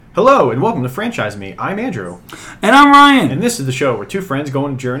Hello and welcome to Franchise Me. I'm Andrew. And I'm Ryan. And this is the show where two friends go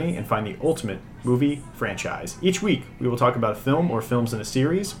on a journey and find the ultimate movie franchise. Each week, we will talk about a film or films in a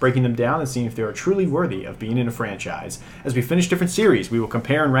series, breaking them down and seeing if they are truly worthy of being in a franchise. As we finish different series, we will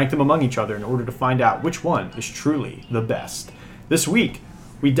compare and rank them among each other in order to find out which one is truly the best. This week,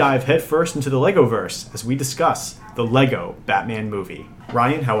 we dive headfirst into the Legoverse as we discuss the Lego Batman movie.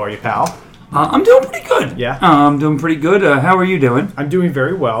 Ryan, how are you, pal? I'm doing pretty good. Yeah? I'm doing pretty good. How are you doing? I'm doing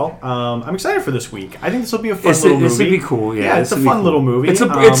very well. I'm excited for this week. I think this will be a fun little movie. This will be cool, yeah. It's a fun little movie. It's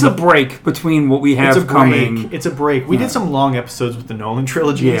a break between what we have coming. It's a break. We did some long episodes with the Nolan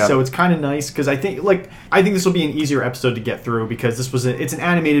trilogy, so it's kind of nice because I think this will be an easier episode to get through because it's an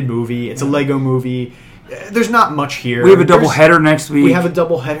animated movie. It's a Lego movie. There's not much here. We have a double header next week. We have a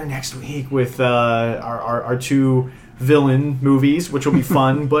double header next week with our two villain movies, which will be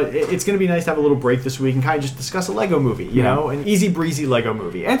fun, but it's going to be nice to have a little break this week and kind of just discuss a Lego movie, you know, an easy breezy Lego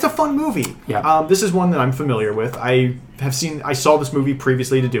movie. And it's a fun movie. Yeah. This is one that I'm familiar with. I saw this movie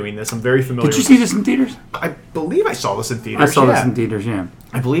previously to doing this. I'm very familiar with Did you see this in theaters? I believe I saw this in theaters. I saw this in theaters, yeah.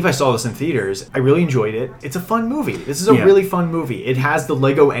 I believe I saw this in theaters. I really enjoyed it. It's a fun movie. This is a really fun movie. It has the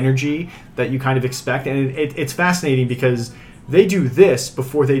Lego energy that you kind of expect, and it's fascinating because they do this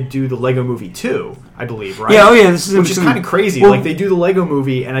before they do the Lego Movie 2, I believe, right? Yeah, this is which is kind of crazy. Well, they do the Lego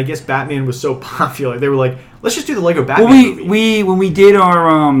Movie, and I guess Batman was so popular, they were like, let's just do the Lego Batman movie. When we did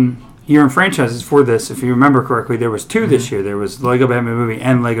our year in franchises for this, if you remember correctly, there was two this year. There was the Lego Batman movie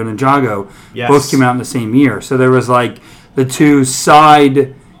and Lego Ninjago. Yes. Both came out in the same year. So there was the two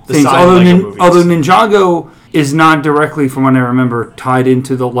side things. Although Ninjago is not directly, from what I remember, tied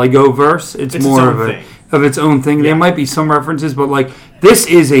into the Lego verse. It's more of its own thing. Yeah. There might be some references, but this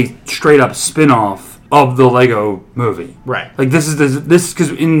is a straight up spin-off of the Lego movie. Right. This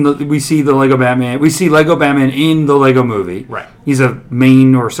because we see the Lego Batman. We see Lego Batman in the Lego movie. Right. He's a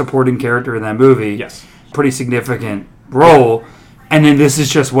main or supporting character in that movie. Yes. Pretty significant role. And then this is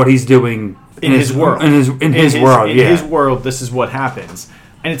just what he's doing in his world. In his world. In his world, this is what happens.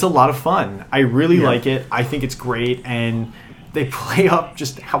 And it's a lot of fun. I really like it. I think it's great. And they play up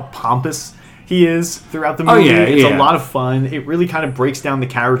just how pompous he is throughout the movie. It's a lot of fun. It really kind of breaks down the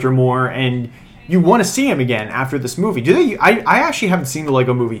character more, and you want to see him again after this movie. Do they? I actually haven't seen the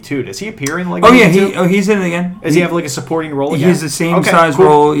Lego Movie 2. Does he appear in Lego Movie 2? He's in it again. Does he have a supporting role again? He has the same size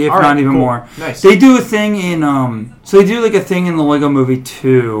role, if not even more. Nice. They do a thing in a thing in the Lego Movie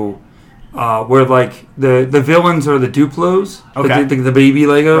 2 where the villains are the Duplos, the baby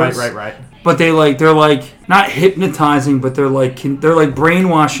Legos. Right. But they're not hypnotizing, but they're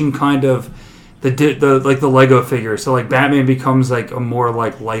brainwashing kind of the Lego figure. So Batman becomes a more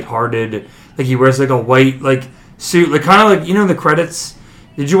lighthearted, he wears a white suit, kind of in the credits.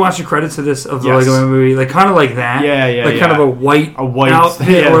 Did you watch the credits of the Lego movie? Kind of like that. Yeah. Kind of a white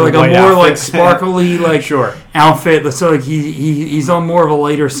outfit, or a more outfit. sparkly sure. outfit. So he's on more of a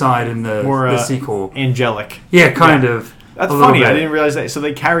lighter side in the sequel. Angelic. Yeah, kind of. That's funny. I didn't realize that. So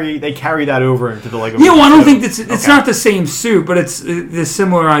they carry that over into the Lego movie. Yeah, well, I don't think it's not the same suit, but it's the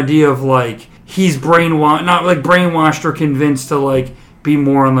similar idea of he's brainwashed, not brainwashed or convinced to be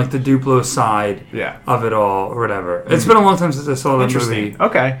more on the Duplo side of it all or whatever. It's been a long time since I saw that movie.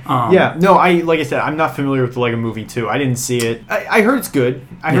 Okay. No, like I said, I'm not familiar with the Lego Movie 2. I didn't see it. I heard it's good.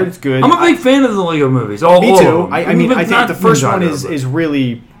 Heard it's good. I'm a big fan of the Lego movies. Me too. I think the first one is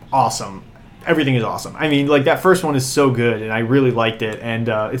really awesome. Everything is awesome. That first one is so good, and I really liked it. And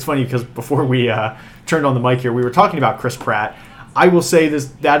it's funny because before we turned on the mic here, we were talking about Chris Pratt. I will say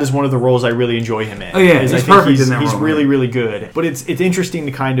that is one of the roles I really enjoy him in. Oh yeah, he's perfect in that role. He's really, really good. But it's interesting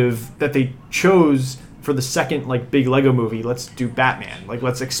to kind of that they chose for the second big Lego movie. Let's do Batman.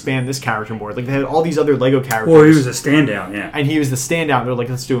 Let's expand this character more. They had all these other Lego characters. Well, he was a standout, yeah. And he was the standout. They're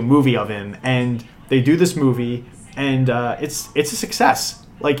let's do a movie of him, and they do this movie, and it's a success.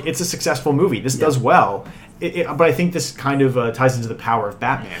 It's a successful movie. This does well. But I think this kind of ties into the power of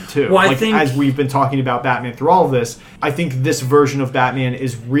Batman, too. Well, I think, as we've been talking about Batman through all of this, I think this version of Batman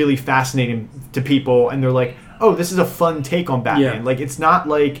is really fascinating to people, and they're oh, this is a fun take on Batman. Yeah. It's not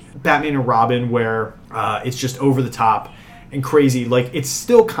like Batman and Robin where it's just over the top and crazy. It's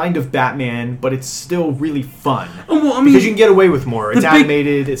still kind of Batman, but it's still really fun. Because you can get away with more. It's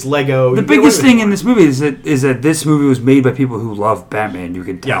animated, it's Lego. The biggest thing in this movie is that this movie was made by people who love Batman, you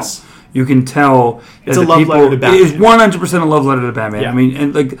can tell. Yes. You can tell it's a love letter to Batman. It is 100% a love letter to Batman. Yeah.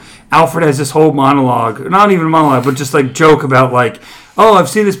 And Alfred has this whole monologue, not even a monologue, but just joke about oh, I've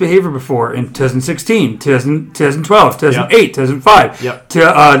seen this behavior before in 2016, 2012, 2008, 2005,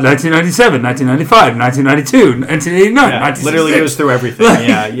 1997, 1995, 1992, 1989, 1996. Literally goes through everything.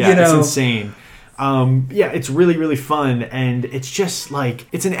 Yeah, it's insane. Yeah, it's really, really fun, and it's just like,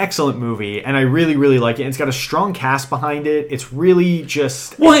 it's an excellent movie, and I really, really like it. It's got a strong cast behind it. It's really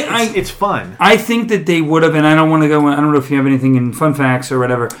just, it's fun. I think that they would have, and I don't want to go, I don't know if you have anything in fun facts or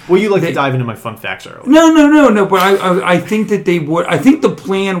whatever. Well, you like to dive into my fun facts early. No, but I think that they would, I think the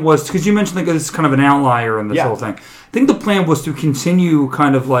plan was, because you mentioned like this is kind of an outlier in this whole thing. I think the plan was to continue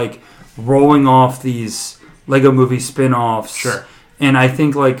kind of like rolling off these Lego Movie spin-offs. Sure. And I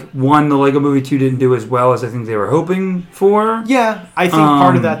think, like, one, the Lego Movie 2 didn't do as well as I think they were hoping for. Yeah, I think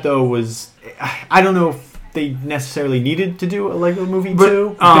part of that, though, was... I don't know if they necessarily needed to do a Lego Movie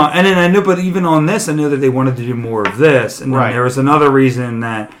 2. And then I know, but even on this, I know that they wanted to do more of this. And then there was another reason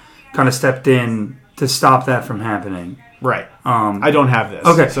that kind of stepped in to stop that from happening. Right. I don't have this.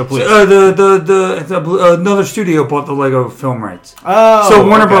 Okay. So please. Another studio bought the Lego film rights. Oh, so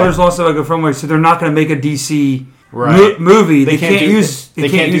Warner Brothers lost the Lego film rights, so they're not going to make a DC... movie. They can't use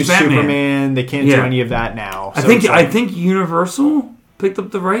Batman. Superman. They can't do any of that now. So I think Universal picked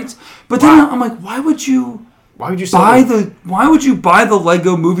up the rights. But then I'm like, why would you buy the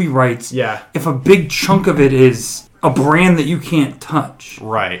Lego Movie rights? Yeah. If a big chunk of it is a brand that you can't touch.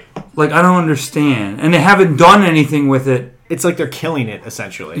 Right. Like, I don't understand, and they haven't done anything with it. It's like they're killing it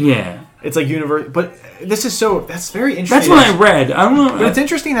essentially. Yeah. It's like Universal, but that's very interesting. That's what I read. I don't know. But it's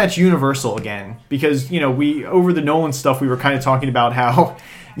interesting that's Universal again, because, we, over the Nolan stuff, we were kind of talking about how,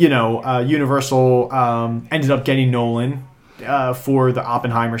 Universal ended up getting Nolan for the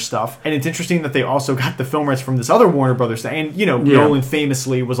Oppenheimer stuff. And it's interesting that they also got the film rights from this other Warner Brothers thing. And, Nolan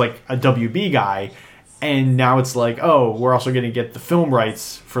famously was like a WB guy. And now it's like, oh, we're also going to get the film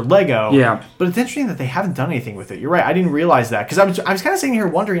rights for Lego. Yeah. But it's interesting that they haven't done anything with it. You're right. I didn't realize that. Because I was kind of sitting here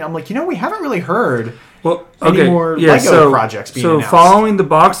wondering. I'm like, we haven't really heard any more Lego projects being announced. So following the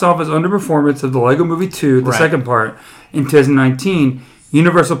box office underperformance of the Lego Movie 2, the second part, in 2019,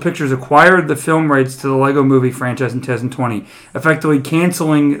 Universal Pictures acquired the film rights to the Lego Movie franchise in 2020, effectively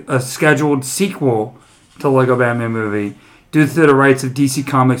canceling a scheduled sequel to the Lego Batman movie due to the rights of DC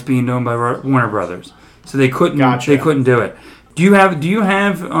Comics being owned by Warner Brothers. So they couldn't. Gotcha. They couldn't do it. Do you have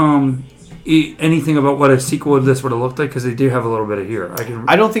anything about what a sequel of this would have looked like? Because they do have a little bit of here.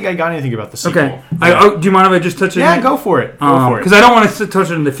 I don't think I got anything about the sequel. Okay. Do you mind if I just touch it? Yeah, go for it. Because I don't want to touch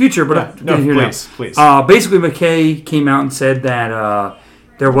it in the future, but please. Basically, McKay came out and said that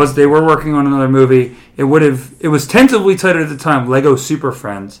they were working on another movie. It was tentatively titled at the time Lego Super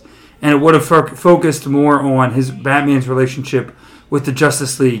Friends, and it would have focused more on his Batman's relationship with the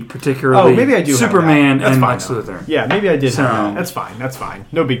Justice League, particularly maybe I do Superman have that. and Lex Luthor. Yeah, maybe I did have that. That's fine.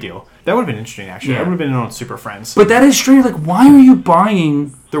 No big deal. That would have been interesting, actually. That would have been on Super Friends. But that is strange. Like, why are you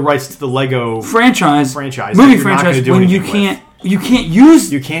buying the rights to the Lego franchise movie franchise when you can't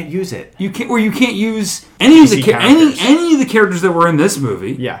use it. You can't use any of the characters that were in this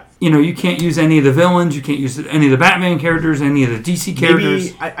movie. Yeah. You can't use any of the villains. You can't use any of the Batman characters. Any of the DC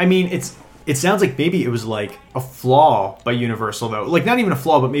characters. Maybe it sounds like maybe it was like a flaw by Universal, though. Like, not even a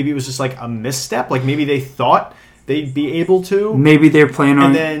flaw, but maybe it was just like a misstep. Like, maybe they thought they'd be able to. Maybe they're planning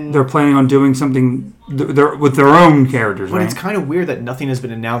on doing something with their own characters. But right? It's kind of weird that nothing has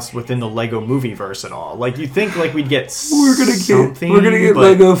been announced within the Lego Movieverse at all. Like, you'd think like we'd get we're gonna get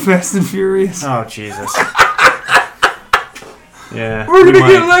Lego Fast and Furious. Oh, Jesus. Yeah, we're gonna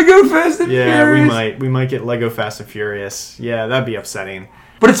get Lego Fast and Furious. Yeah, we might get Lego Fast and Furious. Yeah, that'd be upsetting.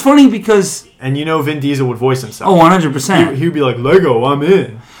 But it's funny because... And Vin Diesel would voice himself. Oh, 100%. He'd be like, Lego, I'm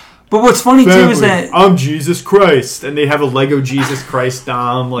in. But what's funny, too, is that... I'm Jesus Christ. And they have a Lego Jesus Christ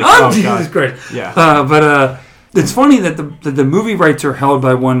Dom. Like, I'm Jesus Christ. Yeah. But it's funny that the movie rights are held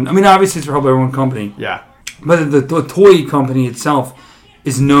by one... I mean, obviously, it's held by one company. Yeah. But the toy company itself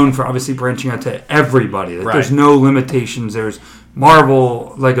is known for, obviously, branching out to everybody. Like, there's no limitations. There's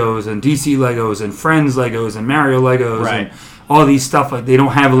Marvel Legos and DC Legos and Friends Legos and Mario Legos and all these stuff. Like, they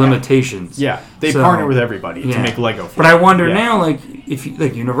don't have limitations. Yeah, they partner with everybody to make Lego. But I wonder now, like, if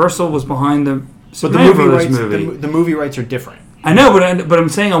Universal was behind the the movie rights are different. I know, but I'm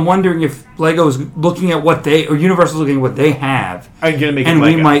saying I'm wondering if Lego's looking at what they or Universal's looking at what they have, and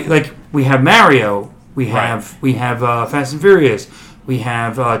we might we have Mario, we have Fast and Furious, we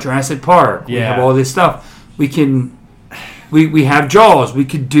have Jurassic Park, we have all this stuff. We have Jaws. We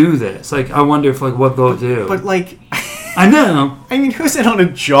could do this. Like, I wonder if what they'll do. But like, I know. I mean, who's in on a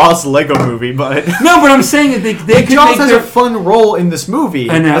Jaws Lego movie? But no, but I'm saying that they could. Jaws has a fun role in this movie.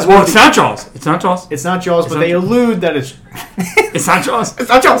 And it's not Jaws. It's not Jaws. It's not Jaws, but they allude that it's. It's not Jaws. It's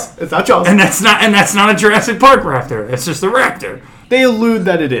not Jaws. It's not Jaws. And that's not a Jurassic Park raptor. It's just a raptor. They allude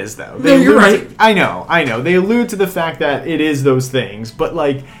that it is, though. No, you're right. I know. They allude to the fact that it is those things, but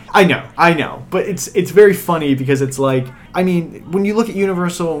like, I know. But it's very funny because it's like, I mean, when you look at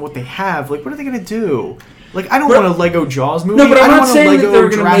Universal and what they have, like, what are they gonna do? Like, I don't want a Lego Jaws movie. No, but I'm not saying I don't want a that they're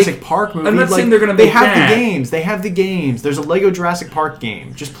Lego gonna Jurassic make, Park movie. I'm not like, saying they're going to make They have that. the games. They have the games. There's a Lego Jurassic Park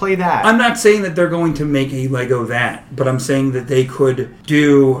game. Just play that. I'm not saying that they're going to make a Lego that, but I'm saying that they could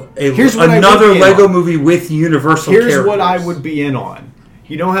do another Lego movie with Universal characters. Here's what I would be in on.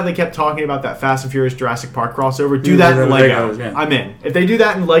 You know how they kept talking about that Fast and Furious Jurassic Park crossover? Do that in Lego. Legos, yeah. I'm in. If they do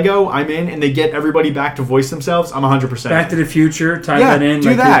that in Lego, I'm in, and they get everybody back to voice themselves, I'm 100% Back to the Future, tie yeah, that in. do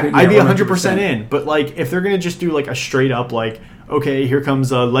like, that. I'd be 100% 100% in. But like, if they're gonna just do like a straight up like, okay, here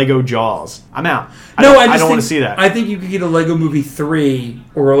comes Lego Jaws, I'm out. I don't want to see that. I think you could get a Lego Movie 3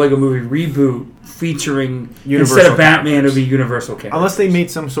 or a Lego Movie reboot featuring Universal instead of Batman, it would be Universal characters. Unless they made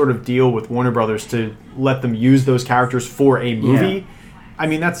some sort of deal with Warner Brothers to let them use those characters for a movie. Yeah. I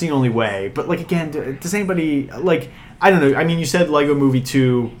mean, that's the only way. But, like, again, does anybody... Like, I don't know. I mean, you said Lego Movie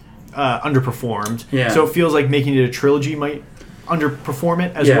 2 underperformed. Yeah. So it feels like making it a trilogy might underperform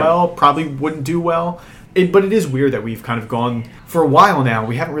it as well. Probably wouldn't do well. But it is weird that we've kind of gone... For a while now,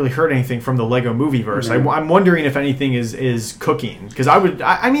 we haven't really heard anything from the Lego Movieverse. Mm-hmm. I'm wondering if anything is cooking. Because I would...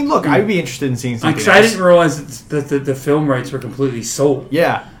 I mean, look, I would be interested in seeing something else. I didn't realize that the film rights were completely sold.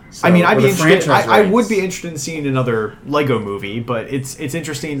 Yeah. So, I mean, I'd be interested. I would rights. be interested in seeing another Lego movie, but it's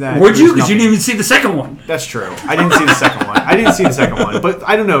interesting that. Would you? there's Because you nothing. didn't even see the second one. That's true. I didn't see the second one. But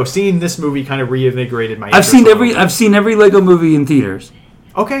I don't know. Seeing this movie kind of reinvigorated my. I've seen every Lego movie in theaters.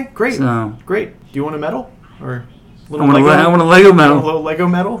 Okay, great, So. great. Do you want a medal or? I want a Lego medal. A little Lego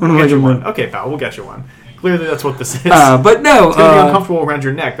medal. want a We'll get Lego you one. medal. Okay, pal. We'll get you one. Clearly, that's what this is. But no, it's gonna be uncomfortable around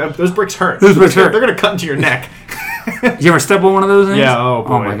your neck. Those bricks hurt. Those bricks hurt. They're gonna cut into your neck. you ever step on one of those things? Yeah. Oh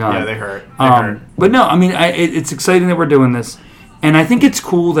boy. Oh my god. Yeah, they hurt. They hurt. But no, I mean, it's exciting that we're doing this, and I think it's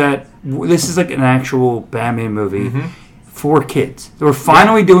cool that this is like an actual Batman movie for kids. We're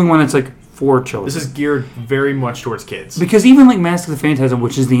finally doing one that's like for children. This is geared very much towards kids. Because even like Mask of the Phantasm,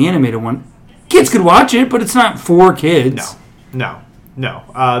 which is the animated one, kids could watch it, but it's not for kids. No.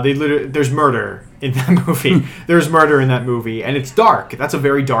 They literally, there's murder in that movie. There's murder in that movie, and it's dark. That's a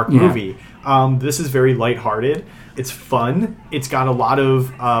very dark movie. This is very lighthearted. It's fun. It's got a lot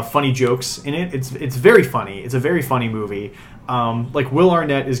of funny jokes in it. It's very funny. It's a very funny movie. Like Will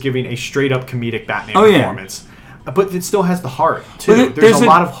Arnett is giving a straight up comedic Batman performance, but it still has the heart too. There's a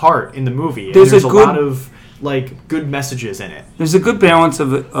lot of heart in the movie. There's a lot of like good messages in it. There's a good balance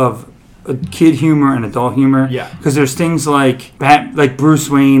of kid humor and adult humor. Yeah. Because there's things like Bruce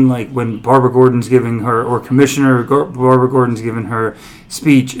Wayne, like when Barbara Gordon's giving her, or Commissioner Barbara Gordon's giving her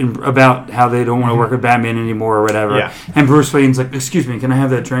speech about how they don't want to work with Batman anymore or whatever. Yeah. And Bruce Wayne's like, "Excuse me, can I have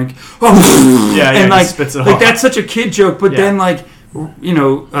that drink?" Oh, yeah. And like, spits it like off. that's such a kid joke. But then like, you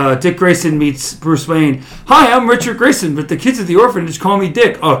know, Dick Grayson meets Bruce Wayne. Hi, I'm Richard Grayson, but the kids at the orphanage call me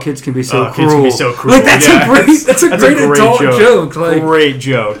Dick. Oh, kids can be so cruel. Kids can be so cruel. Like that's a great adult joke. Like, great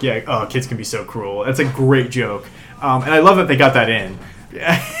joke. Yeah. Oh, kids can be so cruel. That's a great joke. And I love that they got that in.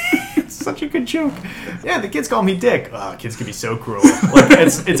 Yeah. It's such a good joke. Yeah, the kids call me Dick. Oh, kids can be so cruel. Like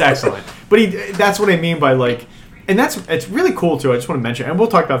it's excellent. But that's what I mean by like. And it's really cool too. I just want to mention, and we'll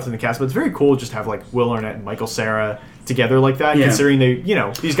talk about this in the cast, but it's very cool just to have like Will Arnett and Michael Cera together like that. Yeah. Considering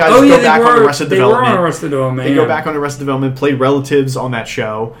these guys go back on Arrested Development. They were on Arrested Development. They go back on Arrested Development, played relatives on that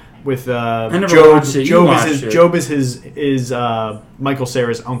show with never Job. watched it. You watched it. Job is his Michael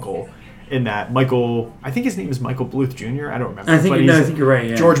Cera's uncle in that. Michael, I think his name is Michael Bluth Jr. I don't remember. I think you're right.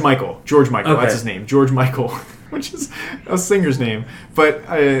 Yeah. George Michael. Okay. That's his name. George Michael, which is a singer's name. But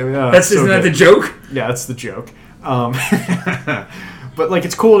isn't that the joke? Yeah, that's the joke. But like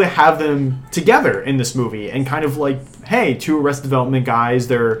it's cool to have them together in this movie and kind of like, hey, two Arrested Development guys,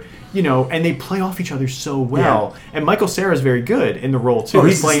 they're and they play off each other so well. Yeah. And Michael Cera is very good in the role too. Oh,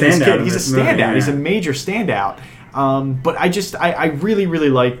 he's playing this kid. He's a standout. Yeah. He's a major standout. But I really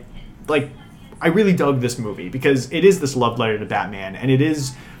I really dug this movie because it is this love letter to Batman, and it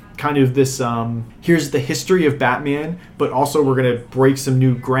is kind of this here's the history of Batman, but also we're gonna break some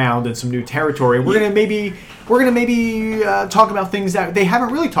new ground and some new territory. We're gonna maybe talk about things that they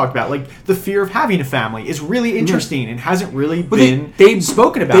haven't really talked about, like the fear of having a family is really interesting and hasn't really been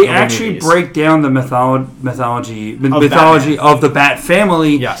spoken about. They actually break down the mythology of the Bat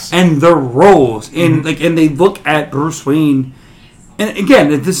family, and their roles and and they look at Bruce Wayne. And again,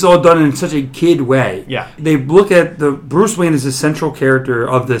 this is all done in such a kid way. Yeah. They look at Bruce Wayne as a central character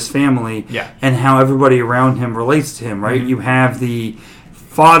of this family and how everybody around him relates to him, right? Mm-hmm. You have the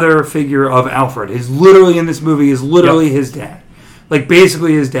father figure of Alfred. He's literally in this movie is literally his dad. Like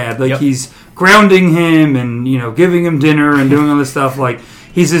basically his dad. Like he's grounding him and giving him dinner and doing all this stuff. Like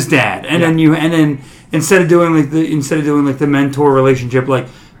he's his dad, and then instead of doing the mentor relationship, like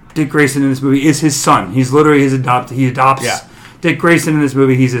Dick Grayson in this movie is his son. He's literally his adopted. He adopts Dick Grayson in this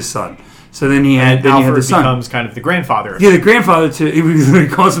movie. He's his son. So then you had the son. Becomes kind of the grandfather. Yeah, the grandfather too. He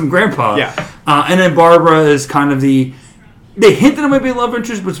calls him grandpa. Yeah. And then Barbara is kind of the. They hint that it might be a love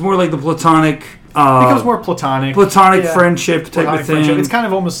interest, but it's more like the platonic. Becomes more platonic. Friendship type of thing. Friendship. It's kind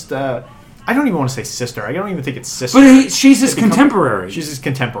of almost. I don't even want to say sister. I don't even think it's sister. But she's his contemporary. She's his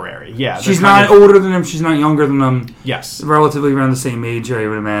contemporary. Yeah. She's not older than him. She's not younger than him. Yes. Relatively around the same age, I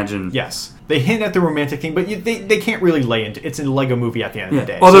would imagine. Yes. They hint at the romantic thing, but they can't really lay into it. It's a Lego movie at the end of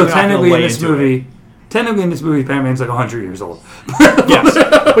the day. Although technically in this movie, Batman's like 100 years old. Yes.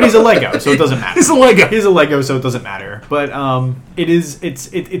 But he's a Lego, so it doesn't matter. He's a Lego. He's a Lego, so it doesn't matter. But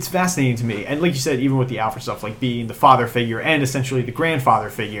it's fascinating to me. And like you said, even with the Alfred stuff, like being the father figure and essentially the grandfather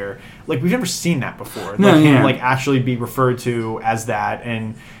figure, like we've never seen that before. Him like actually be referred to as that.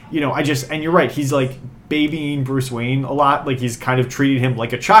 And and you're right, he's like babying Bruce Wayne a lot. Like he's kind of treated him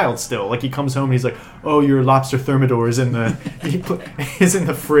like a child still. Like he comes home and he's like, "Oh, your lobster thermidor is in the is in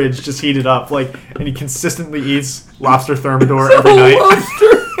the fridge, just heated up." Like, and he consistently eats lobster thermidor every night.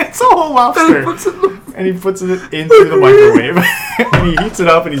 It's a whole lobster, and he puts it into the microwave, and he heats it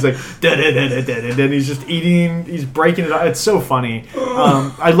up, and he's like, and he's just eating. He's breaking it up. It's so funny.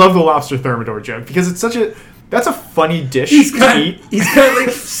 I love the lobster thermidor joke because it's such a. That's a funny dish to eat. He's got like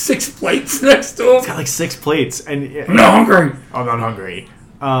 6 plates next to him. He's got like 6 plates. And I'm not hungry. I'm not hungry.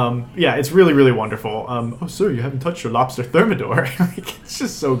 Yeah, it's really, really wonderful. Oh, sir, you haven't touched your lobster thermidor. It's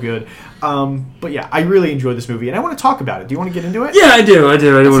just so good. But yeah, I really enjoyed this movie, and I want to talk about it. Do you want to get into it? Yeah, I do. I want to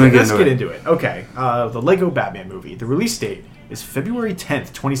get into it. Let's get into it. Okay. The Lego Batman movie. The release date is February 10th,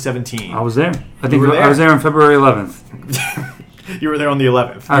 2017. I was there. I was there on February 11th. You were there on the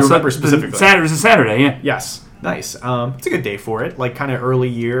 11th. I remember specifically. It was a Saturday, yeah. Yes. Nice. It's a good day for it, like kind of early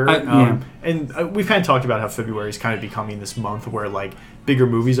year. And we've kind of talked about how February is kind of becoming this month where like bigger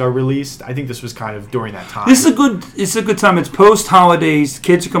movies are released. I think this was kind of during that time. It's a good time. It's post holidays.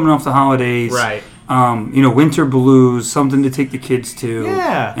 Kids are coming off the holidays. Right. Winter blues, something to take the kids to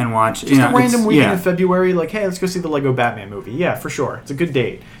and watch. Just a random weekend in February, like, hey, let's go see the Lego Batman movie. Yeah, for sure. It's a good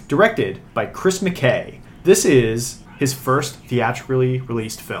date. Directed by Chris McKay. This is his first theatrically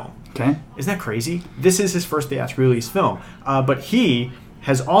released film. Okay. Isn't that crazy? This is his first theatrically released film. But he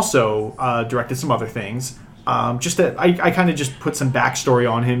has also directed some other things. I kind of just put some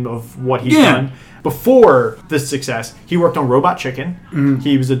backstory on him of what he's done. Before this success, he worked on Robot Chicken. Mm-hmm.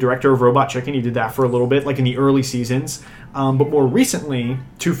 He was the director of Robot Chicken. He did that for a little bit, like in the early seasons. But more recently,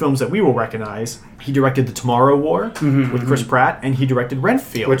 2 films that we will recognize. He directed The Tomorrow War with Chris Pratt, and he directed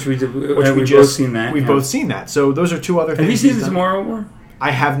Renfield. Which we've both seen that. We've both seen that. So those are 2 other things. Have you seen The Tomorrow War? I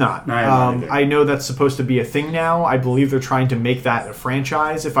have not. No, I have not I know that's supposed to be a thing now. I believe they're trying to make that a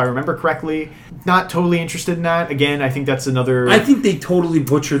franchise, if I remember correctly. Not totally interested in that. Again, I think that's another... I think they totally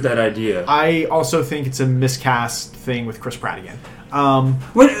butchered that idea. I also think it's a miscast thing with Chris Pratt again.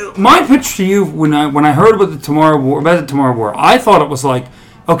 My pitch to you, when I heard about the Tomorrow War, I thought it was like,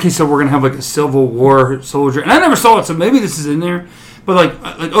 okay, so we're going to have like a Civil War soldier. And I never saw it, so maybe this is in there. But like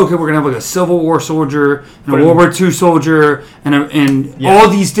okay, we're gonna have like a Civil War soldier and a World War II soldier and all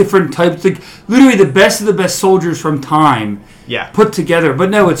these different types, like literally the best of the best soldiers from time, put together. But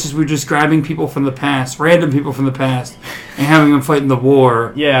no, it's just we're just grabbing people from the past, random people from the past, and having them fight in the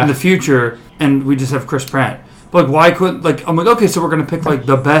war in the future, and we just have Chris Pratt. But like, why couldn't I'm like, okay, so we're gonna pick like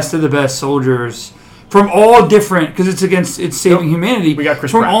the best of the best soldiers from all different, because it's saving humanity. We got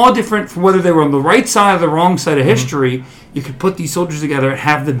Chris from Pratt. all different, from whether they were on the right side or the wrong side of history. You could put these soldiers together and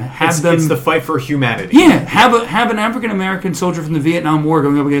have them. It's the fight for humanity. Yeah, have an African American soldier from the Vietnam War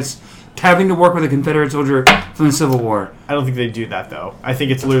going up against having to work with a Confederate soldier from the Civil War. I don't think they do that though. I think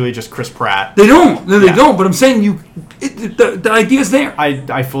it's literally just Chris Pratt. They don't. No, they don't. But I'm saying the idea's there.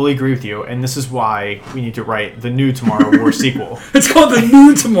 I fully agree with you, and this is why we need to write the new Tomorrow War sequel. It's called the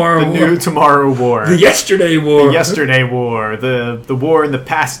New Tomorrow War. The New Tomorrow War. The Yesterday War. The Yesterday War. The war in the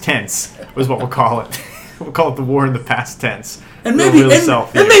past tense was what we'll call it. We'll call it the war in the past tense. And maybe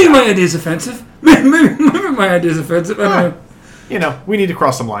my idea is offensive. Maybe my idea is offensive. I don't know. We need to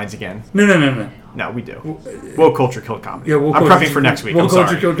cross some lines again. No. No, we do. Woke culture killed comedy. Yeah, I'm prepping for next week. Woke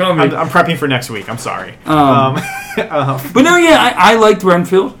culture killed comedy. I'm prepping for next week. I'm sorry. But no, I liked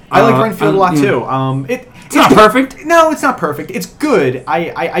Renfield. I like Renfield a lot too. It's not perfect. No, it's not perfect. It's good.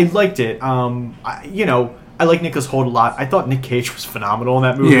 I liked it. I like Nicholas Hoult a lot. I thought Nick Cage was phenomenal in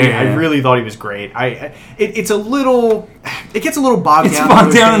that movie. Yeah. I really thought he was great. It gets a little bogged down. It's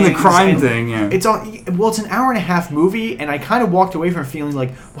bogged down in the things, crime thing. Yeah. It's an hour and a half movie, and I kind of walked away from it feeling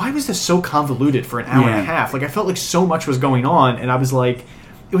like, why was this so convoluted for an hour and a half? Like I felt like so much was going on, and I was like,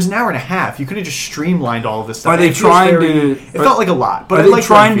 it was an hour and a half. You could have just streamlined all of this stuff. Are they trying to? It felt like a lot. But are they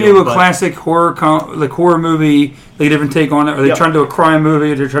trying to do a classic horror movie, like a different take on it? Are they trying to do a crime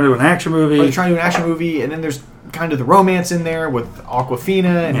movie? Are they trying to do an action movie? Are they trying to do an action movie? And then there's kind of the romance in there with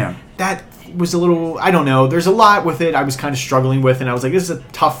Awkwafina, and that was a little. I don't know. There's a lot with it. I was kind of struggling with, and I was like, this is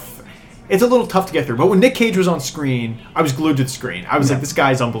it's a little tough to get through. But when Nick Cage was on screen, I was glued to the screen. I was like, this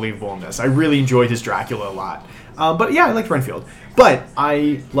guy's unbelievable in this. I really enjoyed his Dracula a lot. But yeah, I liked Renfield. But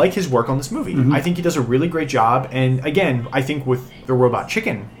I like his work on this movie. Mm-hmm. I think he does a really great job. And again, I think with the Robot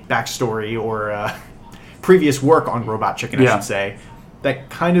Chicken backstory or previous work on Robot Chicken, I should say, that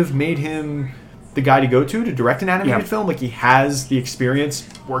kind of made him the guy to go to direct an animated film. Like, he has the experience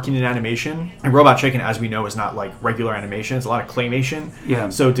working in animation. And Robot Chicken, as we know, is not like regular animation. It's a lot of claymation. Yeah.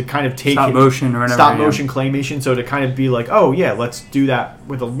 So to kind of take stop motion or whatever. Stop motion claymation. So to kind of be like, oh yeah, let's do that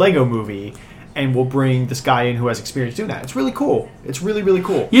with a Lego movie. And we'll bring this guy in who has experience doing that. It's really cool. It's really, really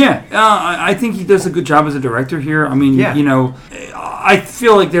cool. Yeah, I think he does a good job as a director here. I mean, you know, I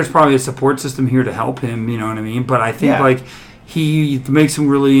feel like there's probably a support system here to help him, you know what I mean? But I think, like, he makes some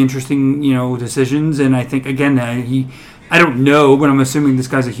really interesting, you know, decisions. And I think, again, I don't know, but I'm assuming this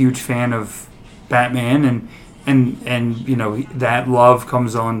guy's a huge fan of Batman. And you know, that love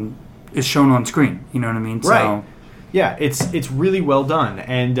is shown on screen. You know what I mean? Right. So, yeah, it's really well done,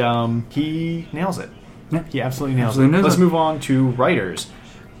 and he nails it. Yeah, he absolutely nails it. Let's move on to writers.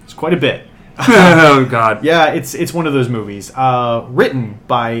 It's quite a bit. Oh God. Yeah, it's one of those movies. Written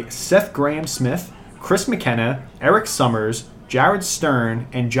by Seth Grahame-Smith, Chris McKenna, Eric Summers, Jared Stern,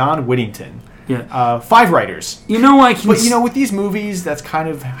 and John Whittington. Yeah. 5 writers. You know, I can. But you know, with these movies, that's kind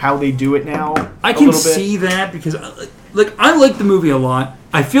of how they do it now. I can see that because, like, I like the movie a lot.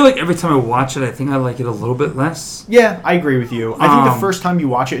 I feel like every time I watch it, I think I like it a little bit less. Yeah, I agree with you. I think the first time you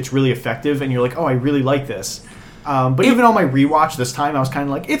watch it, it's really effective, and you're like, oh, I really like this. But even on my rewatch this time, I was kind of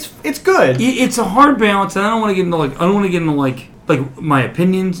like, it's good. It's a hard balance, and I don't want to get into like my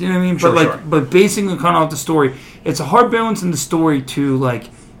opinions. You know what I mean? Sure, but basing it kind of off the story, it's a hard balance in the story to like.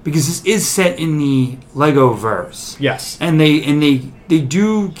 Because this is set in the Lego verse. Yes. And they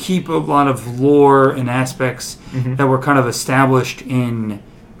do keep a lot of lore and aspects that were kind of established in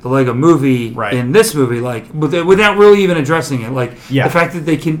the Lego movie in this movie, like without really even addressing it. Like the fact that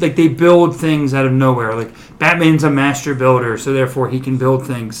they build things out of nowhere. Like Batman's a master builder, so therefore he can build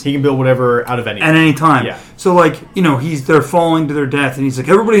things. He can build whatever out of anything. At any time. Yeah. So like, you know, they're falling to their death and he's like,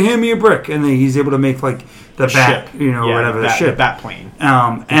 everybody hand me a brick, and then he's able to make like the bat, ship. You know, whatever, the ship. The bat plane.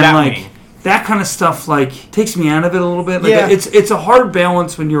 And like that kind of stuff like takes me out of it a little bit. Like it's a hard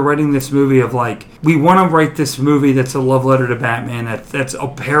balance when you're writing this movie of like, we want to write this movie that's a love letter to Batman, that's a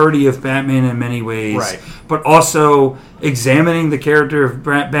parody of Batman in many ways, right, but also examining the character of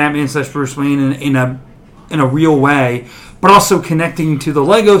Batman / Bruce Wayne in a real way, but also connecting to the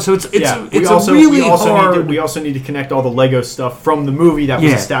Lego. So it's really hard. We also need to connect all the Lego stuff from the movie that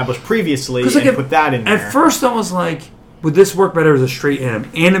was established previously and put that in there. At first I was like, would this work better as a straight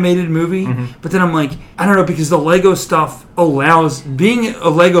animated movie? But then I'm like, I don't know, because the Lego stuff being a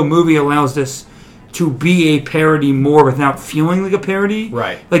Lego movie allows this to be a parody more without feeling like a parody.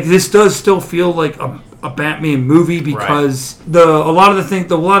 Right. Like this does still feel like a Batman movie because a lot of the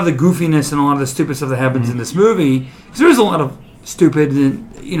goofiness and a lot of the stupid stuff that happens in this movie, because there's a lot of stupid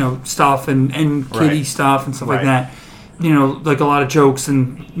stuff and kiddie stuff and stuff like that. You know, like a lot of jokes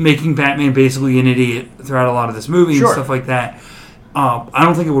and making Batman basically an idiot throughout a lot of this movie and stuff like that. I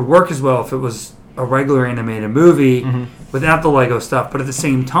don't think it would work as well if it was a regular animated movie without the Lego stuff. But at the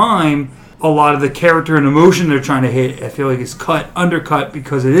same time, a lot of the character and emotion they're trying to hit, I feel like is undercut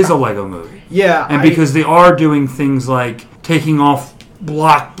because it is a Lego movie. Yeah. And because they are doing things like taking off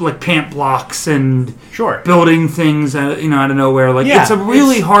pant blocks and building things out of nowhere. Like it's a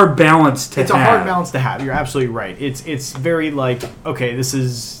really hard balance to have. It's a hard balance to have. You're absolutely right. It's very like, okay, this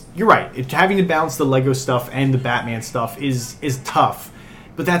is, you're right. Having to balance the Lego stuff and the Batman stuff is tough.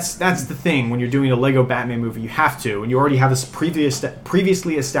 But that's the thing when you're doing a Lego Batman movie, you have to, and you already have this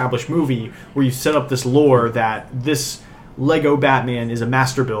previously established movie where you set up this lore that this Lego Batman is a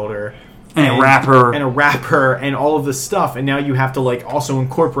master builder. And a rapper and all of this stuff, and now you have to like also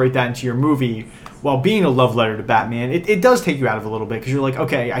incorporate that into your movie while being a love letter to Batman. It does take you out of it a little bit because you're like,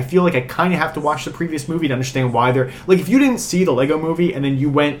 okay, I feel like I kind of have to watch the previous movie to understand why they're like. If you didn't see the Lego movie and then you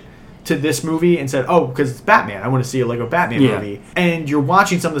went to this movie and said, oh, because it's Batman, I want to see a Lego Batman movie. And you're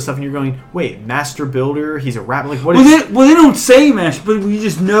watching some of the stuff and you're going, wait, Master Builder, he's a rapper, like what is... They don't say Master, but we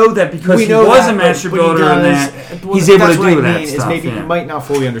just know that because he was a Master Builder and that he's able to do that stuff. Maybe you might not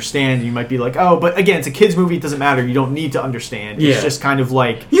fully understand, you might be like, oh, but again, it's a kid's movie, it doesn't matter, you don't need to understand. It's just kind of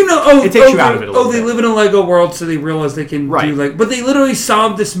like, it takes you out of it a little bit. They live in a Lego world, so they realize they can do like... But they literally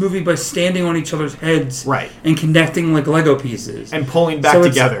solved this movie by standing on each other's heads and connecting like Lego pieces. And pulling back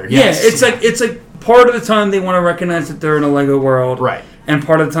together. It's like part of the time they want to recognize that they're in a Lego world, right? And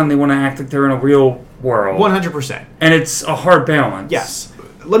part of the time they want to act like they're in a real world. 100%. And it's a hard balance. Yes.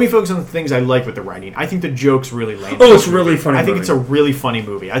 Let me focus on the things I like with the writing. I think the jokes really land. Oh, it's really funny. I think it's a really funny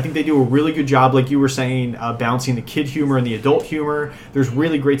movie. I think they do a really good job, like you were saying, balancing the kid humor and the adult humor. There's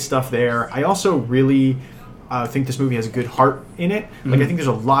really great stuff there. I also really think this movie has a good heart in it. Like, I think there's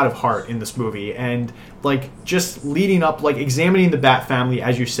a lot of heart in this movie. And, like, just leading up, like, examining the Bat family,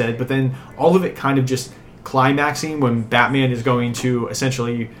 as you said, but then all of it kind of just climaxing when Batman is going to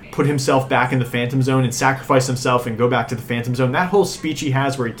essentially put himself back in the Phantom Zone and sacrifice himself and go back to the Phantom Zone. That whole speech he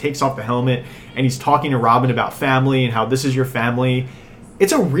has where he takes off the helmet and he's talking to Robin about family and how this is your family.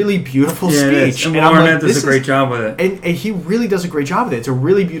 It's a really beautiful speech. And Warren does a great job with it. And he really does a great job with it. It's a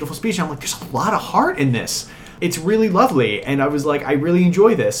really beautiful speech. And I'm like, there's a lot of heart in this. It's really lovely. And I was like, I really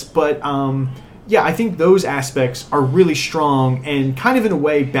enjoy this. But, yeah, I think those aspects are really strong and kind of in a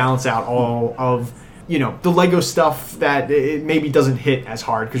way balance out all of, you know, the Lego stuff that it maybe doesn't hit as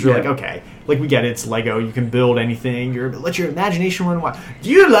hard because you're like, okay, like we get it, it's Lego, you can build anything, let your imagination run wild. Do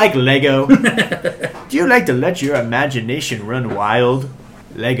you like Lego? Do you like to let your imagination run wild?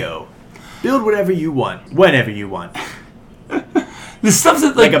 Lego. Build whatever you want, whenever you want. The stuff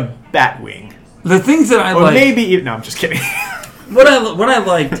that like a bat wing. The things that I or like, maybe even, no, I'm just kidding. what I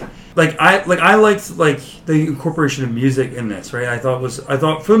liked. I liked the incorporation of music in this, right? I thought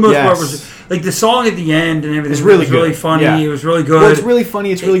for the most part was like the song at the end and everything. It's really was really funny. Yeah. It was really good. Well, it's really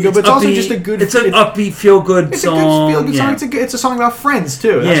funny. It's really good, but it's also just a good. It's an upbeat, feel good song. It's a good feel good song. It's a song about friends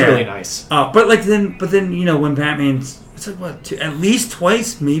too. That's really nice. But then you know when Batman's. It's like what? At least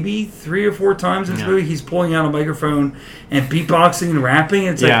twice, maybe 3 or 4 times in this movie, he's pulling out a microphone and beatboxing and rapping.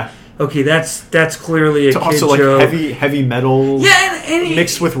 It's like, okay, that's clearly a kid also joke. Like heavy metal, and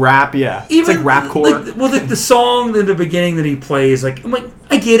mixed with rap. Yeah, even it's like rapcore. Like, the song in the beginning that he plays, like I'm like,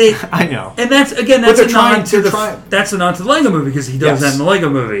 I get it. I know, and that's a nod to the Lego movie because he does that in the Lego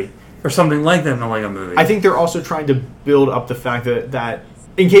movie or something like that in the Lego movie. I think they're also trying to build up the fact that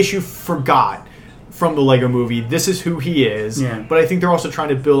in case you forgot. From the Lego movie, this is who he is. Yeah. But I think they're also trying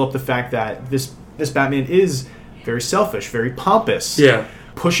to build up the fact that this Batman is very selfish, very pompous. Yeah.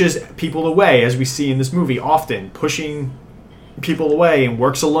 Pushes people away, as we see in this movie, often pushing people away and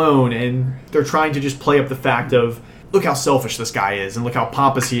works alone. And they're trying to just play up the fact of, look how selfish this guy is and look how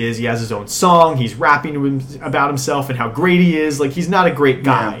pompous he is. He has his own song. He's rapping about himself and how great he is. Like, he's not a great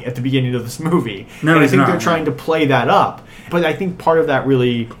guy at the beginning of this movie. No, and I he's think not, they're trying to play that up. But I think part of that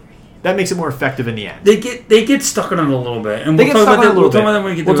really... That makes it more effective in the end. They get stuck on it a little bit, and we'll talk about that. We'll talk about that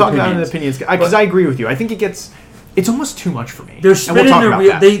when we get to opinions. We'll talk about it in opinions because I agree with you. I think it's almost too much for me. They're spinning their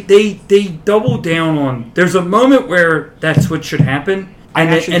wheel. They double down on. There's a moment where that switch should happen.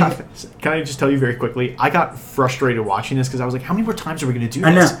 Can I just tell you very quickly? I got frustrated watching this because I was like, how many more times are we going to do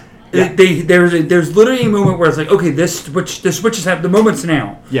this? I know. Yeah. There's literally a moment where it's like, okay, this switch is happening. The moment's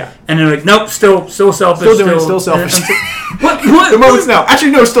now. Yeah. And they're like, nope, still selfish. Still selfish. What? The moment's now.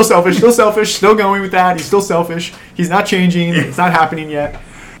 Actually, no, still selfish. Still going with that. He's still selfish. He's not changing. It's not happening yet.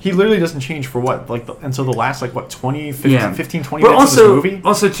 He literally doesn't change for what? until the last, 20, 15, 20 minutes of this movie?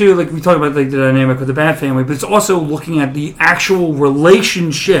 Also, too, like, we talk about the dynamic with the Bat family, but it's also looking at the actual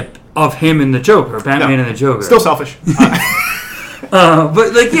relationship of him and the Joker, Batman and the Joker. Still selfish.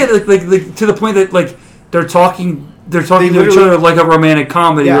 But like to the point that they're talking to each other like a romantic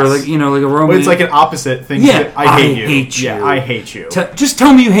comedy or like a romantic. But it's like an opposite thing. Yeah, I hate you. Yeah, I hate you. Just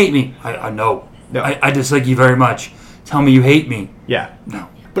tell me you hate me. I know. No. I dislike you very much. Tell me you hate me. Yeah. No.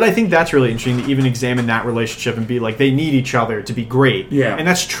 But I think that's really interesting to even examine that relationship and be like, they need each other to be great. Yeah. And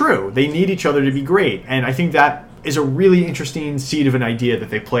that's true. They need each other to be great. And I think that is a really interesting seed of an idea that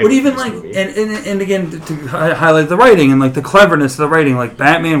they play with. But even movie. and again to highlight the writing and the cleverness of the writing,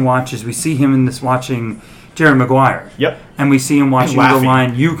 Batman watches, we see him in this watching Jerry Maguire. Yep. And we see him watching the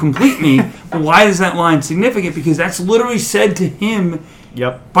line, "You complete me." Why is that line significant? Because that's literally said to him.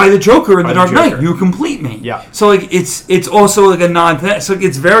 Yep. By the Joker in The Dark Knight, "You complete me." Yeah. So it's also a nod to that. So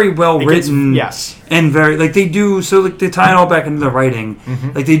it's very well written. Yes. And very they do they tie it all back into the writing.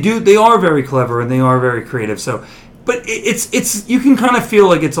 Mm-hmm. They are very clever and they are very creative. So But it's you can kind of feel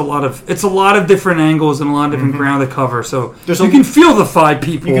like it's a lot of different angles and a lot of different ground to cover. So you can feel the 5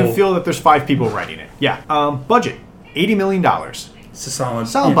 people. You can feel that there's 5 people writing it. Yeah. Budget $80 million. It's a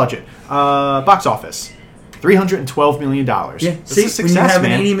solid Budget. Box office $312 million. Yeah. It's See, a success, when you have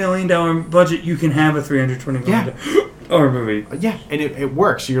man. an $80 million budget, you can have a $320 million movie. Yeah, and it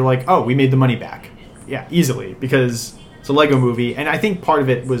works. You're like, oh, we made the money back. Yeah, easily, because it's a Lego movie, and I think part of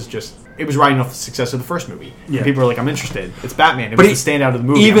it was just it was riding off the success of the first movie. Yeah. People were like, I'm interested. It's Batman. It was the standout of the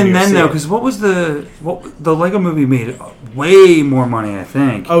movie. Even then, though, because what the Lego movie made way more money, I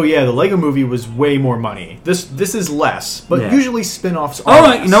think. Oh yeah, the Lego movie was way more money. This is less, but usually spin-offs are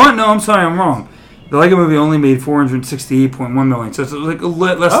less. You know what? No, I'm sorry, I'm wrong. The Lego movie only made $468.1 million, so it's like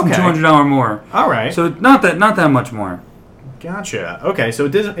less than $200 more. All right. So not that much more. Gotcha. Okay, so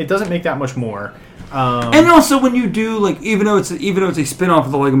it doesn't make that much more. And also, when you do even though it's a spin-off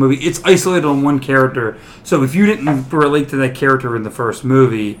of the Lego movie, it's isolated on one character. So if you didn't relate to that character in the first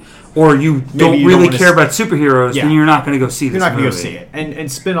movie, or you don't really care about superheroes, then you're not going to go see this movie. You're not going to go see it.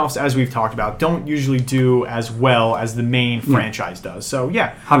 And spin-offs, as we've talked about, don't usually do as well as the main franchise does. So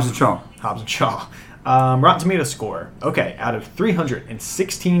yeah, Hobbs and Shaw. Rotten Tomatoes score. Okay, out of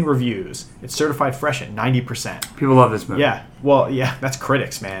 316 reviews, it's certified fresh at 90%. People love this movie. Yeah, well, yeah, that's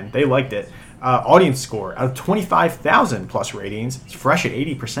critics, man. They liked it. Audience score, out of 25,000 plus ratings, it's fresh at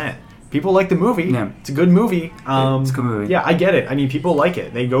 80%. People like the movie. Yeah. It's a good movie. It's a good movie. Yeah, I get it. I mean, people like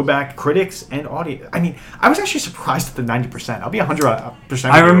it. They go back, critics and audience. I mean, I was actually surprised at the 90%. I'll be 100%.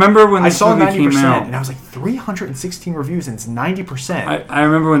 I remember when this movie came out. And I was like, 316 reviews and it's 90%. I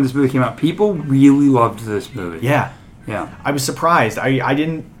remember when this movie came out. People really loved this movie. Yeah. Yeah. I was surprised. I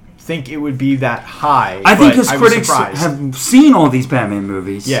didn't think it would be that high. I think because critics have seen all these Batman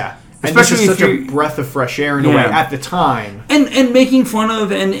movies. Yeah. Especially if you're such a breath of fresh air in a way at the time. And making fun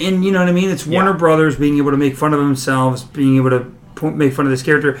of, and you know what I mean? It's Warner Brothers being able to make fun of themselves, being able to make fun of this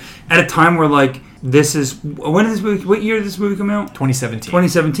character at a time where, this is... What year did this movie come out? 2017.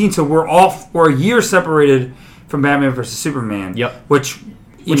 2017. So we're a year separated from Batman vs. Superman. Yep. Which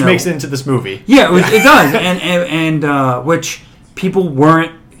makes it into this movie. Yeah, it does. And which people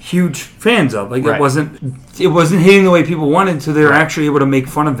weren't huge fans of. It wasn't hitting the way people wanted, so they were actually able to make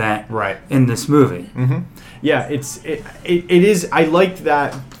fun of that in this movie. Mm-hmm. Yeah, it is. I liked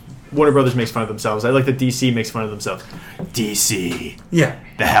that Warner Brothers makes fun of themselves. I like that DC makes fun of themselves. DC. Yeah.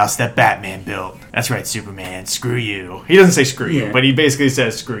 The house that Batman built. That's right, Superman. Screw you. He doesn't say screw you, but he basically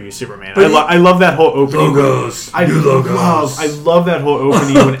says screw you, Superman. I love that whole opening. Logos. I love that whole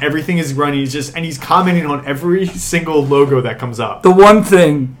opening when everything is running. He's commenting on every single logo that comes up. The one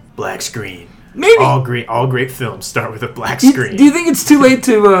thing. Black screen. Maybe. All great films start with a black screen. Do you think it's too late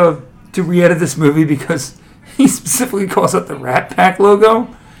to re-edit this movie because he specifically calls out the Rat Pack logo?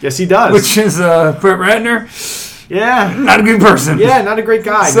 Yes, he does. Which is Brett Ratner. Yeah. Not a good person. Yeah, not a great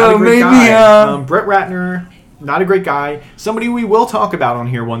guy. So maybe... Brett Ratner, not a great guy. Somebody we will talk about on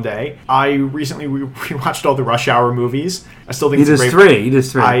here one day. I recently rewatched all the Rush Hour movies. I still think he does three. He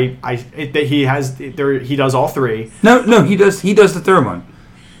does three. He does all three. No, he does the third one.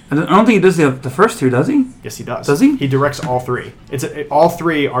 I don't think he does the first two, does he? Yes, he does. Does he? He directs all three. All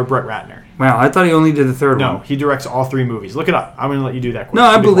three are Brett Ratner. Wow, I thought he only did the third one. No, he directs all three movies. Look it up. I'm going to let you do that quick. No,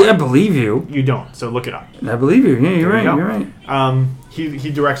 I believe you. You don't, so look it up. I believe you. Yeah, you're right. He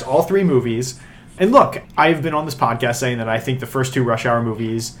directs all three movies. And look, I've been on this podcast saying that I think the first two Rush Hour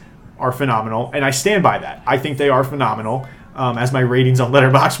movies are phenomenal, and I stand by that. I think they are phenomenal. As my ratings on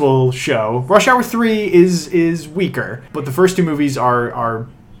Letterboxd will show. Rush Hour 3 is weaker, but the first two movies are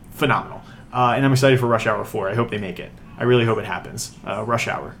phenomenal. And I'm excited for Rush Hour 4. I hope they make it. I really hope it happens. Rush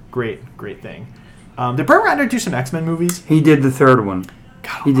Hour. Great thing. Did Brett Ratner do some X-Men movies? He did the third one.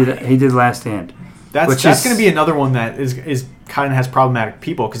 God, he did Last Stand. That's going to be another one that is kind of has problematic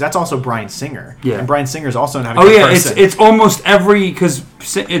people, because that's also Bryan Singer. Yeah. And Bryan Singer's also not a good person. It's almost every... Because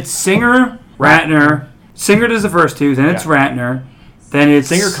it's Singer, Ratner. Singer does the first two, then it's Ratner. Then it's...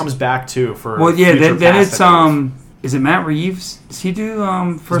 Singer comes back, too, for... Well, yeah, then it's... Is it Matt Reeves? Does he do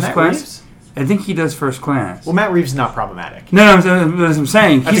First Class? Reeves? I think he does First Class. Well, Matt Reeves is not problematic. No, as I'm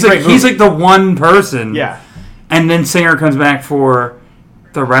saying, he's like the one person. Yeah. And then Singer comes back for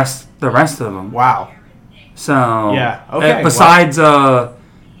the rest of them. Wow. So yeah, okay. Besides the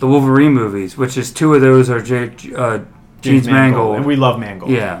Wolverine movies, which is two of those are James Mangold, and we love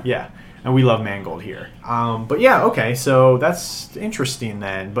Mangold. Yeah. And we love Mangold here. But yeah, okay, so that's interesting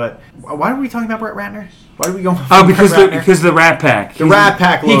then. But why are we talking about Brett Ratner? Why are we going? Because the Rat Pack. The Rat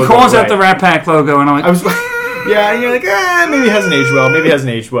Pack logo. He calls out the Rat Pack logo, and I'm like, yeah, and you're like, maybe it hasn't aged well. Maybe it hasn't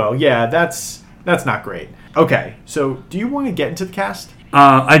aged well. Yeah, that's not great. Okay, so do you want to get into the cast?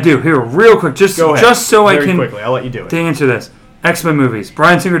 I do. Here, real quick, just Go ahead. just so Very I can quickly. I'll let you do it. to answer this. X-Men movies.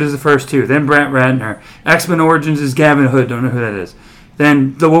 Bryan Singer does the first two. Then Brent Ratner. X-Men Origins is Gavin Hood. Don't know who that is.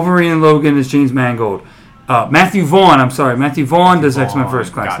 Then the Wolverine and Logan is James Mangold. Matthew Vaughn. I'm sorry. Matthew Vaughn does X-Men Vaughn.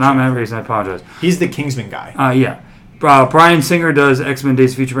 First Class. Gotcha. Not Matt Reeves. I apologize. He's the Kingsman guy. Yeah. Bryan Singer does X-Men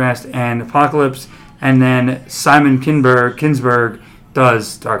Days of Future Past and Apocalypse. And then Simon Kinberg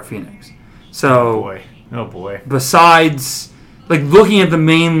does Dark Phoenix. So, Oh boy. besides, like, looking at the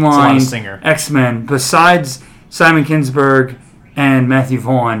main lot of line Singer. X-Men, besides Simon Kinberg and Matthew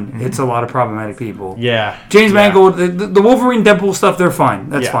Vaughn, it's a lot of problematic people. Yeah. James yeah. Mangold, the Wolverine Deadpool stuff, they're fine.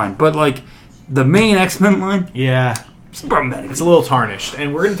 That's Yeah. fine. But, like, the main X-Men line, Yeah. it's problematic. It's a little tarnished,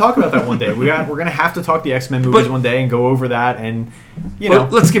 and we're going to talk about that one day. We're going to have to talk the X-Men movies one day and go over that, and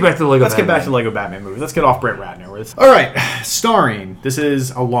But let's get back to the Lego let's get Batman. back to the Lego Batman movie. Let's get off Brett Ratner. All right, starring. This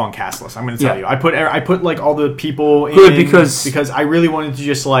is a long cast list. I'm going to tell you. I put like all the people in Good, because I really wanted to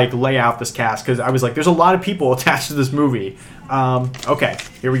just like lay out this cast because I was like, there's a lot of people attached to this movie. Okay,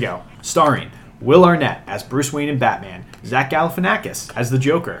 here we go. Starring Will Arnett as Bruce Wayne and Batman, Zach Galifianakis as the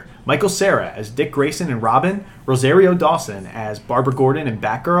Joker, Michael Cera as Dick Grayson and Robin, Rosario Dawson as Barbara Gordon and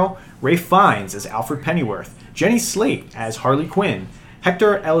Batgirl, Ray Fiennes as Alfred Pennyworth, Jenny Slate as Harley Quinn,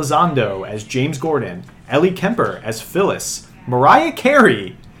 Hector Elizondo as James Gordon, Ellie Kemper as Phyllis, Mariah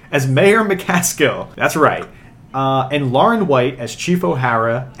Carey as Mayor McCaskill, that's right, and Lauren White as Chief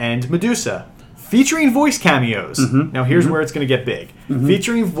O'Hara and Medusa. Featuring voice cameos. Now here's where it's going to get big.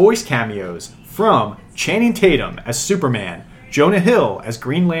 Featuring voice cameos from Channing Tatum as Superman, Jonah Hill as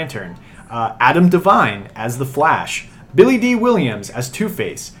Green Lantern, Adam Devine as The Flash, Billy D. Williams as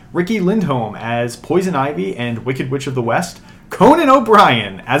Two-Face, Ricky Lindholm as Poison Ivy and Wicked Witch of the West, Conan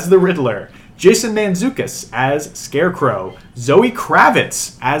O'Brien as the Riddler, Jason Mantzoukas as Scarecrow, Zoe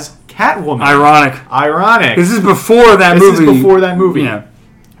Kravitz as Catwoman. Ironic. This is before that movie. This is before that movie. Yeah.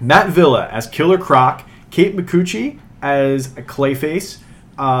 Matt Villa as Killer Croc, Kate Micucci as Clayface,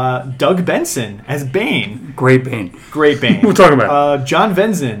 Doug Benson as Bane. Great Bane. We'll talk about it. John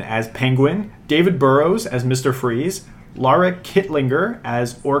Venson as Penguin, David Burrows as Mr. Freeze, Laura Kittlinger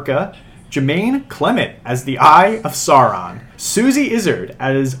as Orca, Jermaine Clement as the Eye of Sauron, Susie Izzard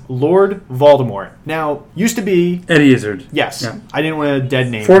as Lord Voldemort. Now, used to be... Eddie Izzard. Yes. Yeah. I didn't want a dead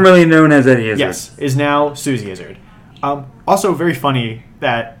name. Formerly known as Eddie Izzard. Yes, is now Susie Izzard. Also, very funny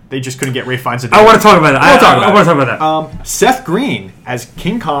that they just couldn't get Ray Fiennes to do it. I want to talk about it. I want to talk about that. Seth Green as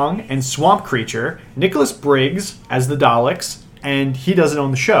King Kong and Swamp Creature, Nicholas Briggs as the Daleks, and he does it on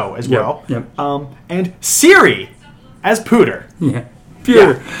the show as well. Yep. And Siri as Pooter. Yeah.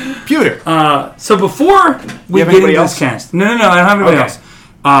 Pewter. Yeah. Pewter. So before we have get anybody into else? this cast, no, I don't have anybody Okay.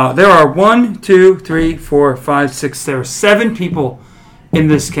 else. There are 1, 2, 3, 4, 5, 6. There are 7 people in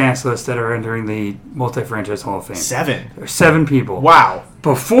this cast list that are entering the multi-franchise Hall of Fame. 7. There are 7 people. Wow.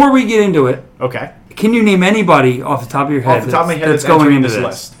 Before we get into it, Okay. can you name anybody off the top of your head? Off the top of my head that's that's going entering into this this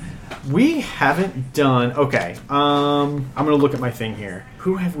list. We haven't done... Okay. I'm going to look at my thing here.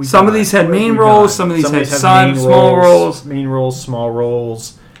 Who have we Some done? of these had Who have main we roles, done? some of these had have side- main small roles. Main roles, small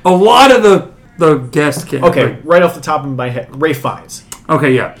roles. A lot of the guest cast. Okay, right off the top of my head, Ray Fiennes.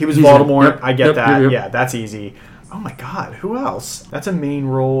 Okay, yeah. He was He's Voldemort. in. Yep, I get yep, that. yep. Yeah, that's easy. Oh my God, who else? That's a main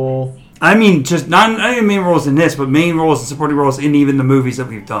role. I mean, just not even main roles in this, but main roles and supporting roles in even the movies that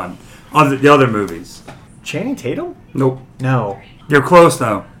we've done. The other movies. Channing Tatum? Nope. No. You're close,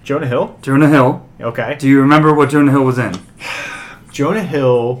 though. Jonah Hill? Jonah Hill. Okay. Do you remember what Jonah Hill was in? Jonah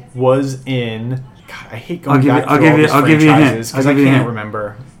Hill was in... God, I hate going I'll give back you- I'll through give all you- these I'll give you a hint. franchises because I'll I give you a can't hint.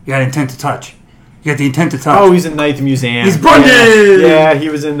 remember. You got Intent to Touch. You got the Intent to Touch. Oh, he's in Night at the Museum. He's Brendan! Yeah, he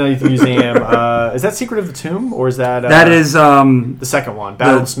was in Night at the Museum. Is that Secret of the Tomb, or is that... that is... the second one,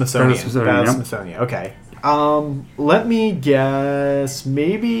 Battle of the Smithsonian. Battle of the Smithsonian. Okay. Let me guess.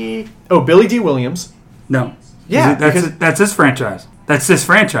 Maybe. Oh, Billy D. Williams. No. Yeah, That's his franchise. That's this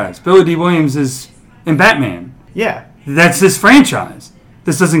franchise. Billy D. Williams is in Batman. Yeah. That's this franchise.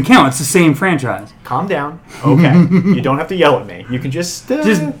 This doesn't count. It's the same franchise. Calm down. Okay. You don't have to yell at me. You can just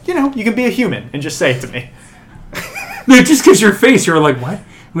you can be a human and just say it to me. No, just because your face, you're like, what?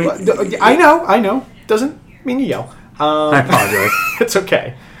 Wait. I know. Doesn't mean you yell. I apologize. It's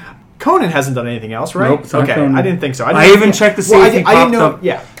okay. Conan hasn't done anything else, right? Nope, it's not okay, Conan. I didn't think so. I even checked to see if he I didn't popped know. up.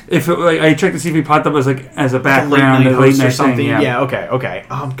 Yeah. If it, I checked to see if he popped up as a Late background, night a late host night or something. thing. Yeah. Okay.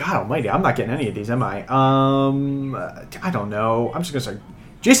 God almighty, I'm not getting any of these, am I? I don't know. I'm just gonna say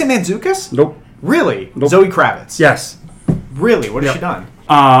Jason Mantzoukas? Nope. Really? Nope. Zoe Kravitz? Yes. Really? What has Yep. she done?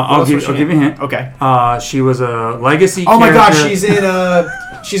 I'll else give was she you a in? hint. Okay. She was a legacy. Oh my character.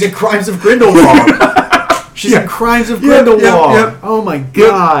 gosh, she's in Crimes of Grindelwald. She's in Crimes of Grindelwald. Yep. Oh my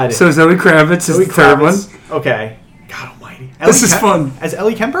god. So Zoe Kravitz is the third one. Okay. God almighty. This is fun. As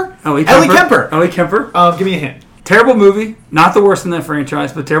Ellie Kemper? Ellie Kemper. Ellie Kemper. Give me a hint. Terrible movie. Not the worst in that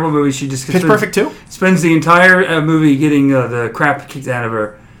franchise, but terrible movie. She just Pitch Perfect 2? Spends the entire movie getting the crap kicked out of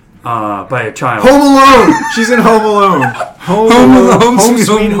her by a child. Home Alone! She's in Home Alone. Home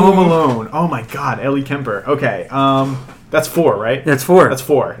Sweet Home Alone. Oh my god, Ellie Kemper. Okay, that's 4, right? That's 4.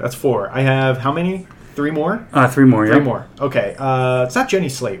 That's 4. I have how many? 3 more? 3 more, yeah. 3 more. Okay, it's not Jenny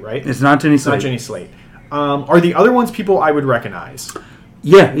Slate, right? It's not Jenny Slate. It's not Jenny Slate. Are the other ones people I would recognize?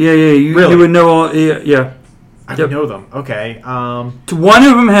 Yeah. You would know all. Yeah. I would know them. Okay. One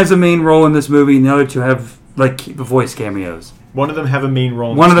of them has a main role in this movie, and the other 2 have like the voice cameos. One of them have a main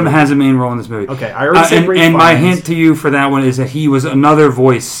role. One of them has a main role in this movie. Okay, I already said and my hint to you for that one is that he was another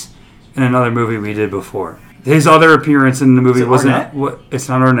voice in another movie we did before. His other appearance in the movie wasn't. It's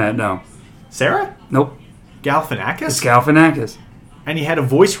not Arnett. No. Sarah? Nope. Galifianakis? It's Galifianakis. And he had a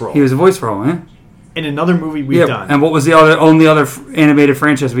voice role. He was a voice role, eh? In another movie we've done. And what was the only other animated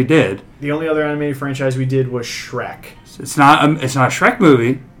franchise we did? The only other animated franchise we did was Shrek. It's not a Shrek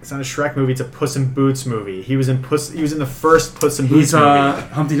movie. It's not a Shrek movie. It's a Puss in Boots movie. He was in the first Puss in Boots movie.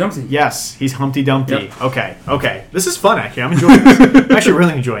 Humpty Dumpty. Yes, he's Humpty Dumpty. Yep. Okay. This is fun. Actually, I'm enjoying this. I'm actually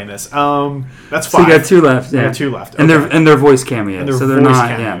really enjoying this. That's 5. So you got 2 left. Yeah, I got 2 left. Okay. And they're voice cameos. They're not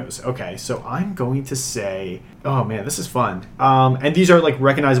cameos. Yeah. Okay, so I'm going to say, oh man, this is fun. And these are like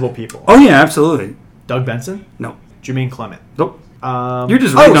recognizable people. Oh yeah, absolutely. Doug Benson? No. Jermaine Clement? Nope. You're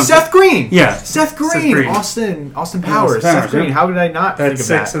just Seth Green. Yeah, Seth Green. Austin Powers. Seth Green. Yeah. How did I not think of 6,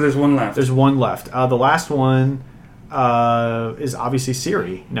 that? so there's 1 left. There's 1 left. The last one is obviously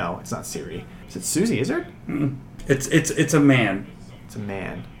Siri. No, it's not Siri. Is it Susie Izzard? It's a man. It's a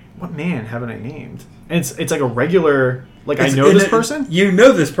man. What man haven't I named? And it's like a regular. Like I know this person. You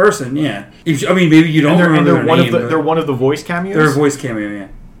know this person, yeah. Maybe you don't remember their name. They're one of the voice cameos. They're a voice cameo, yeah.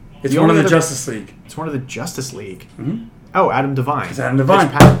 It's one of the Justice League. It's one of the Justice League. Mm-hmm. Oh, Adam Devine. It's Adam Devine.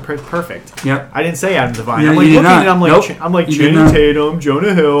 Perfect. Yep. I didn't say Adam Devine. No, I'm like looking at I'm like nope. I'm like Channing Tatum,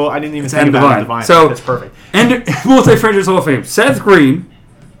 Jonah Hill. I didn't even think about Adam Devine. So that's perfect. And multi-franchise Hall of Fame: Seth Green,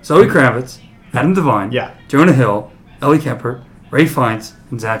 Zoe Kravitz, Adam Devine, Jonah Hill, Ellie Kemper, Ray Fiennes,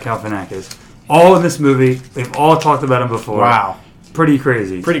 and Zach Galifianakis. All in this movie. They've all talked about him before. Wow. Pretty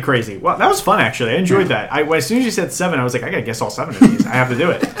crazy. Well, that was fun, actually. I enjoyed that. As soon as you said 7, I was like, I got to guess all 7 of these. I have to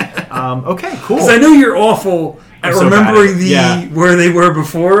do it. Okay, cool. Because I know you're awful at remembering where they were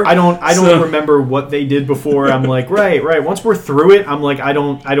before. I don't remember what they did before. I'm like, right. Once we're through it, I'm like, I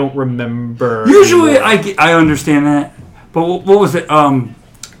don't remember. Usually, I understand that. But what was it?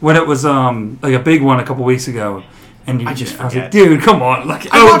 When it was like a big one a couple weeks ago, and I was like, dude, come on!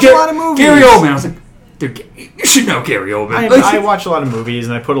 Like, I watch a lot of movies. Gary Oldman. I was like, dude, you should know Gary Oldman. I watch a lot of movies,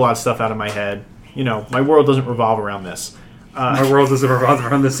 and I put a lot of stuff out of my head. You know, my world doesn't revolve around this. My world doesn't revolve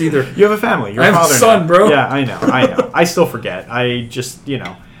around this either. You have a family. You're I have a son, bro. Yeah, I know. I still forget. I just,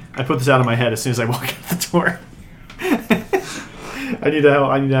 I put this out of my head as soon as I walk out the door. I need to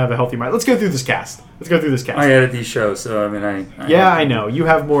have a healthy mind. Let's go through this cast. I edit these shows, so I know. You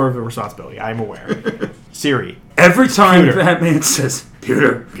have more of a responsibility. I'm aware. Siri. Every time Batman says,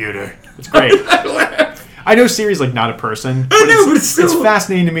 Pewter. It's great. I know Siri's like not a person. But it's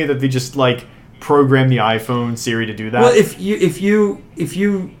fascinating to me that they just like program the iPhone Siri to do that. Well, if you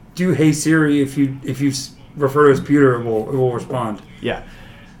do Hey Siri, if you refer to it as Pewter, it will respond. Yeah.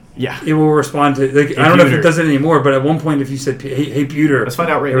 It will respond to. Like, I don't know if it does it anymore, but at one point, if you said Hey Pewter, let's find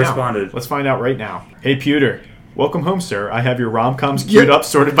out right now. Responded. Let's find out right now. Hey Pewter, welcome home, sir. I have your rom-coms queued up,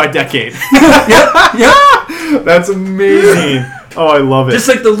 sorted by decade. Yep. That's amazing. Oh, I love it. Just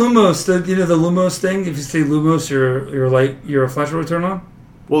like the Lumos, the Lumos thing. If you say Lumos, your flash will turn on.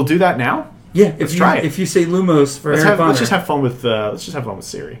 We'll do that now. Yeah, let's try it. If you say Lumos for Harry Potter, let's just have fun with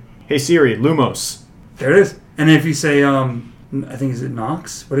Siri. Hey Siri, Lumos. There it is. And if you say I think is it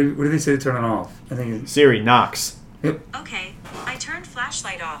Knox? What do they say to turn it off? I think it's Siri Knox. Yep. Okay, I turned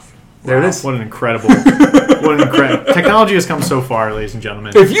flashlight off. There it is. What an incredible technology has come so far, ladies and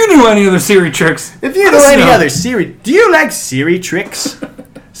gentlemen. If you knew any other Siri tricks, do you like Siri tricks?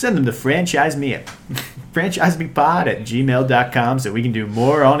 Send them to franchiseme at franchisepod@gmail.com so we can do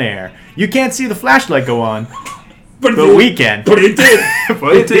more on air. You can't see the flashlight go on, but we can. But it did.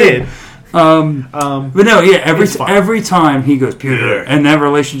 It did. But no, yeah. Every time he goes Pewter, and that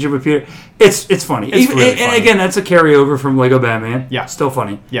relationship with Pewter, it's funny. It's really funny. And again, that's a carryover from Lego Batman. Yeah, still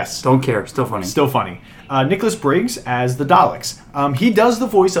funny. Yes, don't care. Still funny. Still funny. Nicholas Briggs as the Daleks. He does the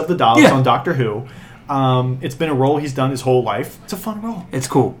voice of the Daleks on Doctor Who. It's been a role he's done his whole life. It's a fun role. It's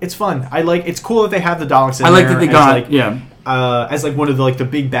cool. It's fun. It's cool that they have the Daleks in there. I like that they got as like one of the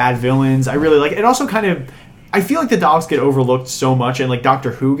big bad villains. I really like it. It also kind of I feel like the Daleks get overlooked so much, and like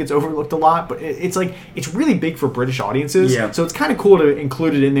Doctor Who gets overlooked a lot, but it's like it's really big for British audiences. Yeah. So it's kind of cool to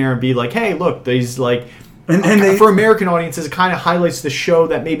include it in there and be like, hey, look, these like. And for American audiences, it kind of highlights the show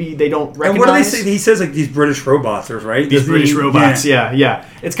that maybe they don't recognize. And what do they say? He says like these British robots, right? These British robots, yeah.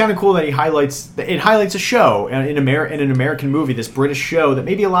 It's kind of cool that it highlights a show in an American movie, this British show that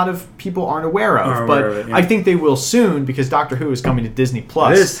maybe a lot of people aren't aware of. But I think they will soon because Doctor Who is coming to Disney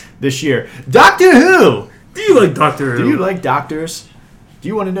Plus this year. Doctor Who! Do you like Doctor Who? Do you like doctors? Do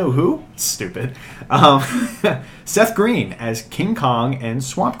you want to know who? Stupid. Seth Green as King Kong and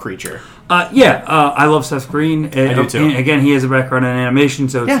Swamp Creature. I love Seth Green. I do too. Again, he has a background in animation,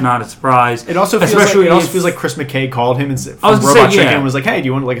 so it's not a surprise. It also feels like Chris McKay called him from Robot Chicken and was like, "Hey, do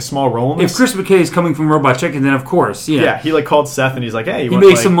you want like a small role in this?" If Chris McKay is coming from Robot Chicken, then of course, yeah. He like called Seth and he's like, "Hey, he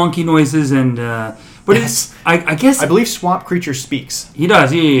makes some monkey noises and." But yes. I guess I believe Swamp Creature speaks. He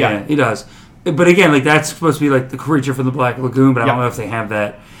does. Yeah, he does. But again, like that's supposed to be like the creature from the Black Lagoon, but I don't know if they have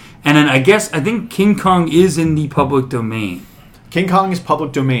that. And then I think King Kong is in the public domain. King Kong is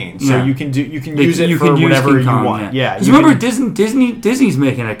public domain, so you can use it for use whatever King Kong, you want. Yeah, because remember Disney's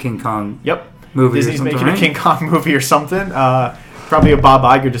making a King Kong. Movie. Disney's making a King Kong movie or something. Probably a Bob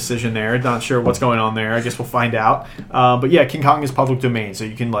Iger decision there. Not sure what's going on there. I guess we'll find out. But yeah, King Kong is public domain, so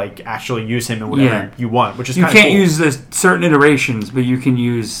you can like actually use him in whatever you want, which is you can't cool. use the certain iterations, but you can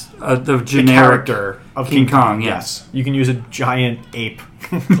use the generic character of King Kong. Yes, you can use a giant ape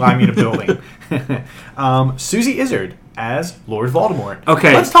climbing a building. Susie Izzard as Lord Voldemort.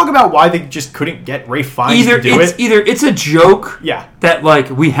 Okay, let's talk about why they just couldn't get Ralph Fiennes to do it. Either it's a joke, that like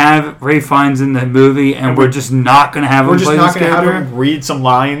we have Ralph Fiennes in the movie, and we're just not going to have him. We're just not going to have him read some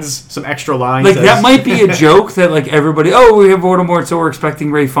lines, some extra lines. Like that might be a joke that like everybody, we have Voldemort, so we're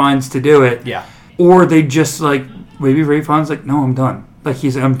expecting Ralph Fiennes to do it. Yeah, or they just like maybe Ralph Fiennes like, no, I'm done. Like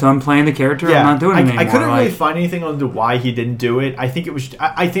I'm done playing the character. I'm not doing it anymore. I couldn't really find anything on why he didn't do it. I think it was.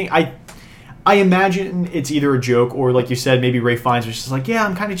 I imagine it's either a joke or, like you said, maybe Ralph Fiennes was just like, yeah,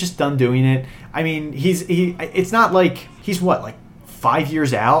 I'm kind of just done doing it. I mean, it's not like he's like 5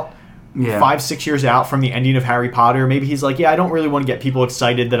 years out, 5-6 years out from the ending of Harry Potter. Maybe he's like, I don't really want to get people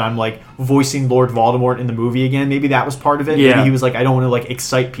excited that I'm like voicing Lord Voldemort in the movie again. Maybe that was part of it. Maybe he was like, I don't want to like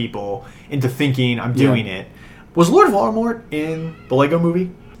excite people into thinking I'm doing it. Was Lord Voldemort in the Lego movie?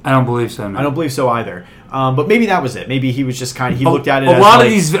 I don't believe so. No. I don't believe so either. But maybe that was it. Maybe he was just kind of looked at it. A lot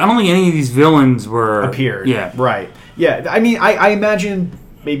of these. I don't think any of these villains appeared. Yeah, right. Yeah, I mean, I imagine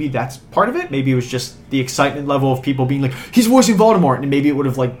maybe that's part of it. Maybe it was just the excitement level of people being like, he's voicing Voldemort, and maybe it would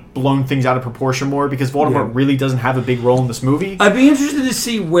have like blown things out of proportion more because Voldemort really doesn't have a big role in this movie. I'd be interested to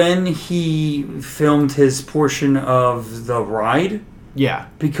see when he filmed his portion of the ride. Yeah,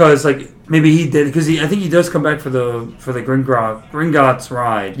 because like maybe he did because I think he does come back for the Gringotts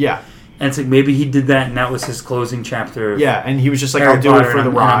ride. Yeah. And it's like maybe he did that, and that was his closing chapter. Yeah, and he was just like, I'll do it for the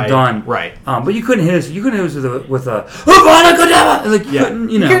ride. I'm done. Right. But you couldn't hit us. You couldn't hit us with a Avada Kedavra. Like you couldn't,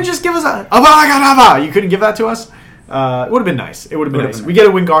 You couldn't just give us a Avada Kedavra. You couldn't give that to us. It would have been nice. It would have been nice. We get a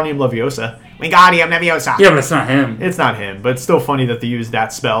Wingardium Leviosa. Wingardium Leviosa. Yeah, but it's not him. It's not him. But it's still funny that they used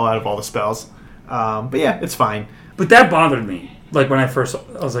that spell out of all the spells. But yeah, it's fine. But that bothered me. Like when I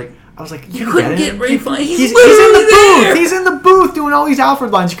was like, you couldn't get Ralph Fiennes. He's in the booth. He's in the booth doing all these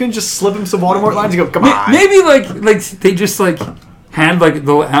Alfred lines. You couldn't just slip him some Voldemort lines and go, come on. Maybe like they just like had like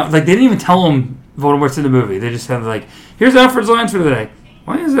they didn't even tell him Voldemort's in the movie. They just had like, here's Alfred's lines for the day.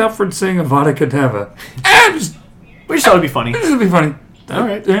 Why is Alfred saying Avada Kedavra? We just thought it'd be funny. This would be funny. All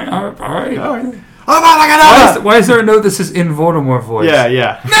right. All right. Avada Kedavra. Why is there a note that says in Voldemort voice?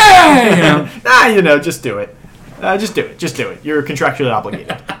 Yeah. Just do it. Just do it. You're contractually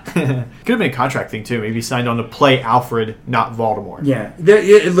obligated. Could have been a contract thing too. Maybe he signed on to play Alfred, not Voldemort. Yeah,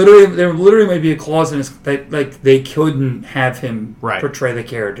 there literally might be a clause in this that like they couldn't have him portray the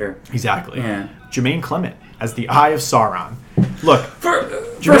character. Exactly. Yeah. Jermaine Clement as the Eye of Sauron. Look,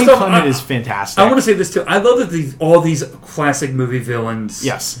 Jermaine Clement is fantastic. I want to say this too. I love that all these classic movie villains,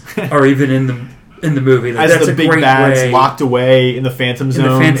 are even in the movie. Like, as the big bads locked away in the Phantom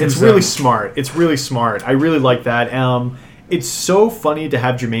Zone. It's really smart. It's really smart. I really like that. It's so funny to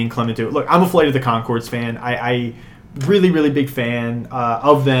have Jermaine Clement do it. Look, I'm a Flight of the Conchords fan. I really, really big fan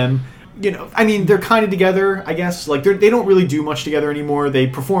of them. You know, I mean, they're kind of together, I guess. Like, they don't really do much together anymore. They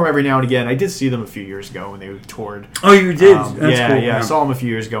perform every now and again. I did see them a few years ago when they toured. Oh, you did? That's cool. Yeah. I saw them a few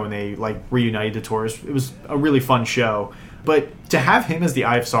years ago when they, like, reunited the tours. It was a really fun show. But to have him as the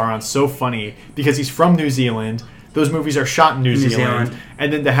Eye of Sauron, so funny, because he's from New Zealand. Those movies are shot in New Zealand.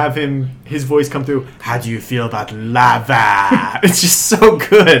 And then to have his voice come through, how do you feel about lava? It's just so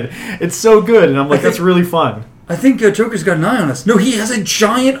good. It's so good. And I'm like, that's really fun. I think Joker's got an eye on us. No, he has a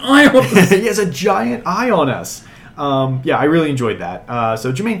giant eye on us. He has a giant eye on us. Yeah, I really enjoyed that.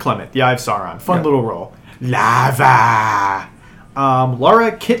 So Jermaine Clement, the Eye of Sauron, fun little role. Lava.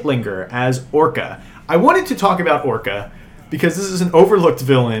 Laura Kittlinger as Orca. I wanted to talk about Orca because this is an overlooked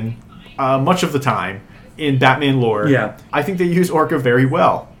villain much of the time in Batman lore. Yeah. I think they use Orca very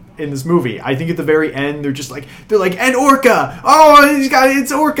well in this movie. I think at the very end they're like, and Orca! Oh,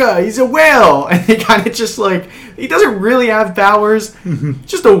 it's Orca! He's a whale! And he kind of just like, he doesn't really have powers.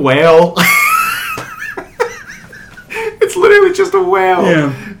 Just a whale. It's literally just a whale.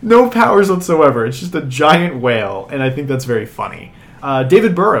 Yeah. No powers whatsoever. It's just a giant whale, and I think that's very funny.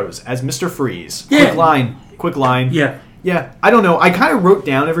 David Burrows as Mr. Freeze. Yeah. Quick line. Yeah. Yeah, I don't know. I kind of wrote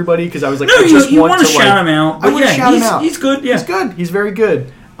down everybody because I was like, No, I just you want want to like, shout him out. I want to shout him out. He's good. Yeah. He's good. He's very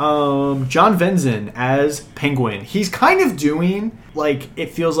good. John Venson as Penguin. He's kind of doing like,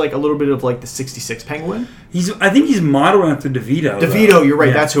 it feels like a little bit of like the '66 Penguin. I think he's modeled after DeVito. DeVito, you're right.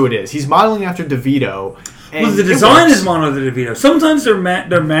 Yeah. That's who it is. He's modeling after DeVito. And Well, the design is modeled after DeVito. Sometimes they're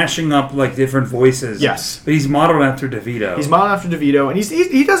mashing up like different voices. Yes. But he's modeled after DeVito. He's modeled after DeVito, and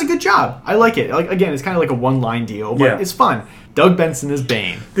he does a good job. I like it. Like, again, it's kind of like a one-line deal, but it's fun. Doug Benson is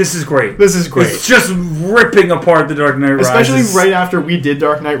Bane. This is great. It's just ripping apart the Dark Knight Rises. Especially right after we did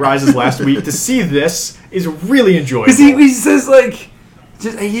Dark Knight Rises last week. To see this is really enjoyable. Because he says like,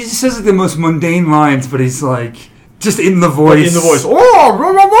 he just says like the most mundane lines, but he's like just in the voice. Oh, rah,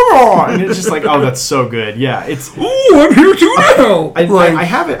 rah, rah, rah. And it's just like, oh, that's so good. Yeah, it's. Oh, I'm here too now. I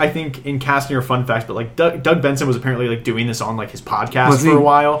have it, I think, in casting or fun facts, but like Doug Benson was apparently like doing this on like his podcast for a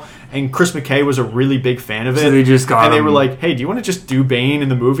while, and Chris McKay was a really big fan of it. So they just got and they him. were like, "Hey, do you want to just do Bane in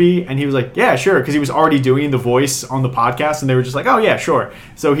the movie?" And he was like, "Yeah, sure," because he was already doing the voice on the podcast, and they were just like, "Oh yeah, sure."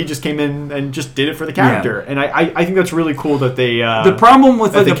 So he just came in and just did it for the character, and I think that's really cool that they. The problem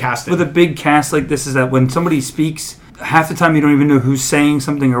with that like they cast with a big cast like this is that when somebody speaks, half the time you don't even know who's saying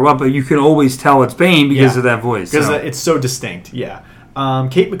something or what, but you can always tell it's Bane because of that voice. Because it's so distinct. Yeah.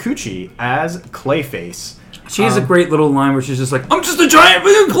 Kate Micucci as Clayface. She has a great little line where she's just like, "I'm just a giant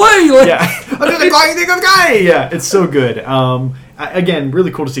thing of clay." Like, yeah, I'm just a giant thing of guy. Yeah, it's so good. Again,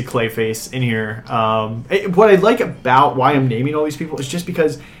 really cool to see Clayface in here. What I like about why I'm naming all these people is just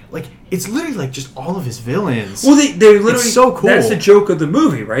because, like, it's literally like just all of his villains. Well, they're literally it's so cool. That's the joke of the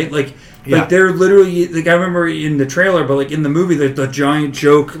movie, right? Like they're literally like, I remember in the trailer, but like in the movie, the giant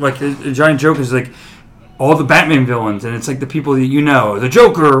joke, like the giant joke is like all the Batman villains, and it's like the people that you know, the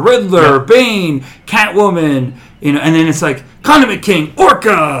Joker, Riddler, Bane, Catwoman, you know, and then it's like Condiment King,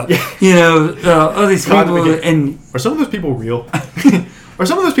 Orca, you know, all these people, and are some of those people real? Are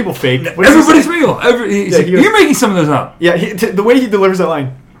some of those people fake? Everybody's real. You're making some of those up. Yeah, the way he delivers that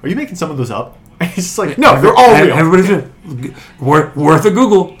line. Are you making some of those up? And he's just like, no, they're all real. Everybody's real. Worth a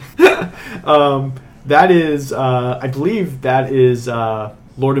Google. That is, I believe that is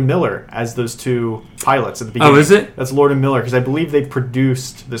Lord and Miller as those two pilots at the beginning. Oh, is it? That's Lord and Miller, because I believe they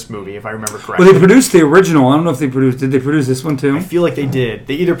produced this movie, if I remember correctly. Well, they produced the original. I don't know if did they produce this one too? I feel like they did.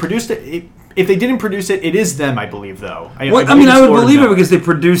 They either produced it. If they didn't produce it, it is them, I believe, though. I would believe it because they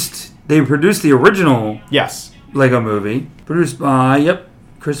produced the original. Yes. Lego movie produced by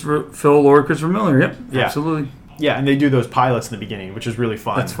Phil Lord, Christopher Miller. Yep. Yeah. Absolutely. Yeah, and they do those pilots in the beginning, which is really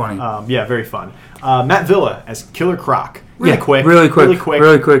fun. That's funny. Yeah, very fun. Matt Villa as Killer Croc. Really quick.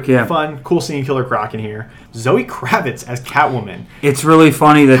 Really quick, yeah. Fun. Cool seeing Killer Croc in here. Zoe Kravitz as Catwoman. It's really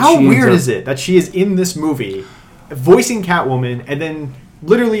funny that How weird is it that she is in this movie voicing Catwoman, and then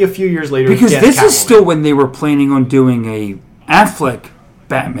literally a few years later because this Catwoman. is still when they were planning on doing a Affleck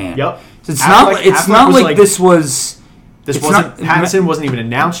Batman. Yep. So it's not like this was... Pattinson wasn't even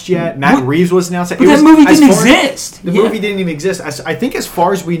announced yet. Matt Reeves wasn't announced yet. But that movie didn't exist. The movie didn't even exist. I think as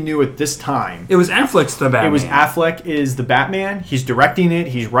far as we knew at this time. It was Affleck's the Batman. It was Affleck is the Batman. He's directing it.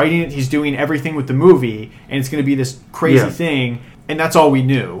 He's writing it. He's doing everything with the movie. And it's going to be this crazy thing. And that's all we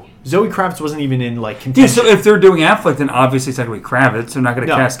knew. Zoe Kravitz wasn't even in contention. Yeah, so if they're doing Affleck, then obviously it's not going to be Kravitz. They're not going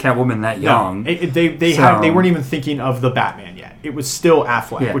to cast Catwoman that young. They weren't even thinking of the Batman yet. It was still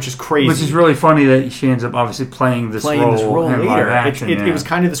Affleck, which is crazy. Which is really funny that she ends up obviously playing this role in later. Live action. It was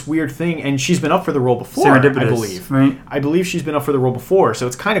kind of this weird thing, and she's been up for the role before, I believe. Right? I believe she's been up for the role before, so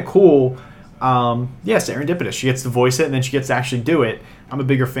it's kind of cool. Serendipitous. She gets to voice it, and then she gets to actually do it. I'm a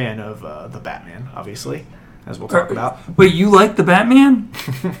bigger fan of the Batman, obviously, as we'll talk about. Wait, you like the Batman?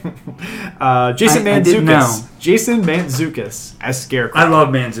 Jason Mantzoukas. Jason Mantzoukas as Scarecrow. I love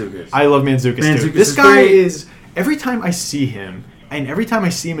Mantzoukas. I love Mantzoukas too. This guy is... Every time I see him, and every time I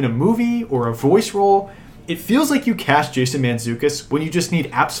see him in a movie or a voice role, it feels like you cast Jason Mantzoukas when you just need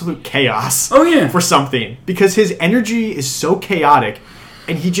absolute chaos for something. Because his energy is so chaotic,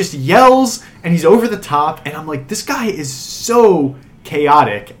 and he just yells, and he's over the top, and I'm like, this guy is so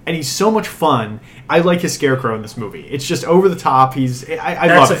chaotic, and he's so much fun. I like his Scarecrow in this movie. It's just over the top. I love it.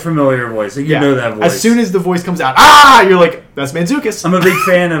 That's a familiar voice. You know that voice. As soon as the voice comes out, you're like, that's Mantzoukas. I'm a big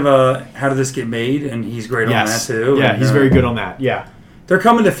fan of How Did This Get Made, and he's great on that too. Yeah, and, he's very good on that. Yeah. They're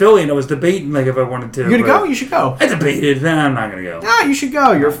coming to Philly, and I was debating like if I wanted to. You gonna go? You should go. I debated. Nah, I'm not gonna go. Nah, you should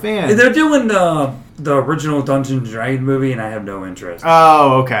go. You're a fan. They're doing the original Dungeons & Dragons movie, and I have no interest.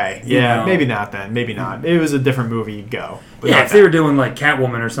 Oh, okay. Yeah, You know. maybe not then. Maybe not. It was a different movie. You'd go. But Yeah, not if they were doing like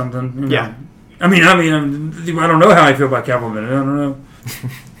Catwoman or something. You know. Yeah. I mean, I don't know how I feel about Catwoman. I don't know.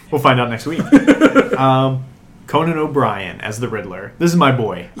 We'll find out next week. Conan O'Brien as the Riddler. This is my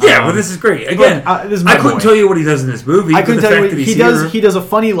boy. Yeah, but this is great. Again, this is my I couldn't boy. tell you what he does in this movie. I couldn't but the tell you fact what that he he's does. here- He does a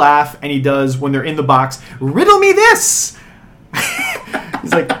funny laugh, and he does when they're in the box. Riddle me this.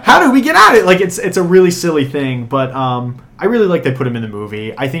 He's like, how do we get out of it? Like it's a really silly thing, but I really like they put him in the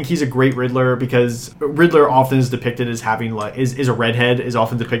movie. I think he's a great Riddler because Riddler often is depicted as having like is a redhead, is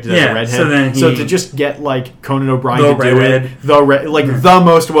often depicted as a redhead. So to just get like Conan O'Brien to do it, the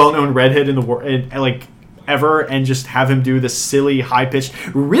most well-known redhead in the world, like ever, and just have him do the silly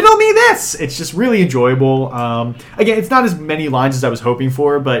high-pitched riddle me this. It's just really enjoyable. Again, it's not as many lines as I was hoping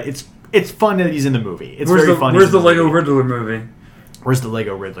for, but it's fun that he's in the movie. It's very fun. Where's the Lego Riddler movie? Where's the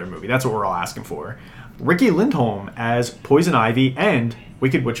Lego Riddler movie? That's what we're all asking for. Ricky Lindholm as Poison Ivy and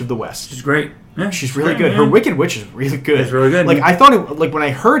Wicked Witch of the West. She's great. Yeah, she's really good. Her Wicked Witch is really good. It's really good. Like I thought it. Like when I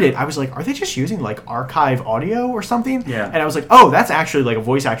heard it, I was like, "Are they just using like archive audio or something?" Yeah. And I was like, "Oh, that's actually like a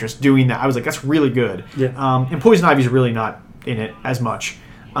voice actress doing that." I was like, "That's really good." Yeah. And Poison Ivy's really not in it as much.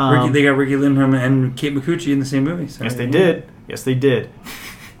 They got Ricky Lindholm and Kate Micucci in the same movie. So, yes, they did. Yes, they did.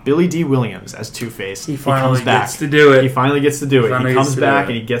 Billy D. Williams as Two-Face. He finally comes back. gets to do it. He finally gets to do it. He comes back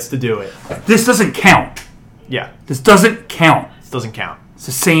and he gets to do it. This doesn't count. Yeah. This doesn't count. This doesn't count. It's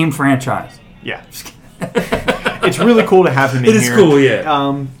the same franchise. Yeah. It's really cool to have him in here. It is cool,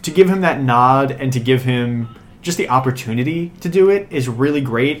 yeah. To give him that nod and to give him just the opportunity to do it is really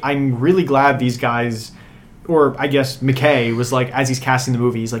great. I'm really glad these guys, or I guess McKay was like, as he's casting the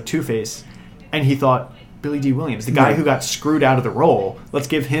movie, he's like Two-Face, and he thought, Billy D. Williams, the guy who got screwed out of the role, let's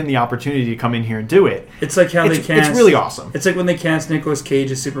give him the opportunity to come in here and do it. It's like how they cast... It's really awesome. It's like when they cast Nicolas Cage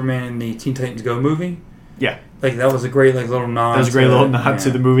as Superman in the Teen Titans Go movie. Yeah. Like, that was a great little nod. That was a great little nod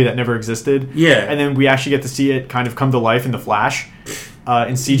to the movie that never existed. Yeah. And then we actually get to see it kind of come to life in The Flash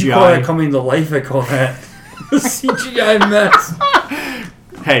in CGI. You call that coming to life? I call that a CGI mess.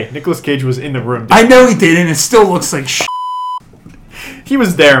 Hey, Nicolas Cage was in the room. I know he did, and it still looks like shit. He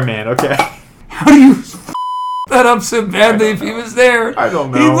was there, man, okay? How do you that up so badly if he was there? I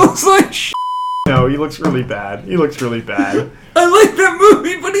don't know. He looks like shit. No, he looks really bad. He looks really bad. I like that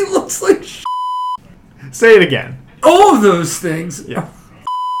movie, but he looks like shit. Say it again. All of those things. Yeah.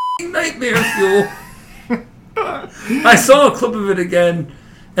 Nightmare fuel. I saw a clip of it again,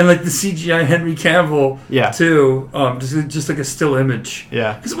 and like the CGI Henry Cavill, too. Just like a still image.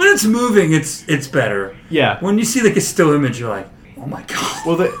 Yeah. Because when it's moving, it's better. Yeah. When you see like a still image, you're like, oh my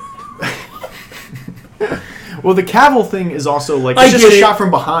god. Well, the Cavill thing is also like I it's just get a it. shot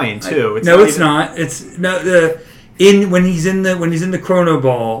from behind too. It's not. It's when he's in the Chrono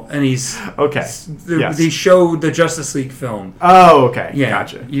Ball and he's okay. They show the Justice League film. Oh, okay. Yeah,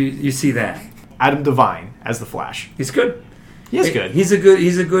 Gotcha. You see that. Adam Devine as the Flash. He's good. He is good. He's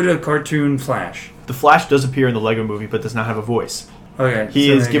a good cartoon Flash. The Flash does appear in the Lego movie, but does not have a voice. Okay. He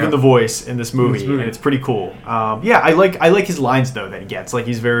is given the voice in this movie, and it's pretty cool. Yeah, I like his lines though that he gets. Like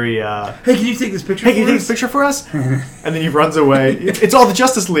he's very. Hey, can you take this picture? Hey, can you take this picture for us? And then he runs away. It's all the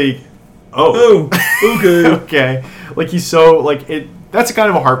Justice League. Oh, okay. Okay. Like he's so like it. That's kind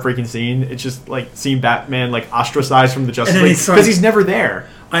of a heartbreaking scene. It's just like seeing Batman like ostracized from the Justice League because he's never there.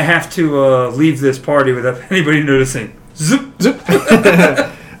 I have to leave this party without anybody noticing. Zoop. Zoop.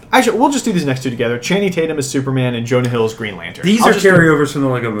 Actually, we'll just do these next two together. Channing Tatum as Superman and Jonah Hill as Green Lantern. These are carryovers from the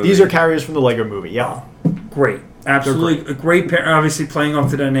Lego movie. These are carriers from the Lego movie, yeah. Great. Absolutely. A great pair, obviously playing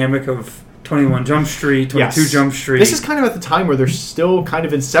off the dynamic of 21 Jump Street, 22 Jump Street. This is kind of at the time where they're still kind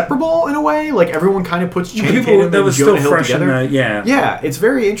of inseparable in a way. Like, everyone kind of puts Channing Tatum and Jonah Hill together. Yeah, it's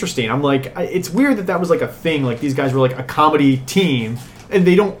very interesting. I'm like, it's weird that was like a thing. Like, these guys were like a comedy team, and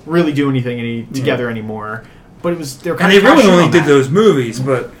they don't really do anything together anymore. But they're kind of. And they really only did those movies,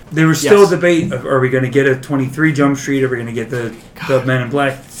 but there was still a debate of, are we going to get a 23 Jump Street? Are we going to get the Men in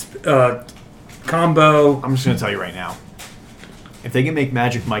Black combo? I'm just going to tell you right now. If they can make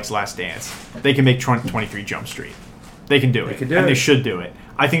Magic Mike's Last Dance, they can make 23 Jump Street. They can do it. They should do it.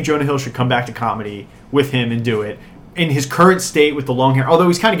 I think Jonah Hill should come back to comedy with him and do it. in his current state with the long hair. Although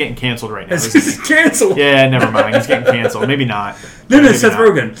he's kind of getting canceled right now. He's canceled. Yeah, never mind. He's getting canceled. Maybe not. No, Maybe Seth not.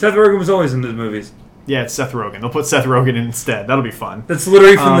 Rogen. Seth Rogen was always in those movies. Yeah, it's Seth Rogen. They'll put Seth Rogen in instead. That'll be fun. That's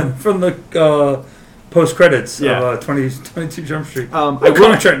literally from the post credits Yeah. of 22 Jump Street. I will-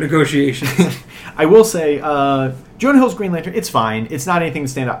 Contract negotiations. I will say, Jonah Hill's Green Lantern, it's fine. It's not anything to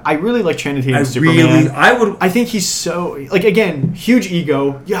stand out. I really like Channing Tatum's Superman. I think he's so, like, again, huge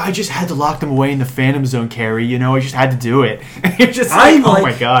ego. Yeah, I just had to lock them away in the Phantom Zone, Carrie. You know, I just had to do it. You're just like, oh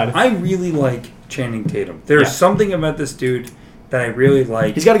my God. I really like Channing Tatum. There's something about this dude that I really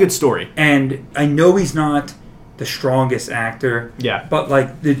like. He's got a good story. And I know he's not the strongest actor. Yeah. But,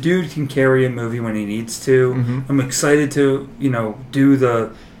 like, the dude can carry a movie when he needs to. Mm-hmm. I'm excited to, do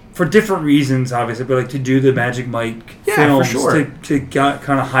the... For different reasons, obviously, but, like, to do the Magic Mike films. For sure. To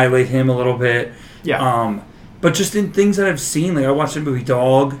kind of highlight him a little bit. Yeah. But just in things that I've seen, like, I watched the movie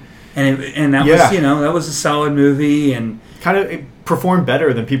Dog, and that was, that was a solid movie, and... Kind of it performed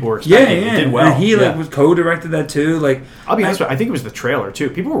better than people were expecting. Yeah. It did well. And he was co-directed that too. Like, I'll be honest with you, I think it was the trailer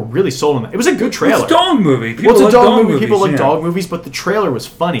too. People were really sold on that. It was a good trailer. It's a dog movie. Well, it's a dog movie. Movies, People like dog movies, but the trailer was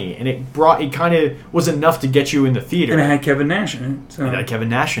funny, and it kind of was enough to get you in the theater. And it had Kevin Nash in it. So. It had Kevin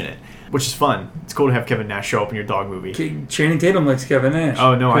Nash in it, which is fun. It's cool to have Kevin Nash show up in your dog movie. Channing Tatum likes Kevin Nash.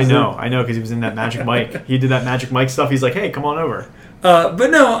 Oh no, I know, because he was in that Magic Mike. He did that Magic Mike stuff. He's like, hey, come on over.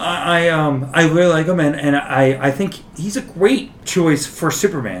 But no, I really like him, and I think he's a great choice for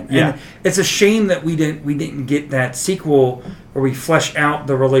Superman. And Yeah. it's a shame that we didn't get that sequel where we flesh out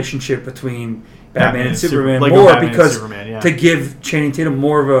the relationship between Batman and Superman Lego more Batman and because Superman, to give Channing Tatum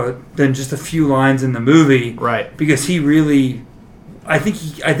more of than just a few lines in the movie, Right. Because he really, I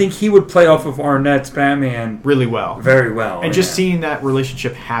think he would play off of Arnett's Batman really well, very well, and just seeing that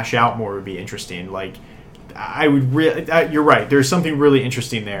relationship hash out more would be interesting. Like, I would really, you're right. There's something really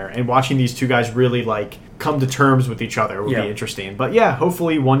interesting there, and watching these two guys really like come to terms with each other would be interesting. But yeah,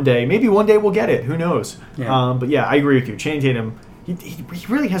 hopefully maybe one day we'll get it. Who knows? Yeah. But yeah, I agree with you. Channing Tatum, he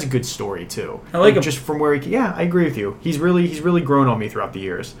really has a good story too. I like him. Just from where I agree with you. He's really grown on me throughout the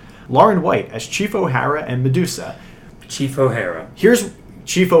years. Lauren White as Chief O'Hara and Medusa. Chief O'Hara. Here's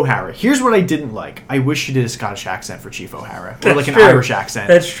Chief O'Hara. Here's what I didn't like. I wish she did a Scottish accent for Chief O'Hara. Or like an Irish accent.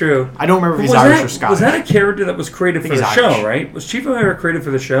 That's true. I don't remember if he's Irish or Scottish. Was that a character that was created for the he's show, Irish. right? Was Chief O'Hara created for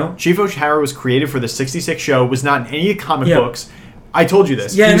the show? Chief O'Hara was created for the 66 show, was not in any of the comic books. I told you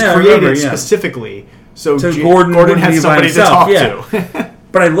this. Yeah, he was I created remember, specifically so Gordon had be by somebody to himself, talk to.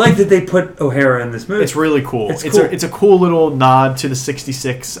 But I like that they put O'Hara in this movie. It's really cool. It's cool. It's a cool little nod to the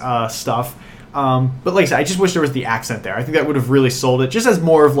 66 stuff. But like I said, I just wish there was the accent there. I think that would have really sold it, just as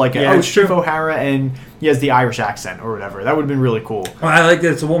more of like Chief O'Hara and he has the Irish accent or whatever. That would have been really cool. Well, I like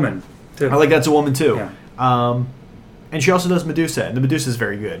that it's a woman too. I like that it's a woman too. Yeah. And she also does Medusa, and the Medusa is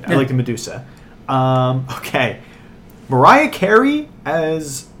very good. I like the Medusa. Okay. Mariah Carey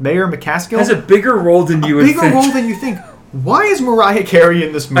as Mayor McCaskill has a bigger role than you would think. Bigger role than you think. Why is Mariah Carey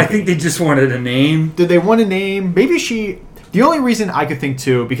in this movie? I think they just wanted a name. Did they want a name? Maybe she... The only reason I could think,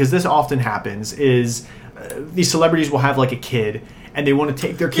 too, because this often happens, is these celebrities will have, like, a kid, and they want to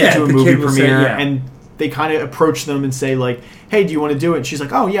take their kid to a movie premiere, and they kind of approach them and say, like, hey, do you want to do it? And she's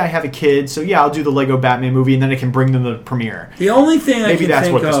like, oh, yeah, I have a kid, so yeah, I'll do the Lego Batman movie, and then I can bring them to the premiere. The only thing I can that's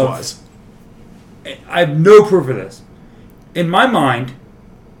think what this of... was. I have no proof of this. In my mind,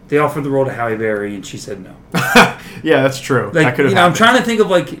 they offered the role to Halle Berry, and she said no. Yeah, that's true. Like, that could have happened. I'm trying to think of,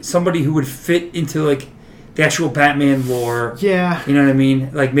 like, somebody who would fit into, like, the actual Batman lore. Yeah. You know what I mean?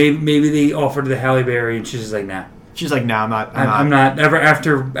 Like, maybe they offered the Halle Berry, and she's just like, nah. She's like, nah, I'm not. Never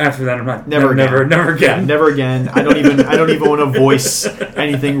after that. I'm not. Never again. Never again. Yeah, never again. I don't even want to voice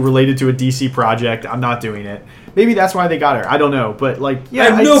anything related to a DC project. I'm not doing it. Maybe that's why they got her. I don't know, but like,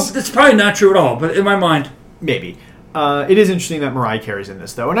 yeah, that's probably not true at all. But in my mind, maybe. It is interesting that Mariah Carey's in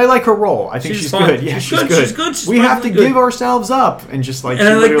this, though, and I like her role. I think she's fun. good. Yeah, she's good. She's good. She's we have to good. give ourselves up, and just like and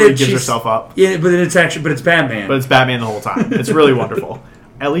she I like literally that gives herself up. Yeah, but it's Batman. But it's Batman the whole time. It's really wonderful.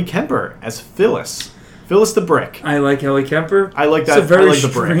 Ellie Kemper as Phyllis. Phyllis the Brick. I like Ellie Kemper. I like that. It's a very the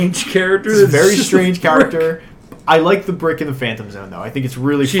Brick. strange character. It's a very strange character. I like the Brick in the Phantom Zone, though. I think it's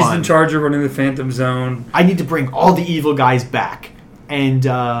really fun. She's in charge of running the Phantom Zone. I need to bring all the evil guys back, and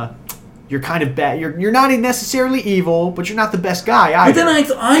you're kind of bad. You're not necessarily evil, but you're not the best guy either. But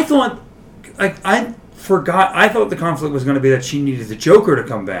then I thought, like, I forgot. I thought the conflict was going to be that she needed the Joker to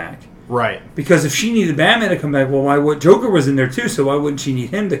come back. Right. Because if she needed Batman to come back, well, why would Joker was in there too? So why wouldn't she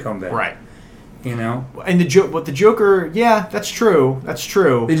need him to come back? Right. You know. And the Joker, yeah, that's true. That's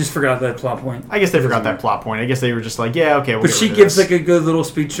true. They just forgot that plot point. I guess they forgot that plot point. I guess they were just like, yeah, okay. We'll but she gives like a good little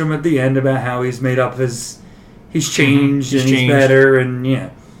speech to him at the end about how he's made up he's changed and he's better and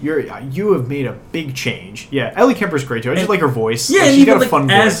yeah. you have made a big change. Yeah, Ellie Kemper's great too. I just like her voice. Yeah, like, and she's even got a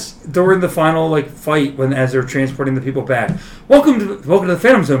fun as voice. during the final fight as they're transporting the people back. Welcome to the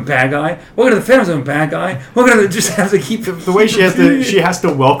Phantom Zone, bad guy. Welcome to the Phantom Zone, bad guy. Welcome to just have to keep The way she has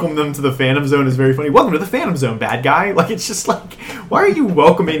to welcome them to the Phantom Zone is very funny. Welcome to the Phantom Zone, bad guy. Like, it's just like, why are you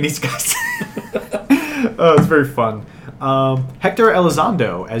welcoming these guys? Oh, it's very fun. Hector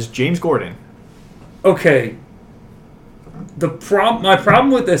Elizondo as James Gordon. Okay. My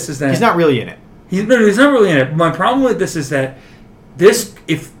problem with this is that He's not really in it. He's not really in it. My problem with this is that if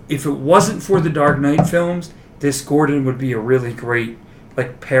it wasn't for the Dark Knight films, this Gordon would be a really great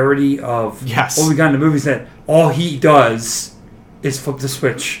parody of what we got in the movies, that all he does is flip the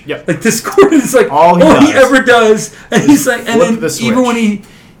switch. Yep. Like, this Gordon is all he ever does, and he's like, and then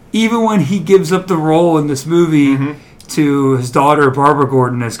even when he gives up the role in this movie to his daughter Barbara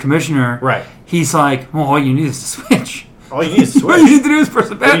Gordon as commissioner, right? He's like, well, all you need is the switch. All you need is the switch. All you need to do is press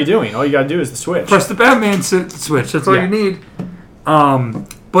the Batman. What are you doing? All you gotta do is the switch. Press the Batman switch. That's all you need.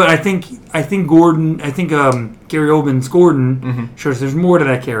 But I think Gordon. I think Gary Oldman's Gordon shows there's more to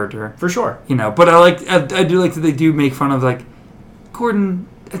that character for sure. But I do like that they do make fun of Gordon.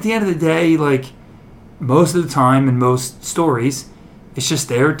 At the end of the day, most of the time in most stories, it's just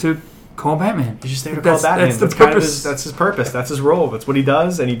there to call Batman. He's just there to call Batman. That's the purpose. That's his purpose. That's his role. That's what he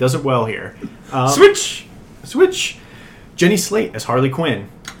does, and he does it well here. Switch. Jenny Slate as Harley Quinn.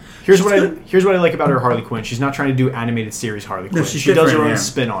 Here's what I like about her Harley Quinn. She's not trying to do animated series Harley Quinn. She does her own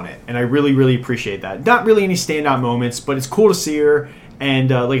spin on it, and I really, really appreciate that. Not really any standout moments, but it's cool to see her.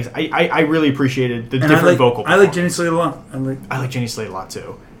 And I really appreciated the different vocal. I like Jenny Slate a lot. I like Jenny Slate a lot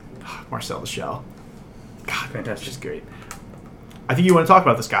too. Marcel the Shell. God, fantastic. She's great. I think you want to talk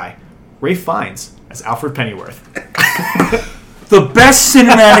about this guy, Ralph Fiennes as Alfred Pennyworth. The best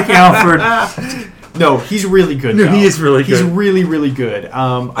cinematic Alfred. No, he's really good. No, he is really good. He's really, really good.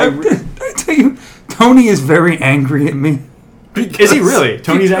 I tell you, Tony is very angry at me. Is he really?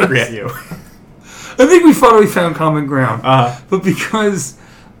 Tony's angry at you. I think we finally found common ground. But because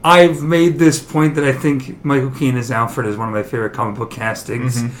I've made this point that I think Michael Keaton as Alfred is one of my favorite comic book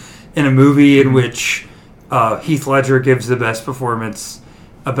castings in a movie in which Heath Ledger gives the best performance.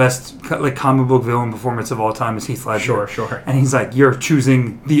 A best comic book villain performance of all time is Heath Ledger. Sure. And he's like, you're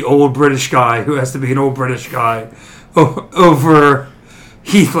choosing the old British guy who has to be an old British guy over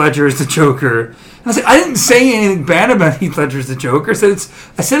Heath Ledger as the Joker. And I was like, I didn't say anything bad about Heath Ledger as the Joker. I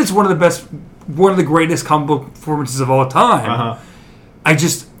said it's one of the greatest comic book performances of all time. One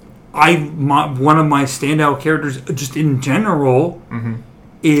of my standout characters just in general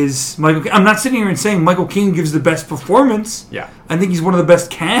is Michael Keaton. I'm not sitting here and saying Michael Keaton gives the best performance. Yeah. I think he's one of the best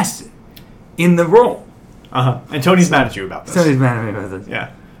cast in the role. And Tony's mad at you about this. Tony's mad at me about this.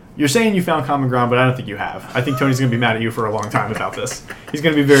 Yeah. You're saying you found common ground, but I don't think you have. I think Tony's going to be mad at you for a long time about this. He's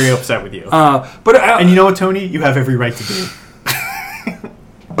going to be very upset with you. And you know what, Tony? You have every right to be.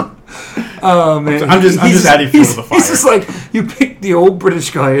 Oh, man. I'm just adding fuel to the fire. He's just like, you picked the old British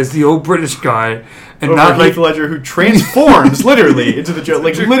guy as the old British guy. And over not Heath Ledger, who transforms literally into the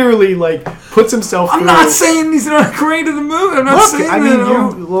Joker, literally puts himself. I'm not saying he's not great in the movie. I'm not saying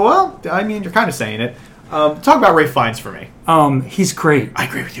that. I mean, you're kind of saying it. Talk about Ralph Fiennes for me. He's great. I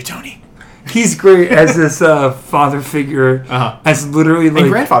agree with you, Tony. He's great as this father figure, as literally and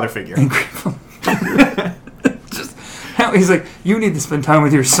grandfather figure. Just how he's like, you need to spend time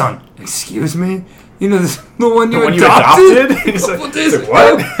with your son. Excuse me, the one you adopted. He's like,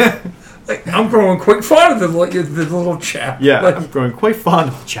 what? I'm growing quite fond of the little chap. Yeah, I'm growing quite fond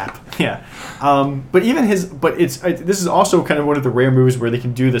of the chap. Yeah, but this is also kind of one of the rare movies where they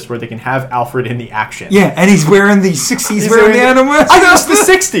can do this, where they can have Alfred in the action. Yeah, and he's wearing the 60s. He's wearing the animal. I miss the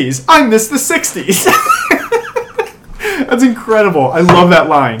 60s. I miss the 60s. That's incredible. I love that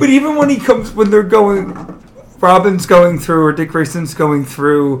line. But even when Robin's going through, or Dick Grayson's going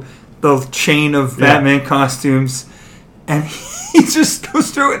through the chain of Batman costumes, and he just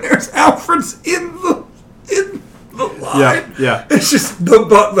goes through, and there's Alfred's in the line. Yeah. It's just the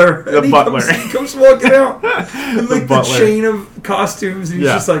butler. He comes walking out in the chain of costumes, and he's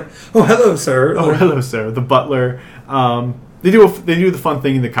just like, "Oh, hello, sir." Oh, hello, sir. The butler. They do the fun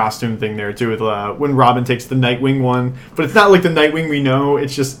thing in the costume thing there too, with when Robin takes the Nightwing one, but it's not like the Nightwing we know.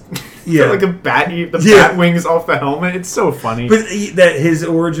 It's just like a bat. Bat wings off the helmet. It's so funny. But that his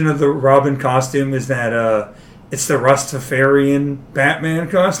origin of the Robin costume is that it's the Rastafarian Batman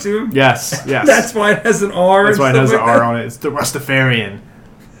costume. Yes. That's why it has an R. That's why it has an R on it. It's the Rastafarian.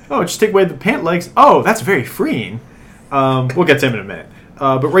 Oh, just take away the pant legs. Oh, that's very freeing. We'll get to him in a minute.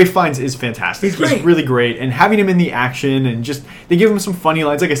 But Ray Fiennes is fantastic. He's great. really great, and having him in the action and just they give him some funny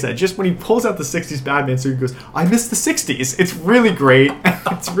lines. Like I said, just when he pulls out the '60s Batman suit, he goes, "I miss the '60s." It's really great.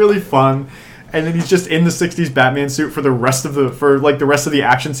 It's really fun. And then he's just in the '60s Batman suit for the rest of the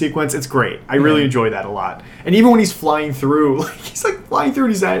action sequence. It's great. I really enjoy that a lot. And even when he's flying through, he's flying through,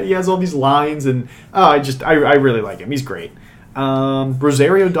 and he has all these lines, and I really like him. He's great.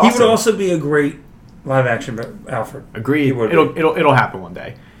 Rosario Dawson. He would also be a great live action Alfred. Agreed. He would It'll happen one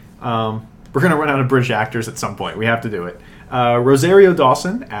day. We're gonna run out of British actors at some point. We have to do it. Rosario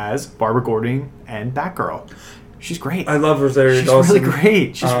Dawson as Barbara Gordon and Batgirl. She's great. I love Rosario Dawson. She's really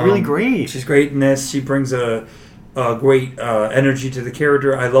great. She's really great. She's great in this. She brings a great energy to the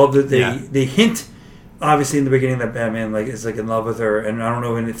character. I love that they hint, obviously, in the beginning that Batman is in love with her, and I don't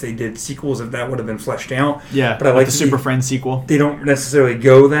know if they did sequels if that would have been fleshed out. Yeah, but I like the Super Friends sequel. They don't necessarily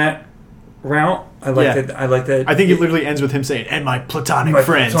go that route. I like that. I think it literally ends with him saying, "And my platonic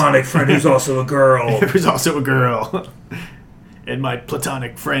friend who's also a girl, who's also a girl, and my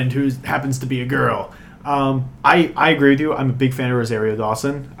platonic friend who happens to be a girl." I agree with you. I'm a big fan of Rosario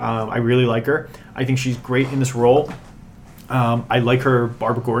Dawson. I really like her. I think she's great in this role. I like her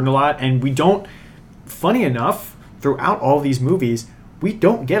Barbara Gordon a lot, and we don't. Funny enough, throughout all these movies, we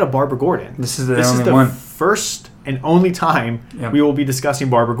don't get a Barbara Gordon. This is the one. First and only time we will be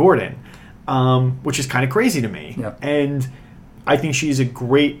discussing Barbara Gordon, which is kind of crazy to me. Yep. And I think she's a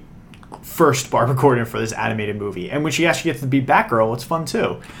great first Barbara Gordon for this animated movie. And when she actually gets to be Batgirl, it's fun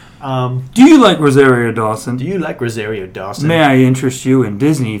too. Do you like Rosario Dawson? Do you like Rosario Dawson? May I interest you in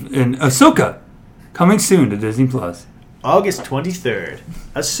Ahsoka, coming soon to Disney Plus. August 23rd,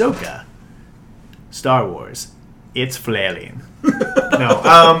 Ahsoka, Star Wars. It's flailing. No,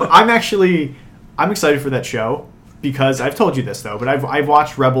 I'm excited for that show because I've told you this though, but I've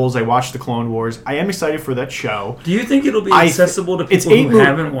watched Rebels, I watched the Clone Wars. I am excited for that show. Do you think it'll be accessible to people who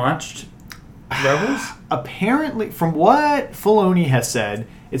haven't watched Rebels? Apparently, from what Filoni has said,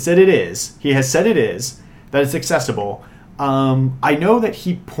 it said it is. He has said it is, that it's accessible. I know that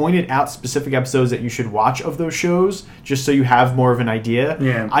he pointed out specific episodes that you should watch of those shows, just so you have more of an idea.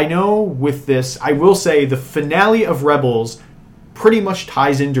 Yeah. I know with this, I will say the finale of Rebels pretty much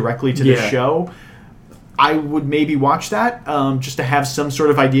ties in directly to the show. I would maybe watch that just to have some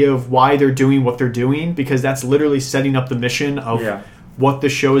sort of idea of why they're doing what they're doing, because that's literally setting up the mission of what the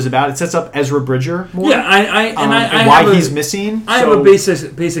show is about. It sets up Ezra Bridger more. Yeah, and why he's missing. I have a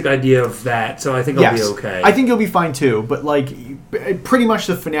basic idea of that, so I think I'll be okay. I think you'll be fine too. But pretty much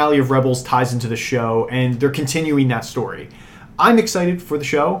the finale of Rebels ties into the show, and they're continuing that story. I'm excited for the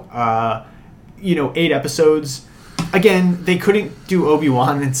show. 8 episodes. Again, they couldn't do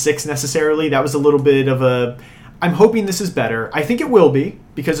Obi-Wan in 6 necessarily. That was a little bit of a... I'm hoping this is better. I think it will be,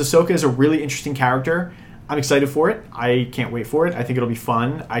 because Ahsoka is a really interesting character. I'm excited for it. I can't wait for it. I think it'll be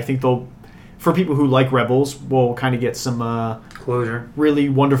fun. I think for people who like Rebels, we'll kind of get some closure. Really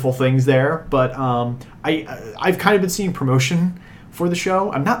wonderful things there. But I've kind of been seeing promotion for the show.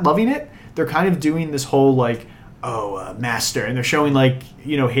 I'm not loving it. They're kind of doing this whole Master, and they're showing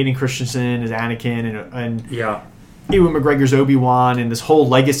Hayden Christensen as Anakin and Ewan McGregor's Obi-Wan and this whole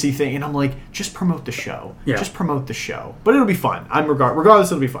legacy thing, and I'm like, just promote the show. Yeah. Just promote the show. But it'll be fun.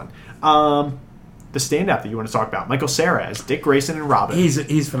 Regardless, it'll be fun. The standout that you want to talk about, Michael Cera as Dick Grayson and Robin.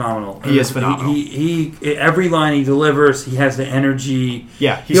 He's phenomenal. He is phenomenal. He every line he delivers, he has the energy.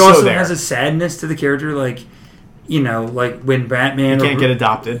 Yeah, he also has a sadness to the character, when Batman can't get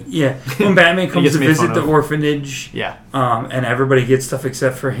adopted. Yeah, when Batman comes to visit the orphanage. Yeah, and everybody gets stuff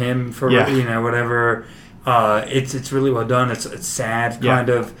except for him whatever. It's really well done. It's sad, kind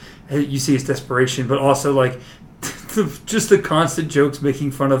of. You see his desperation, but also just the constant jokes making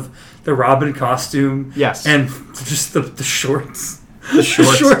fun of the Robin costume. Yes, and just the shorts. The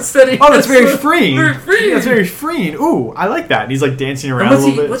shorts that he has. That's very freeing. That's very freeing. Ooh, I like that. And he's dancing around a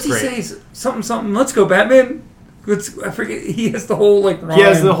little bit. What's he say? Something. Let's go, Batman. I forget. He has the whole rhyme. He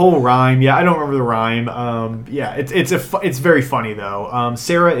has the whole rhyme. Yeah, I don't remember the rhyme. It's very funny though.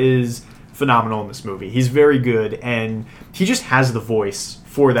 Cera is phenomenal in this movie. He's very good, and he just has the voice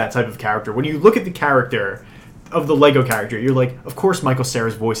for that type of character. When you look at the character of the Lego character, you're like, of course Michael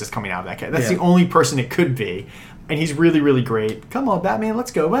Cera's voice is coming out of that character. That's the only person it could be. And he's really, really great. Come on, Batman,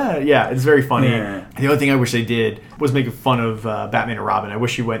 let's go. Yeah, it's very funny. Yeah. The only thing I wish they did was making fun of Batman and Robin. I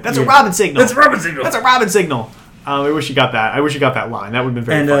wish he went, that's a Robin signal. That's a Robin signal. That's a Robin signal. I wish you got that. I wish you got that line. That would have been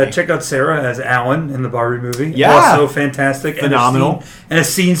very funny. And check out Cera as Alan in the Barbie movie. Yeah. Also fantastic. Phenomenal. And a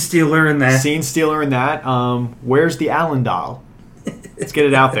scene stealer in that. Where's the Alan doll? Let's get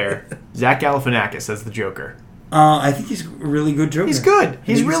it out there. Zach Galifianakis as the Joker. I think he's a really good Joker. He's good.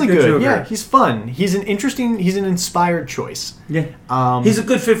 He's really a good good. Joker. Yeah, he's fun. He's an inspired choice. Yeah. He's a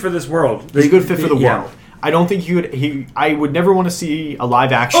good fit for this world. He's a good fit for the yeah. world. I don't think I would never want to see a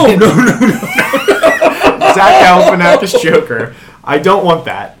live action. Oh, no. Zach Galifianakis Joker. I don't want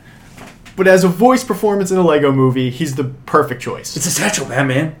that. But as a voice performance in a Lego movie, he's the perfect choice. It's a satchel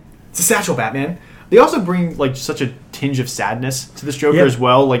Batman. It's a satchel Batman. They also bring like such a tinge of sadness to this Joker as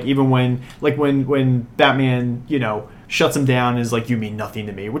well. Like even when Batman, shuts him down and is like, "You mean nothing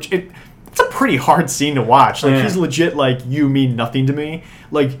to me," which it's a pretty hard scene to watch. Like he's legit like, "You mean nothing to me."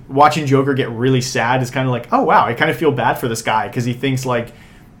 Like watching Joker get really sad is kind of like, oh wow, I kind of feel bad for this guy because he thinks like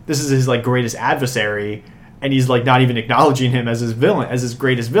this is his like greatest adversary, and he's like not even acknowledging him as his villain, as his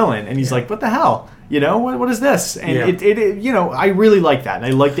greatest villain, and he's like, "What the hell? What is this?" And it I really like that, and I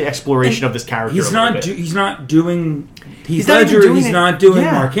like the exploration of this character. He's not doing He's not Ledger. even doing He's it. not doing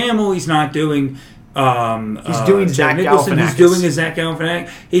Yeah. Mark Hamill. He's not doing. He's doing Zach Nicholson. Galifianakis. He's doing a Zach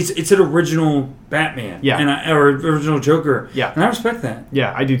Galifianakis. It's an original Batman. Yeah. or original Joker. Yeah. And I respect that.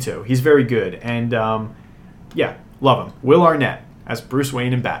 Yeah, I do too. He's very good, and love him. Will Arnett as Bruce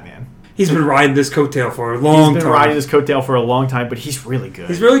Wayne and Batman. He's been riding this coattail for a long time. He's been riding this coattail for a long time, but he's really good.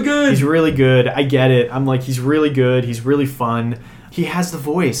 He's really good. He's really good. I get it. I'm like, he's really good. He's really fun. He has the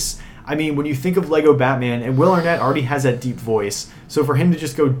voice. I mean, when you think of Lego Batman, and Will Arnett already has that deep voice, so for him to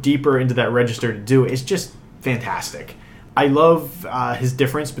just go deeper into that register to do it, it's just fantastic. I love his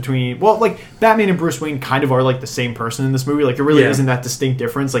difference between... Well, like, Batman and Bruce Wayne kind of are, like, the same person in this movie. Like, there really isn't that distinct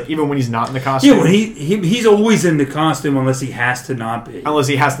difference. Like, even when he's not in the costume. Yeah, when he's always in the costume unless he has to not be. Unless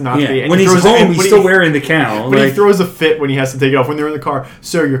he has to not be. And when he's home, he's still wearing the cowl. But he throws a fit when he has to take it off. When they're in the car,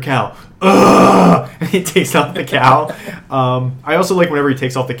 "Sir, your cowl." Ugh! And he takes off the cowl. I also like whenever he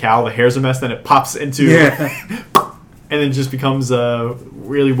takes off the cowl, the hair's a mess, then it pops into... and then just becomes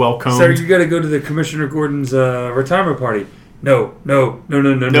really well combed. Sir, you got to go to the Commissioner Gordon's retirement party. No. It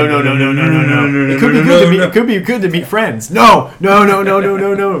could be good to meet friends. No.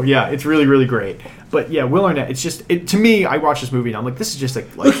 Yeah, it's really, really great. But yeah, Will Arnett. It's just to me. I watch this movie and I'm like, this is just like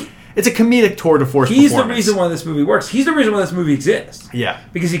it's a comedic tour de force. He's the reason why this movie works. He's the reason why this movie exists. Yeah,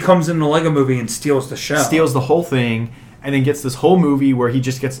 because he comes in the Lego movie and steals the show, steals the whole thing, and then gets this whole movie where he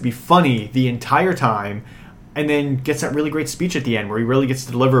just gets to be funny the entire time. And then gets that really great speech at the end where he really gets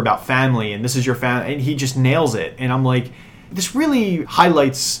to deliver about family and this is your family, and he just nails it. And I'm like, this really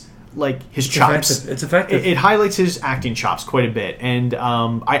highlights like his chops. It's effective. It highlights his acting chops quite a bit, and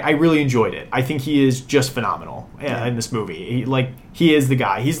I really enjoyed it. I think he is just phenomenal in this movie. He is the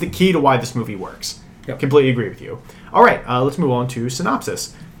guy. He's the key to why this movie works. Yep. Completely agree with you. All right, let's move on to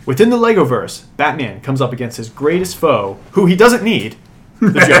synopsis. Within the Legoverse, Batman comes up against his greatest foe, who he doesn't need,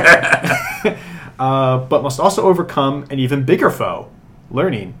 the Joker. But must also overcome an even bigger foe,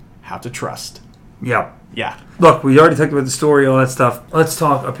 learning how to trust. Yeah. Yeah. Look, we already talked about the story, all that stuff. Let's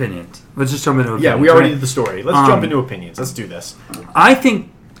talk opinions. Let's just jump into opinions. Yeah, we already did the story. Let's jump into opinions. Let's do this. I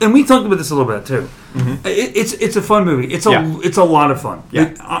think, and we talked about this a little bit too. Mm-hmm. It's a fun movie. It's a lot of fun.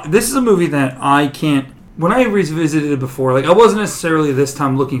 Yeah. This is a movie that I can't. When I revisited it before, I wasn't necessarily this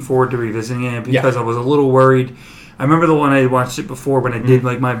time looking forward to revisiting it because I was a little worried. I remember the one I watched it before when I did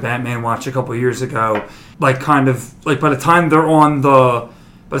my Batman watch a couple years ago. By the time they're on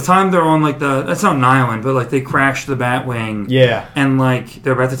that's not an island, but they crash the Batwing. Yeah. And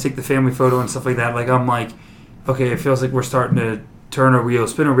they're about to take the family photo and stuff like that. I'm like, okay, it feels like we're starting to spin our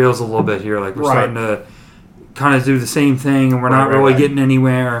wheels a little bit here. We're starting to kind of do the same thing, and we're not really getting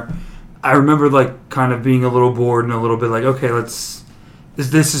anywhere. I remember kind of being a little bored and a little bit okay, this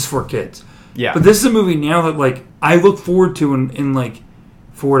is for kids. Yeah. But this is a movie now that I look forward to in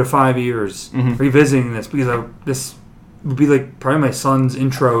 4 to 5 years revisiting this because this would be probably my son's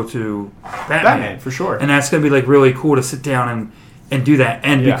intro to Batman for sure. And that's gonna be really cool to sit down and do that.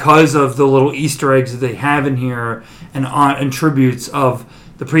 And because of the little Easter eggs that they have in here and tributes of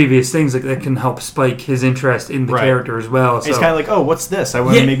the previous things that can help spike his interest in the character as well. So it's kind of oh, what's this? I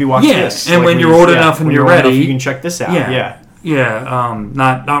want to maybe watch this. And when you're old enough and you're ready, you can check this out.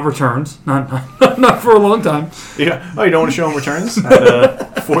 Not Returns, not for a long time. Yeah. Oh, you don't want to show him Returns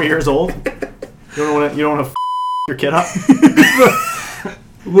at 4 years old? You don't want to your kid up? Did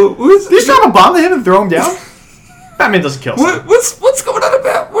you drop a bomb to him and throw him down? Batman doesn't kill someone. What's going on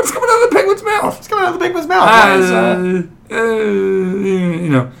about? What's coming out of the penguin's mouth? What's coming out of the penguin's mouth?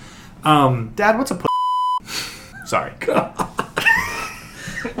 Dad, what's a Sorry.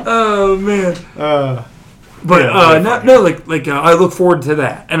 Oh man. I look forward to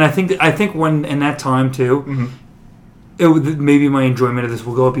that, and I think when in that time too, maybe my enjoyment of this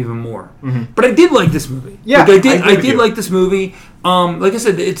will go up even more. But I did like this movie. Yeah, like, I agree with did you. like this movie. Like I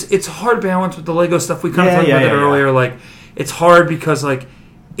said, it's a hard balance with the Lego stuff. We kind of talked about that earlier. Like, it's hard because, like,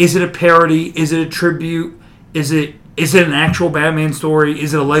 is it a parody? Is it a tribute? Is it an actual Batman story?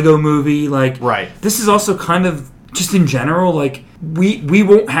 Is it a Lego movie? Like, Right. This is also kind of just in general, like, we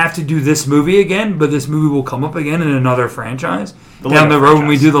won't have to do this movie again, but this movie will come up again in another franchise down the road when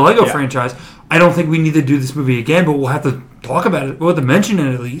we do the Lego franchise. I don't think we need to do this movie again, but we'll have to talk about it. We'll have to mention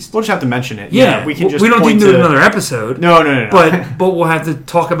it at least. We'll just have to mention it. Yeah, we can just. We don't need point to do another episode. No. But we'll have to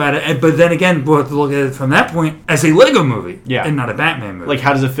talk about it. But then again, we'll have to look at it from that point as a Lego movie, and not a Batman movie. Like,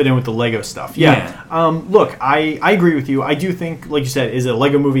 how does it fit in with the Lego stuff? Look, I agree with you. I do think, like you said, is it a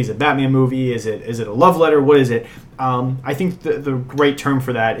Lego movie? Is it a Batman movie? Is it a love letter? What is it? I think the great term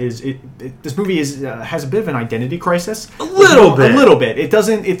for that is this movie has a bit of an identity crisis. A little bit. It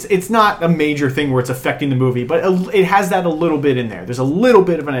doesn't. It's not a major thing where it's affecting the movie, but it has that a little bit in there. There's a little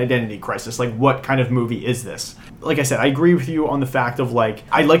bit of an identity crisis. Like, what kind of movie is this? Like I said, I agree with you on the fact of, like,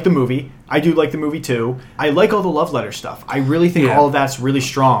 I like the movie. I do like the movie too. I like all the love letter stuff. I really think all of that's really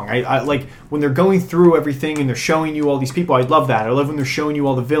strong. I like when they're going through everything and they're showing you all these people. I love that. I love when they're showing you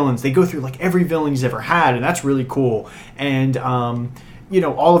all the villains. They go through, like, every villain he's ever had, and that's really cool. And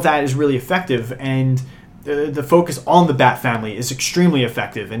all of that is really effective. And the focus on the Bat family is extremely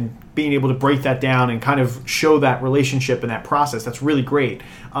effective, and being able to break that down and kind of show that relationship and that process, that's really great.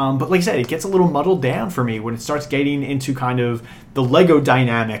 But like I said, it gets a little muddled down for me when it starts getting into kind of the Lego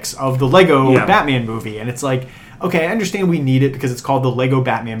dynamics of the Lego Batman movie. And it's like, okay, I understand we need it because it's called the Lego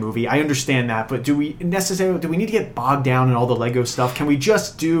Batman movie. I understand that, but do we need to get bogged down in all the Lego stuff? Can we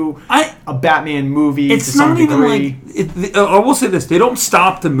just do a Batman movie it's to some not degree? Even like I will say this: they don't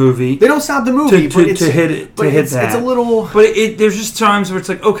stop the movie. They don't stop the movie to hit that. It's a little. But there's just times where it's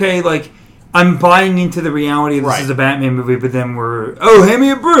like, okay, like, I'm buying into the reality of this is a Batman movie, but then hand me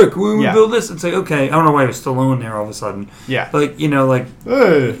a brick, we build this. It's like, okay, I don't know why it was Stallone there all of a sudden. Yeah. Like,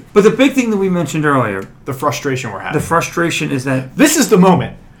 but the big thing that we mentioned earlier, the frustration we're having. The frustration is that this is the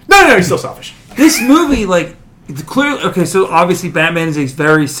moment. No, he's still selfish. This movie, like, it's clearly, okay, so obviously Batman is a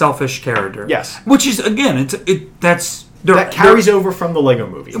very selfish character. Yes. Which is, again, that carries over from the Lego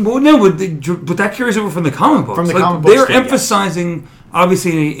movie. Well, no, but that carries over from the comic books. From the comic books, they're emphasizing,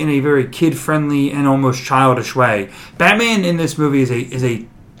 obviously, in a very kid-friendly and almost childish way. Batman in this movie is a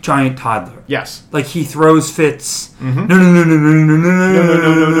giant toddler. Yes. Like, he throws fits. No, No,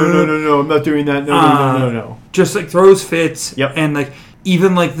 I'm not doing that. No. Just, like, throws fits. Yep. And, like,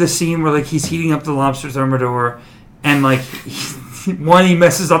 even, like, the scene where, like, he's heating up the lobster thermidor, and, like, he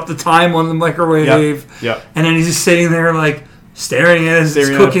messes up the time on the microwave. Yep. And then he's just sitting there, like, staring at his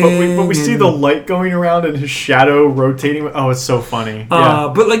cooking. But we see the light going around and his shadow rotating. Oh, it's so funny.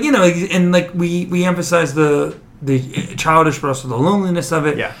 But, like, and, like, we emphasize the childish, but also the loneliness of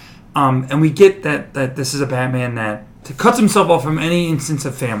it. Yeah. And we get that this is a Batman that cuts himself off from any instance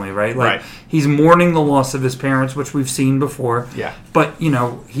of family, right? Like, he's mourning the loss of his parents, which we've seen before. Yeah. But,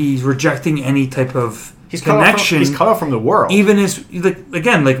 he's rejecting any type of connection. He's cut off from the world. Even his,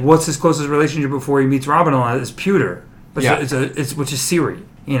 like, what's his closest relationship before he meets Robin? A lot is Pewter, which is Siri.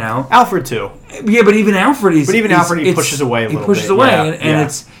 Alfred too. Yeah, but even Alfred, he pushes away a little bit. He pushes away, and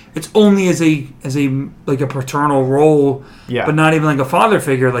it's only as a like a paternal role, but not even like a father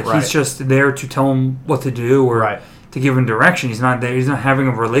figure. Like, he's just there to tell him what to do or to give him direction. He's not there. He's not having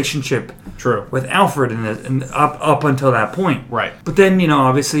a relationship with Alfred and up until that point. Right. But then,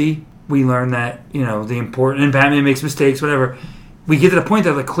 obviously we learn that, the important, and Batman makes mistakes, whatever. We get to the point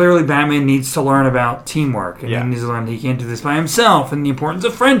that, like, clearly Batman needs to learn about teamwork, and he needs to learn that he can't do this by himself, and the importance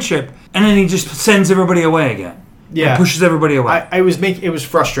of friendship, and then he just sends everybody away again. Yeah, and pushes everybody away. It was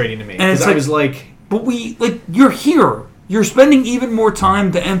frustrating to me, and I was like, but you're here. You're spending even more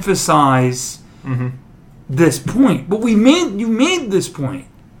time to emphasize this point, but you made this point.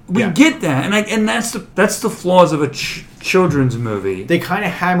 We get that, and that's the flaws of a children's movie. They kind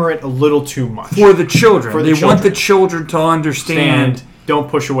of hammer it a little too much for the children. Want the children to understand. Don't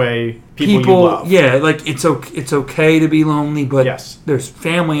push away people you love. Yeah, like, it's okay to be lonely, but there's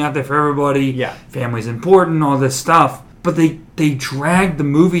family out there for everybody. Yeah, family's important. All this stuff, but they drag the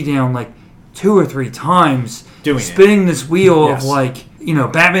movie down like 2 or 3 times, spinning this wheel of, like,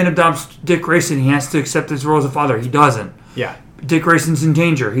 Batman adopts Dick Grayson. He has to accept his role as a father. He doesn't. Yeah. Dick Grayson's in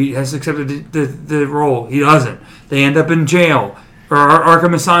danger. He has accepted the role. He doesn't. They end up in jail or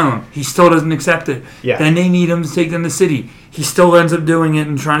Arkham Asylum. He still doesn't accept it. Yeah. Then they need him to take them to the city. He still ends up doing it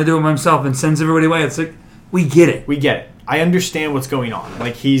and trying to do it himself and sends everybody away. It's like, we get it. We get it. I understand what's going on.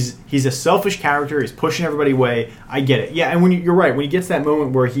 Like, he's a selfish character. He's pushing everybody away. I get it. Yeah, and you're right. When he gets that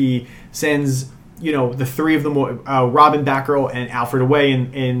moment where he sends the three of them, Robin, Batgirl, and Alfred away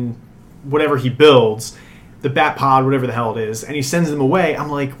in whatever he builds, the Bat Pod, whatever the hell it is, and he sends them away. I'm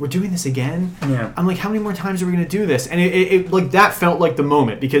like, we're doing this again? Yeah. I'm like, how many more times are we going to do this? And it like that felt like the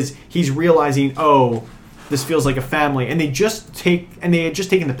moment because he's realizing, oh, this feels like a family, and they had just taken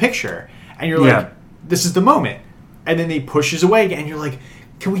the picture, and you're like, this is the moment, and then he pushes away again, and you're like,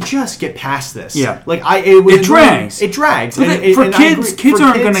 can we just get past this? Yeah. Like it drags. It drags. For kids, kids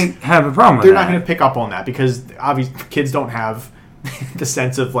aren't going to have a problem with they're that. not going to pick up on that because obviously kids don't have the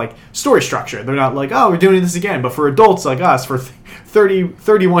sense of like story structure. They're not like, oh, we're doing this again. But for adults like us, for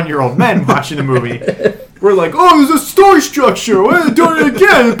 31-year-old men watching the movie, we're like, oh, there's a story structure. We're doing it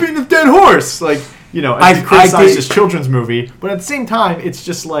again. We're beating a dead horse. Like, as we criticize this children's movie, but at the same time, it's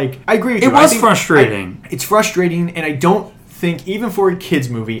just like, I agree with you. It was frustrating. It's frustrating, and I don't think, even for a kids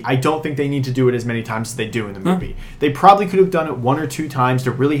movie, I don't think they need to do it as many times as they do in the movie. They probably could have done it 1 or 2 times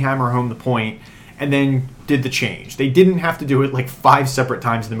to really hammer home the point, and then did the change. They didn't have to do it like 5 separate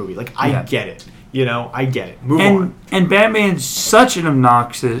times in the movie. Like, I get it. I get it. Move on. And Batman's such an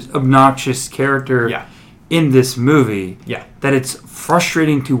obnoxious character in this movie that it's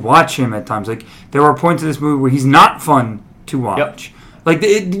frustrating to watch him at times. Like, there are points in this movie where he's not fun to watch. Yep. Like,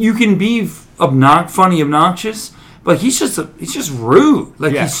 you can be funny obnoxious, but he's just rude.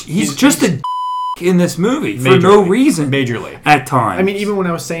 Like, he's just a in this movie for no reason. Majorly. At times. I mean, even when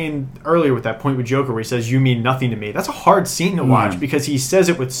I was saying earlier with that point with Joker where he says, you mean nothing to me, that's a hard scene to watch because he says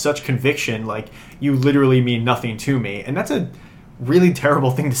it with such conviction, like, you literally mean nothing to me. And that's a really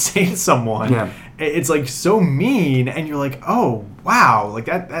terrible thing to say to someone. Yeah. It's, like, so mean, and you're like, oh, wow, like,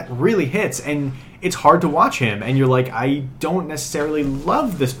 that really hits. And it's hard to watch him, and you're like, I don't necessarily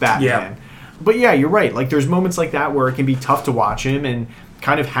love this Batman. Yeah. But yeah, you're right. Like, there's moments like that where it can be tough to watch him, and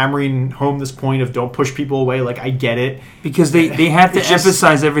kind of hammering home this point of don't push people away. Like, I get it. Because they have to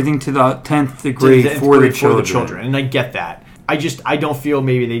emphasize everything to the 10th degree for the children. And I get that. I don't feel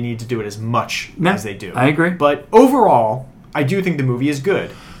maybe they need to do it as much as they do. I agree. But overall, I do think the movie is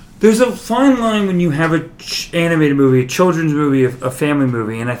good. There's a fine line when you have an animated movie, a children's movie, a family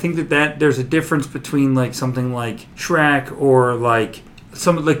movie, and I think that there's a difference between like something like Shrek or like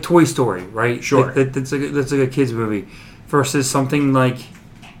something like Toy Story, right? Sure. That's like a kids movie versus something like,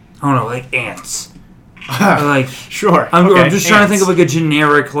 I don't know, like Ants. Like Sure. I'm just trying to think of like a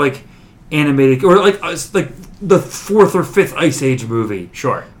generic like animated or like the 4th or 5th Ice Age movie.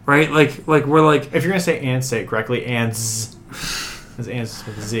 Sure. Right? Like we're like, if you're gonna say ants, say it correctly. Ants. It's ants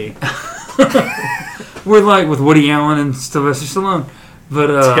with a Z. We're like with Woody Allen and Sylvester Stallone,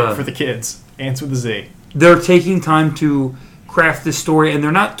 but for the kids, ants with a Z. They're taking time to craft this story, and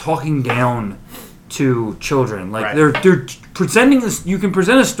they're not talking down to children. Like they're presenting this. You can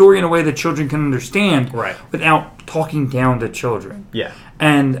present a story in a way that children can understand, without talking down to children. Yeah,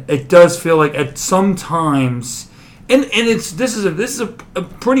 and it does feel like at some times, and this is a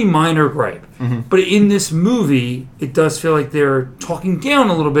pretty minor gripe, but in this movie, it does feel like they're talking down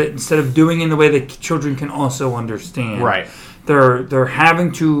a little bit instead of doing it in the way that children can also understand. Right, they're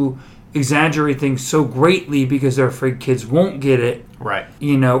having to exaggerate things so greatly because they're afraid kids won't get it. Right.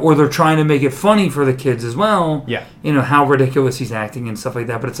 Or they're trying to make it funny for the kids as well. Yeah. How ridiculous he's acting and stuff like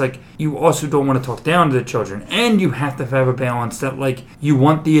that. But it's like, you also don't want to talk down to the children. And you have to have a balance that, like, you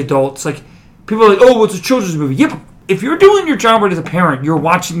want the adults. Like, people are like, oh, well, it's a children's movie. Yep. If you're doing your job right as a parent, you're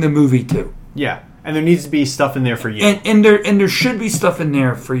watching the movie too. Yeah. And there needs to be stuff in there for you. And there should be stuff in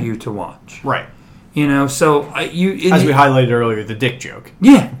there for you to watch. Right. So as we highlighted earlier, the dick joke.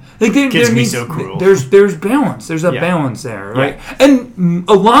 Yeah. Like kids can be so cruel. There's balance. There's a balance there, right? Yeah. And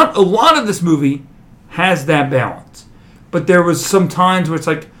a lot of this movie has that balance. But there was some times where it's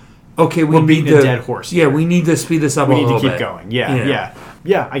like, okay, we're beating a dead horse. Yeah, we need to speed this up a little bit. We need to keep going.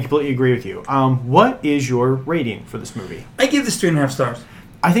 Yeah, I completely agree with you. What is your rating for this movie? I give this 3.5 stars.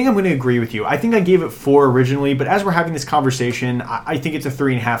 I think I'm going to agree with you. I think I gave it 4 originally, but as we're having this conversation, I think it's a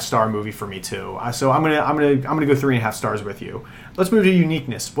 3.5 star movie for me too. So I'm gonna go 3.5 stars with you. Let's move to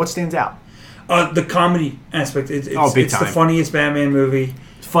uniqueness. What stands out? The comedy aspect. It's big time. The funniest Batman movie.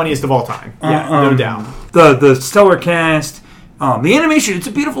 Funniest of all time. Yeah, no doubt. The stellar cast. The animation. It's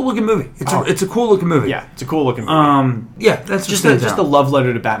a beautiful looking movie. It's a cool looking movie. Yeah, it's a cool looking movie. That's just a love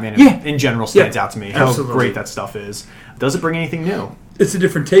letter to Batman in general stands out to me. Absolutely. How great that stuff is. Does it bring anything new? It's a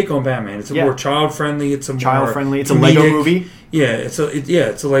different take on Batman. It's more child friendly. It's a more friendly. It's comedic. A Lego movie. Yeah, it's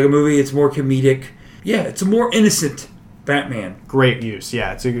a Lego movie. It's more comedic. Yeah, it's a more innocent Batman. Great use.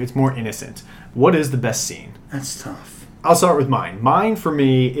 Yeah, it's more innocent. What is the best scene? That's tough. I'll start with mine. Mine for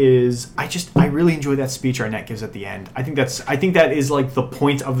me is I really enjoy that speech Arnett gives at the end. I think that is like the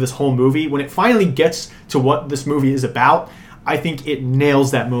point of this whole movie. When it finally gets to what this movie is about, I think it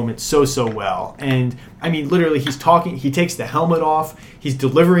nails that moment so well. And I mean, literally, he's talking. He takes the helmet off. He's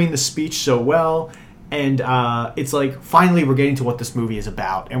delivering the speech so well, and it's like finally we're getting to what this movie is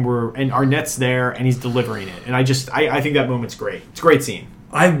about, and Arnett's there, and he's delivering it. And I think that moment's great. It's a great scene.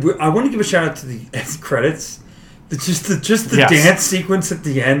 I want to give a shout out to the end credits. Just the Yes. dance sequence at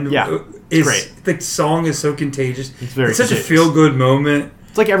the end. Yeah, is great. The song is so contagious. It's very such contagious. a feel good moment.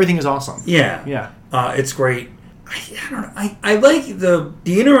 It's like everything is awesome. Yeah. Yeah. It's great. I don't know. I like the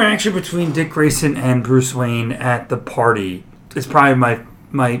interaction between Dick Grayson and Bruce Wayne at the party. It's probably my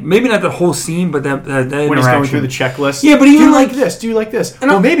maybe not the whole scene, but that interaction. When he's going through the checklist. Yeah, but do even you like like this? Do you like this?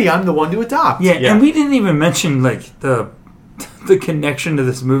 Well, maybe I'm the one to adopt. Yeah, and we didn't even mention like the connection to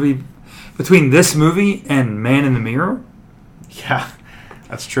this movie between this movie and Man in the Mirror. Yeah,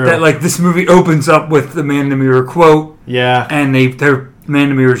 that's true. That like this movie opens up with the Man in the Mirror quote. Yeah. And their Man in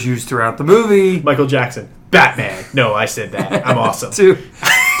the Mirror is used throughout the movie. Michael Jackson. Batman. No, I said that. I'm awesome. to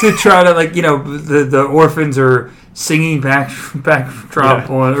try to like the orphans are singing backdrop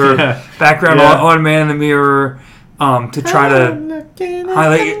on or background on Man in the Mirror to try to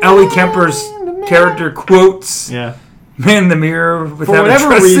highlight Ellie Kemper's character quotes Man in the Mirror without For whatever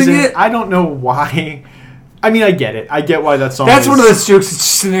reason, it. I don't know why. I mean, I get it. I get why that song. That's one of those jokes that's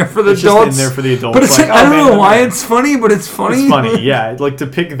just in there for the it's adults. Just in there for the adults. But it's like, I don't know why it's funny, but it's funny. It's funny, yeah. Like to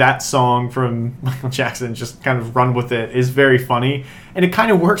pick that song from Michael Jackson and just kind of run with it is very funny, and it kind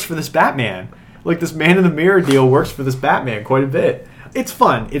of works for this Batman. Like this Man in the Mirror deal works for this Batman quite a bit. It's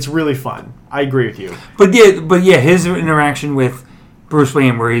fun. It's really fun. I agree with you. But yeah, his interaction with Bruce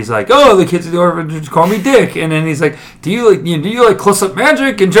Wayne, where he's like, "Oh, the kids at the orphanage call me Dick," and then he's like, "Do you like close-up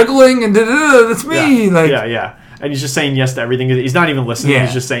magic and juggling and da-da-da, that's me?" Yeah. And he's just saying yes to everything. He's not even listening. Yeah.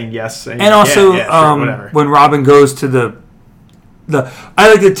 He's just saying yes. And also, sure, whatever. when Robin goes to the I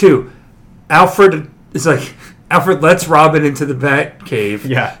like it too. Alfred is like, Alfred lets Robin into the Bat Cave.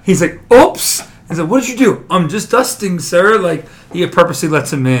 Yeah. He's like, "Oops." He's like, "What did you do?" "I'm just dusting, sir." Like, he purposely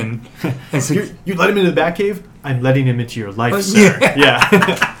lets him in. And it's like, you let him into the Batcave? I'm letting him into your life, sir. Yeah.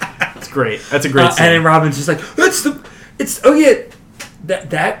 That's great. That's a great scene. and then Robin's just like,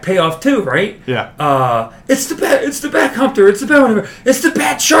 that payoff too, right? Yeah. It's the Bat Hunter. It's the Bat whatever. It's the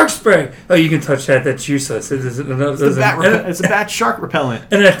Bat Shark Spray. Oh, you can touch that. That's useless. It's It's a bat shark repellent.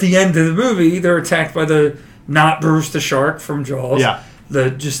 And at the end of the movie, they're attacked by the not Bruce the Shark from Jaws. Yeah.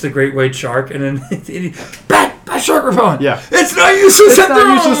 The great white shark, and then bat shark repellent. Yeah. It's not useless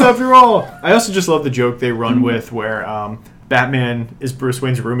after all. I also just love the joke they run with where Batman is Bruce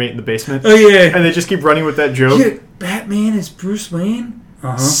Wayne's roommate in the basement. Oh yeah. And they just keep running with that joke. Yeah, Batman is Bruce Wayne.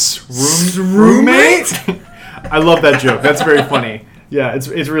 Roommate? I love that joke. That's very funny. Yeah, it's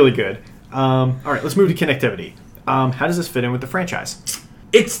really good. All right, let's move to connectivity. How does this fit in with the franchise?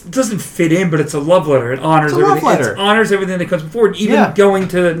 It doesn't fit in, but it's a love letter. It honors everything. It honors everything that comes before. Even going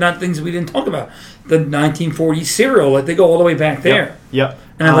to not things we didn't talk about. The 1940s serial, like they go all the way back there. Yep.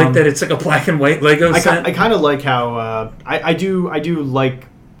 And I like that it's like a black and white Lego set. I kind of like how I do like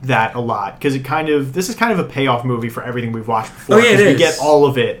that a lot because this is kind of a payoff movie for everything we've watched before. Oh yeah, it is. We get all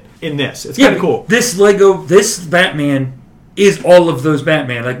of it in this. It's kind of cool. This Batman is all of those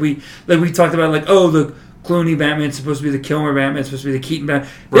Batman. Like we talked about, like, oh, the Clooney Batman's supposed to be the Kilmer Batman, supposed to be the Keaton Batman.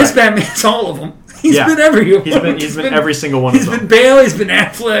 This Batman's all of them. He's been everywhere. He's been every single one of them. He's been Bale, he's been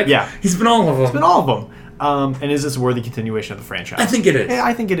Affleck. Yeah. He's been all of them. He's been all of them. And is this a worthy continuation of the franchise? I think it is. Yeah,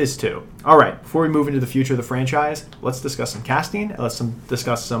 I think it is too. All right, before we move into the future of the franchise, let's discuss some casting and let's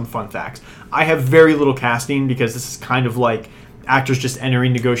discuss some fun facts. I have very little casting because this is kind of like actors just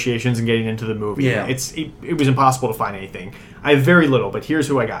entering negotiations and getting into the movie. Yeah. It was impossible to find anything. I have very little, but here's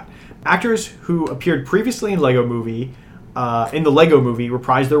who I got. Actors who appeared previously in the Lego Movie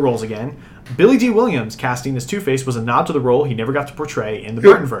reprised their roles again. Billy D. Williams casting as Two-Face was a nod to the role he never got to portray in the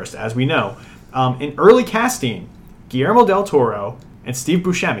Burtonverse, as we know. In early casting, Guillermo del Toro and Steve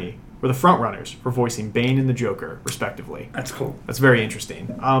Buscemi were the frontrunners for voicing Bane and the Joker, respectively. That's cool. That's very interesting.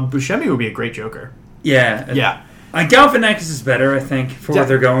 Buscemi would be a great Joker. Yeah. Yeah. Galifianakis is better, I think, for what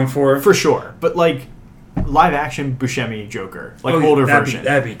they're going for. For sure. But, like, live-action Buscemi Joker. Like, older version.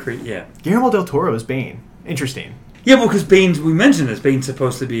 That'd be great, yeah. Guillermo del Toro is Bane. Interesting. Yeah, well, because we mentioned this. Bane's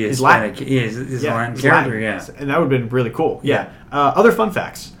supposed to be a Hispanic. He's Latin character, yeah. And that would have been really cool. Yeah. Other fun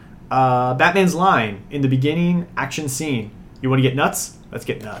facts. Batman's line in the beginning action scene. You want to get nuts? Let's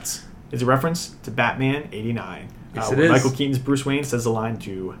get nuts. Is a reference to Batman 89. Yes, it is. Michael Keaton's Bruce Wayne says the line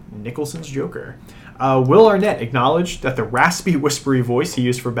to Nicholson's Joker. Will Arnett acknowledged that the raspy, whispery voice he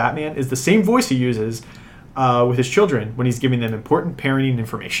used for Batman is the same voice he uses with his children when he's giving them important parenting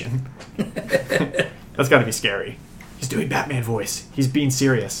information. That's got to be scary. He's doing Batman voice. He's being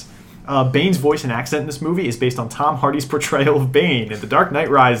serious. Bane's voice and accent in this movie is based on Tom Hardy's portrayal of Bane in The Dark Knight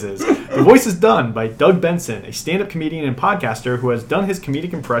Rises. The voice is done by Doug Benson, a stand-up comedian and podcaster who has done his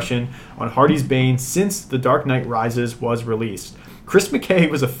comedic impression on Hardy's Bane since The Dark Knight Rises was released. Chris McKay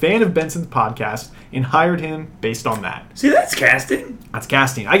was a fan of Benson's podcast and hired him based on that. See, that's casting. That's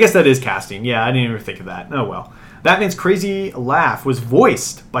casting. I guess that is casting. Yeah, I didn't even think of that. Oh, well. Batman's crazy laugh was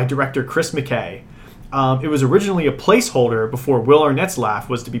voiced by director Chris McKay. It was originally a placeholder before Will Arnett's laugh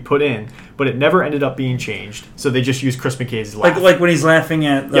was to be put in, but it never ended up being changed. So they just used Chris McKay's laugh. Like when he's laughing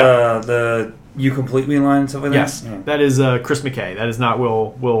at the "You Complete Me" line and stuff like that? Yes, that is Chris McKay. That is not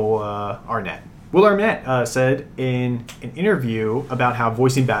Will Arnett. Will Arnett said in an interview about how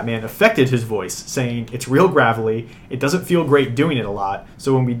voicing Batman affected his voice, saying, "It's real gravelly. It doesn't feel great doing it a lot.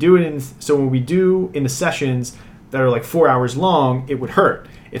 So when we do in the sessions that are like 4 hours long, it would hurt.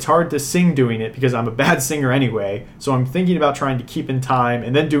 It's hard to sing doing it because I'm a bad singer anyway, so I'm thinking about trying to keep in time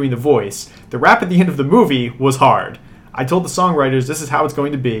and then doing the voice. The rap at the end of the movie was hard. I told the songwriters this is how it's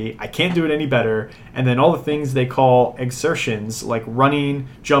going to be. I can't do it any better. And then all the things they call exertions, like running,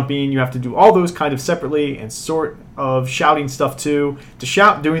 jumping, you have to do all those kind of separately and sort of shouting stuff too. To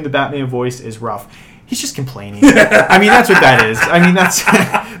shout doing the Batman voice is rough." He's just complaining. I mean, that's what that is. I mean, that's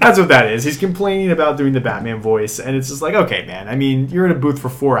what that is. He's complaining about doing the Batman voice, and it's just like, okay, man. I mean, you're in a booth for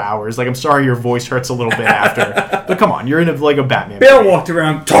 4 hours. Like, I'm sorry your voice hurts a little bit after, but come on, you're in a Batman. Bale movie. walked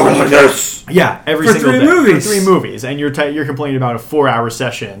around talking like this. Yeah, every for single 3 day. movies. For 3 movies, and you're complaining about a 4-hour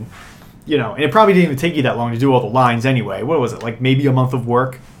session. You know, and it probably didn't even take you that long to do all the lines anyway. What was it? Like maybe a month of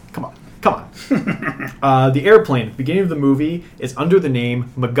work? Come on. The airplane at the beginning of the movie is under the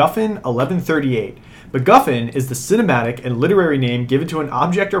name MacGuffin 1138. MacGuffin is the cinematic and literary name given to an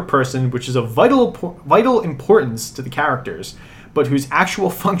object or person which is of vital importance to the characters, but whose actual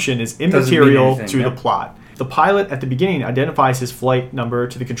function is immaterial to the plot. The pilot at the beginning identifies his flight number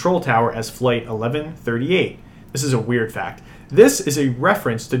to the control tower as Flight 1138. This is a weird fact. This is a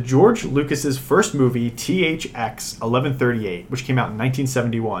reference to George Lucas's first movie, THX 1138, which came out in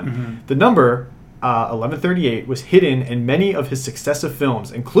 1971. Mm-hmm. The number 1138 was hidden in many of his successive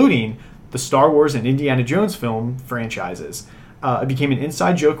films, including the Star Wars and Indiana Jones film franchises. It became an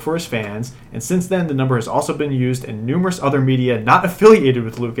inside joke for his fans, and since then the number has also been used in numerous other media not affiliated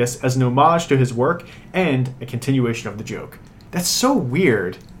with Lucas as an homage to his work and a continuation of the joke. That's so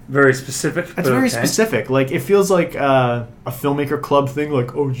weird. Very specific. That's very specific. Like, it feels like a filmmaker club thing.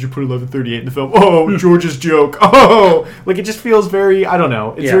 Like, oh, did you put 1138 in the film? Oh, George's joke. Oh, like it just feels very, I don't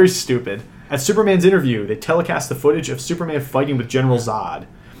know. It's very stupid. At Superman's interview, they telecast the footage of Superman fighting with General Zod.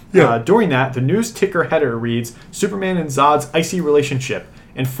 Yeah. During that, the news ticker header reads Superman and Zod's icy relationship,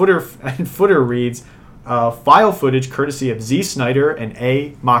 and footer reads file footage courtesy of Z. Snyder and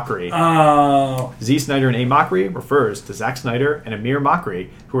A. Mockery. Oh. Z. Snyder and A. Mockery refers to Zack Snyder and Amir Mockery,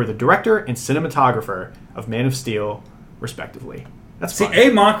 who are the director and cinematographer of Man of Steel, respectively. That's fun. A.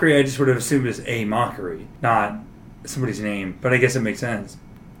 Mockery, I just would have assumed is A. Mockery, not somebody's name, but I guess it makes sense.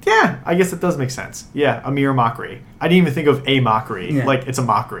 Yeah, I guess it does make sense. Yeah, Amir Mockery. I didn't even think of A. Mockery. Yeah. Like, it's a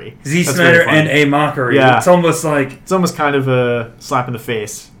mockery. Z. Snyder and A. Mockery. Yeah. It's almost like... It's almost kind of a slap in the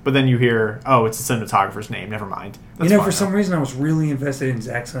face. But then you hear, oh, it's the cinematographer's name. Never mind. That's for some reason I was really invested in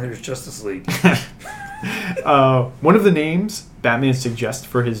Zack Snyder's Justice League. One of the names Batman suggests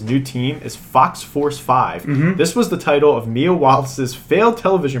for his new team is Fox Force 5. Mm-hmm. This was the title of Mia Wallace's failed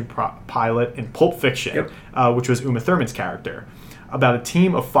television pilot in Pulp Fiction, which was Uma Thurman's character, about a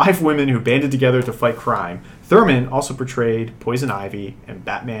team of 5 women who banded together to fight crime. Thurman also portrayed Poison Ivy and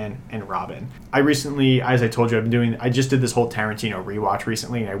Batman and Robin. I recently, as I told you, I just did this whole Tarantino rewatch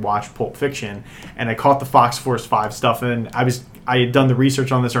recently, and I watched Pulp Fiction, and I caught the Fox Force 5 stuff, and I had done the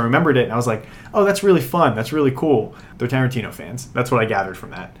research on this, I remembered it, and I was like, oh, that's really fun, that's really cool. They're Tarantino fans. That's what I gathered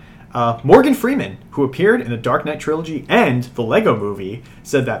from that. Morgan Freeman, who appeared in the Dark Knight trilogy and the Lego movie,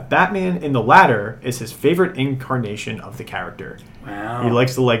 said that Batman in the latter is his favorite incarnation of the character. Wow. He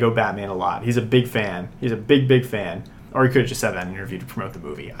likes the Lego Batman a lot. He's a big fan. He's a big, big fan. Or he could have just said that in an interview to promote the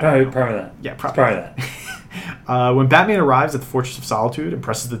movie. Probably that. Yeah, probably that. When Batman arrives at the Fortress of Solitude and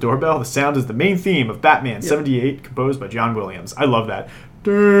presses the doorbell, the sound is the main theme of Batman 78, composed by John Williams. I love that.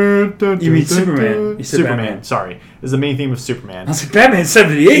 You mean Superman? You said Superman. Batman. Sorry, this is the main theme of Superman. I was like, Batman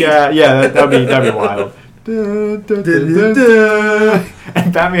 78. Yeah, that'd be wild. And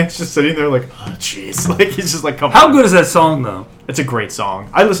Batman's just sitting there like, oh jeez, like he's just like, come on. How good is that song though? It's a great song.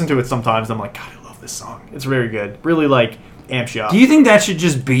 I listen to it sometimes. I'm like, God, I love this song. It's very good. Really like amps you up. Do you think that should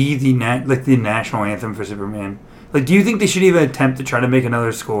just be the national anthem for Superman? Like, do you think they should even attempt to try to make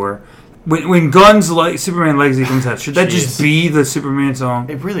another score? When Guns like Superman Legacy comes out, should that just be the Superman song?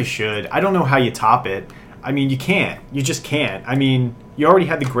 It really should. I don't know how you top it. I mean, you can't. You just can't. I mean, you already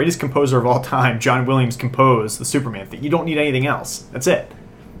had the greatest composer of all time, John Williams, compose the Superman theme. You don't need anything else. That's it.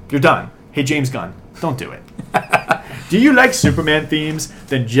 You're done. Hey, James Gunn, don't do it. Do you like Superman themes?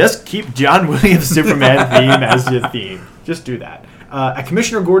 Then just keep John Williams' Superman theme as your theme. Just do that. At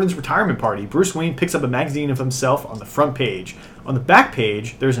Commissioner Gordon's retirement party, Bruce Wayne picks up a magazine of himself on the front page. On the back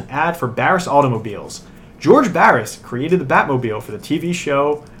page, there's an ad for Barris Automobiles. George Barris created the Batmobile for the TV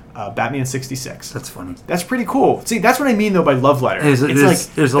show Batman 66. That's funny. That's pretty cool. See, that's what I mean, though, by love letter.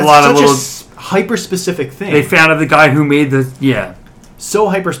 There's a lot of little hyper-specific thing. They found the guy who made the... Yeah. So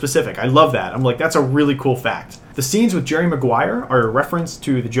hyper-specific. I love that. I'm like, that's a really cool fact. The scenes with Jerry Maguire are a reference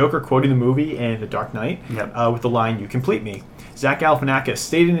to the Joker quoting the movie and The Dark Knight with the line, "You complete me." Zach Galifianakis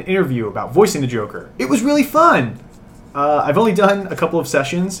stated in an interview about voicing the Joker, "It was really fun. I've only done a couple of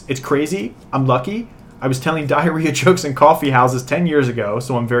sessions. It's crazy. I'm lucky. I was telling diarrhea jokes in coffee houses 10 years ago,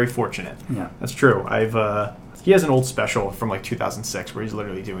 so I'm very fortunate." Yeah. That's true. He has an old special from like 2006 where he's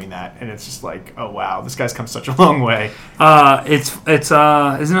literally doing that, and it's just like, oh wow, this guy's come such a long way. It's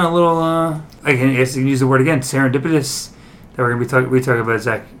isn't it a little I guess you can use the word again, serendipitous, that we're gonna be talking. We talk about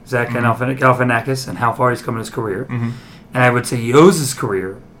Zach Galifianakis and how far he's come in his career, and I would say he owes his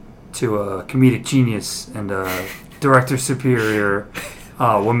career to a comedic genius and director superior.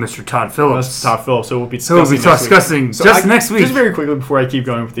 One Mr. Todd Phillips. Todd Phillips. So we'll be discussing next week. Just very quickly before I keep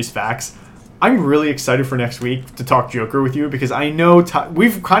going with these facts, I'm really excited for next week to talk Joker with you because I know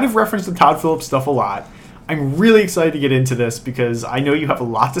we've kind of referenced the Todd Phillips stuff a lot. I'm really excited to get into this because I know you have a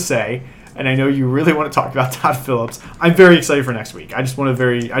lot to say, and I know you really want to talk about Todd Phillips. I'm very excited for next week. I just want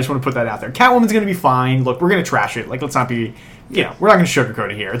to put that out there. Catwoman's going to be fine. Look, we're going to trash it. Like, let's not be, we're not going to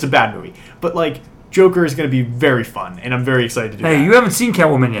sugarcoat it here. It's a bad movie, but like, Joker is going to be very fun, and I'm very excited to do that. Hey, you haven't seen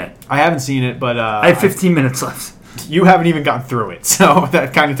Catwoman yet. I haven't seen it, but I have 15 minutes left. You haven't even gotten through it, so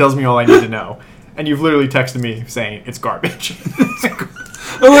that kind of tells me all I need to know. And you've literally texted me saying it's garbage.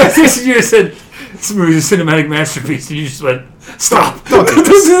 I think you said this movie's a cinematic masterpiece, and you just went, "Stop! Don't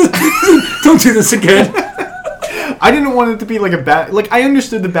do this again." I didn't want it to be like a I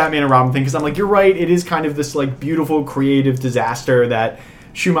understood the Batman and Robin thing because I'm like, you're right. It is kind of this like beautiful, creative disaster that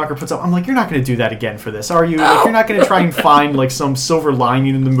Schumacher puts up. I'm like, you're not going to do that again for this, are you? Like, you're not going to try and find like some silver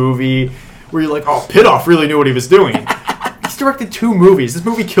lining in the movie where you're like, oh, Pitoff really knew what he was doing. He's directed 2 movies. This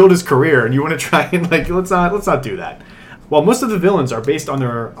movie killed his career, and you want to try and like let's not do that. While most of the villains are based on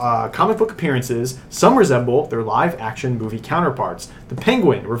their comic book appearances, some resemble their live-action movie counterparts. The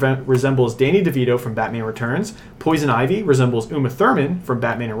Penguin resembles Danny DeVito from Batman Returns. Poison Ivy resembles Uma Thurman from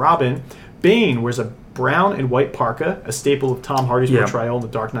Batman and Robin. Bane wears a brown and white parka, a staple of Tom Hardy's portrayal in The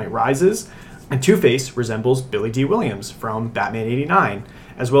Dark Knight Rises. And Two-Face resembles Billy D. Williams from Batman '89,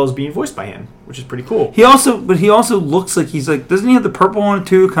 as well as being voiced by him, which is pretty cool. He also looks like he's like, doesn't he have the purple on it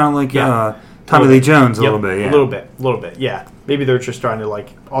too? Kind of like Tommy Lee Jones a little bit, yeah. A little bit, yeah. Maybe they're just trying to like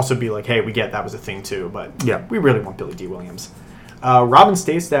also be like, hey, we get that was a thing too, but we really want Billy D. Williams. Robin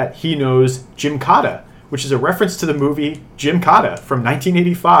states that he knows Jim Cotta, which is a reference to the movie Jim Cotta from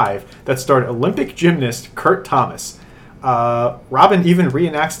 1985 that starred Olympic gymnast Kurt Thomas. Robin even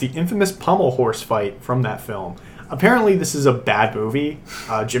reenacts the infamous pommel horse fight from that film. Apparently, this is a bad movie,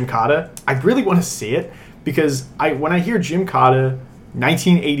 Jim Cotta. I really want to see it because when I hear Jim Cotta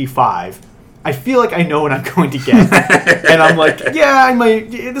 1985, I feel like I know what I'm going to get. And I'm like,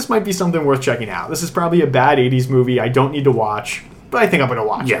 this might be something worth checking out. This is probably a bad 80s movie I don't need to watch, but I think I'm going to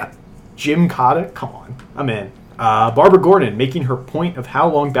watch it. Jim Cotta? Come on. I'm in. Barbara Gordon, making her point of how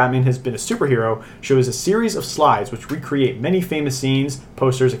long Batman has been a superhero, shows a series of slides which recreate many famous scenes,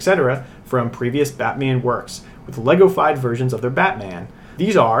 posters, etc. from previous Batman works, with Lego-fied versions of their Batman.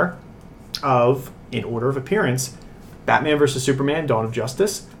 These are, in order of appearance, Batman vs. Superman, Dawn of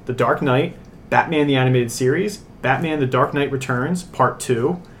Justice, The Dark Knight, Batman the Animated Series, Batman the Dark Knight Returns, Part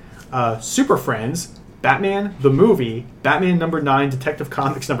 2, Super Friends, Batman the Movie, Batman number 9, Detective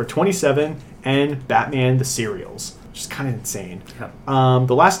Comics number 27, and Batman the Serials. Which is kind of insane.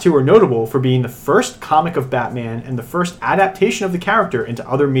 The last 2 are notable for being the first comic of Batman and the first adaptation of the character into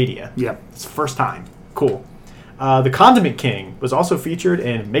other media. It's the first time. Cool. The Condiment King was also featured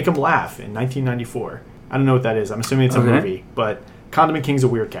in Make 'em Laugh in 1994. I don't know what that is. I'm assuming it's a movie, but Condiment King's a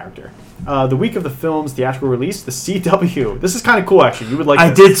weird character. The week of the film's theatrical release, the CW. This is kind of cool, actually. You would like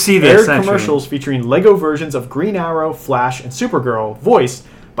this. I did see this, aired commercials featuring Lego versions of Green Arrow, Flash, and Supergirl, voiced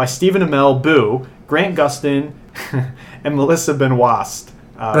by Stephen Amell Boo, Grant Gustin, and Melissa Benoist.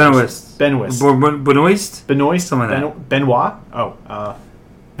 Something like that. Benoist?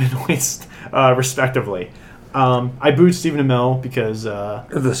 Benoist, respectively. I booed Stephen Amell because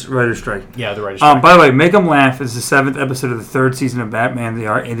The writer's strike. yeah, the writer's strike. By the way, Make 'em Laugh is the 7th episode of the 3rd season of Batman, the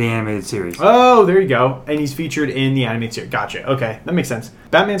animated series. Oh, there you go. And he's featured in the animated series. Gotcha. Okay, that makes sense.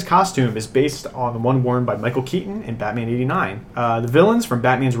 Batman's costume is based on the one worn by Michael Keaton in Batman '89. The villains from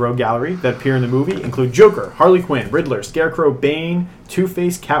Batman's Rogue Gallery that appear in the movie include Joker, Harley Quinn, Riddler, Scarecrow, Bane,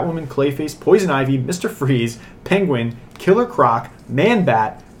 Two-Face, Catwoman, Clayface, Poison Ivy, Mr. Freeze, Penguin, Killer Croc,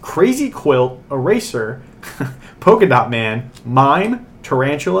 Man-Bat, Crazy Quilt, Eraser, Polka Dot Man, Mime,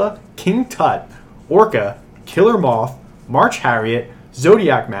 Tarantula, King Tut, Orca, Killer Moth, March Harriet,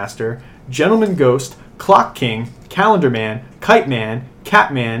 Zodiac Master, Gentleman Ghost, Clock King, Calendar Man, Kite Man,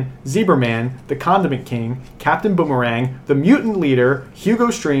 Catman, Zebra Man, the Condiment King, Captain Boomerang, the Mutant Leader, Hugo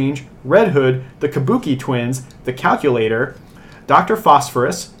Strange, Red Hood, the Kabuki Twins, the Calculator, Dr.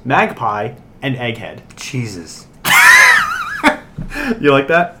 Phosphorus, Magpie, and Egghead. Jesus. You like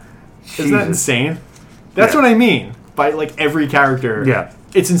that? Isn't that Jesus. insane? That's Yeah. what I mean by like every character. Yeah.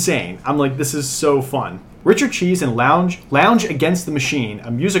 It's insane. I'm like, this is so fun. Richard Cheese and Lounge Against the Machine,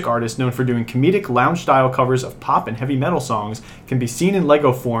 a music artist known for doing comedic lounge-style covers of pop and heavy metal songs, can be seen in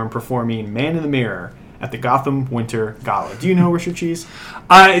Lego form performing Man in the Mirror at the Gotham Winter Gala. Do you know Richard Cheese?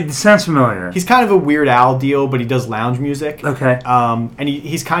 It sounds familiar. He's kind of a Weird Al deal, but he does lounge music. Okay. And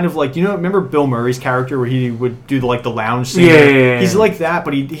he's kind of like, remember Bill Murray's character where he would do the lounge singer? Yeah. He's like that,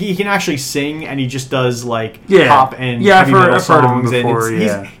 but he can actually sing, and he just does like Yeah. pop and Yeah, heavy metal I've heard of him songs. before, and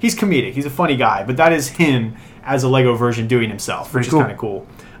yeah. he's comedic. He's a funny guy, but that is him as a Lego version doing himself, which Pretty is kind of cool.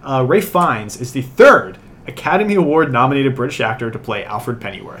 Ralph Fiennes is the third Academy Award nominated British actor to play Alfred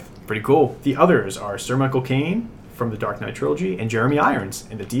Pennyworth. Pretty cool. The others are Sir Michael Caine from the Dark Knight trilogy and Jeremy Irons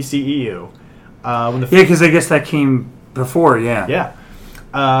in the DCEU. Because I guess that came before, yeah.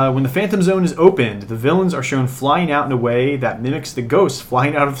 Yeah. When the Phantom Zone is opened, the villains are shown flying out in a way that mimics the ghosts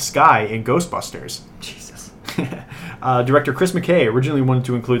flying out of the sky in Ghostbusters. Jesus. Director Chris McKay originally wanted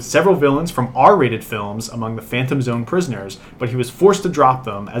to include several villains from R-rated films among the Phantom Zone prisoners, but he was forced to drop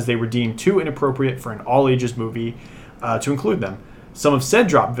them as they were deemed too inappropriate for an all-ages movie to include them. Some of said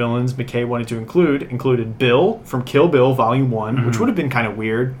drop villains McKay wanted to included Bill from Kill Bill Volume 1, which would have been kind of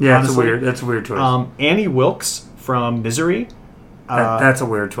weird. Yeah, honestly. that's a weird choice. Annie Wilkes from Misery. That's a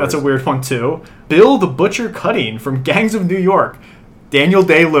weird choice. That's a weird one, too. Bill the Butcher Cutting from Gangs of New York. Daniel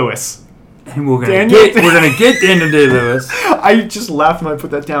Day-Lewis. And we're gonna get Daniel Day-Lewis. I just laughed when I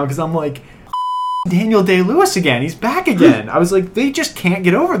put that down because I'm like, Daniel Day-Lewis again. He's back again. I was like, they just can't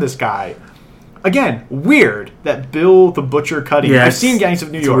get over this guy. Again, weird that Bill the Butcher Cutting. Yeah, I've seen Gangs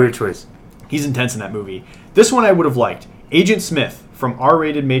of New It's York. a weird choice. He's intense in that movie. This one I would have liked. Agent Smith from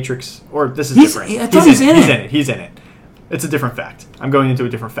R-rated Matrix. Or this is different. I thought he's in it. He's in it. It's a different fact. I'm going into a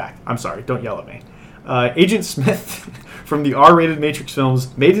different fact. I'm sorry. Don't yell at me. Agent Smith from the R-rated Matrix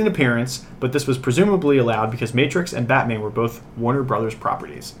films made an appearance, but this was presumably allowed because Matrix and Batman were both Warner Brothers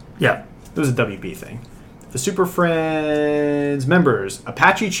properties. Yeah. It was a WB thing. The Super Friends members,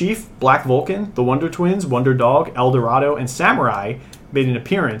 Apache Chief, Black Vulcan, the Wonder Twins, Wonder Dog, El Dorado, and Samurai made an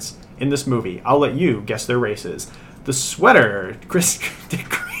appearance in this movie. I'll let you guess their races. The sweater Dick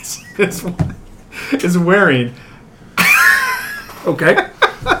Grayson is wearing... Okay.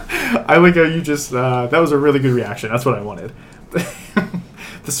 I like how you just... that was a really good reaction. That's what I wanted.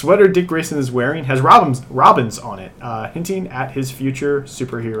 The sweater Dick Grayson is wearing has Robins on it, hinting at his future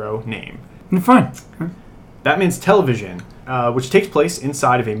superhero name. Fine. Batman's television, which takes place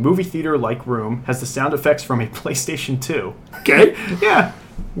inside of a movie theater-like room, has the sound effects from a PlayStation 2. Okay. Yeah,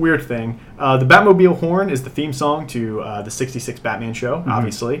 weird thing. The Batmobile horn is the theme song to the 66 Batman show,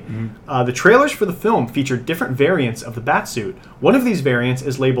 obviously. The trailers for the film feature different variants of the Batsuit. One of these variants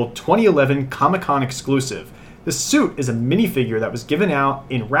is labeled 2011 Comic-Con exclusive. The suit is a minifigure that was given out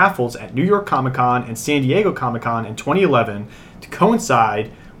in raffles at New York Comic-Con and San Diego Comic-Con in 2011 to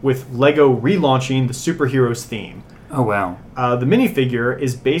coincide with LEGO relaunching the superheroes theme. Oh, wow. The minifigure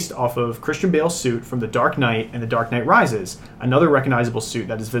is based off of Christian Bale's suit from The Dark Knight and The Dark Knight Rises. Another recognizable suit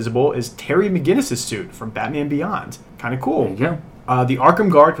that is visible is Terry McGinnis' suit from Batman Beyond. Kind of cool. There you go. The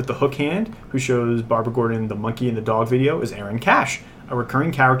Arkham Guard with the hook hand, who shows Barbara Gordon the monkey in the dog video, is Aaron Cash, a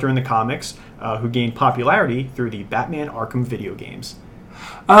recurring character in the comics who gained popularity through the Batman Arkham video games.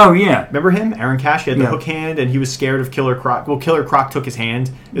 Oh, yeah. Remember him? Aaron Cash, he had the Yeah. hook hand, and he was scared of Killer Croc. Well, Killer Croc took his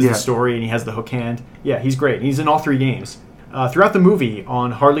hand, is Yeah. the story, and he has the hook hand. Yeah, he's great. He's in all three games. Throughout the movie,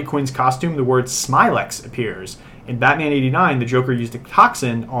 on Harley Quinn's costume, the word Smilex appears. In Batman 89, the Joker used a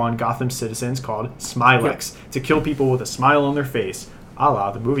toxin on Gotham's citizens called Smilex to kill people with a smile on their face, a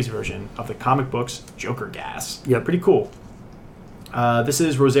la the movie's version of the comic book's Joker gas. Yep. Pretty cool. This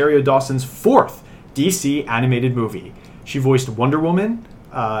is Rosario Dawson's fourth DC animated movie. She voiced Wonder Woman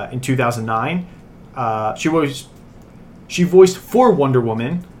in 2009, She voiced for Wonder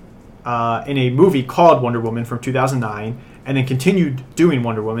Woman in a movie called Wonder Woman from 2009, and then continued doing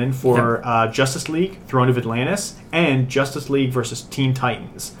Wonder Woman for Justice League, Throne of Atlantis, and Justice League versus Teen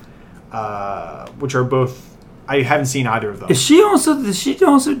Titans, which are both... I haven't seen either of them. Does she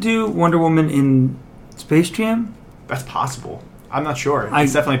also do Wonder Woman in Space Jam? That's possible. I'm not sure.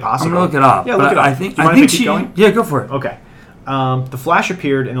 It's definitely possible. I'm going to look it up. Yeah, look it up. I think she... Going? Yeah, go for it. Okay. The Flash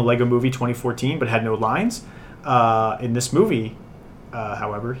appeared in the Lego Movie 2014, but had no lines. In this movie,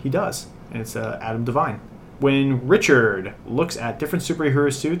 however, he does. And it's Adam Devine. When Richard looks at different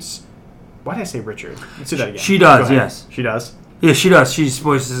superhero suits... Why did I say Richard? Let's do that again. She does, yes. She does? Yeah, she does. She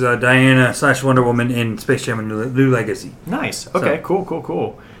voices Diana / Wonder Woman in Space Jam: A New Legacy. Nice. Okay,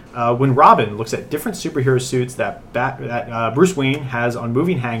 cool. When Robin looks at different superhero suits that Bruce Wayne has on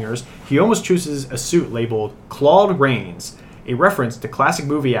moving hangers, he almost chooses a suit labeled Claude Rains, a reference to classic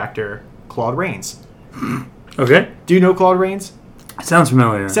movie actor Claude Rains. Okay. Do you know Claude Rains? Sounds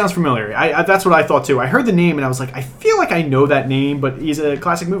familiar. Sounds familiar. I that's what I thought too. I heard the name and I was like, I feel like I know that name, but he's a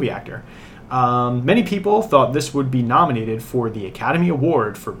classic movie actor. Many people thought this would be nominated for the Academy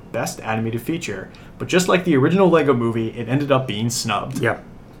Award for Best Animated Feature, but just like the original Lego Movie, it ended up being snubbed. Yeah,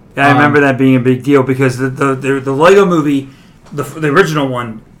 I remember that being a big deal because the Lego Movie, the original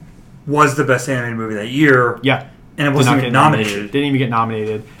one, was the best animated movie that year. Yeah. And it wasn't even nominated. Didn't even get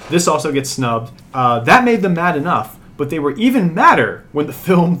nominated. This also gets snubbed. That made them mad enough, but they were even madder when the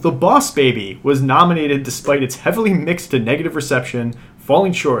film The Boss Baby was nominated despite its heavily mixed to negative reception,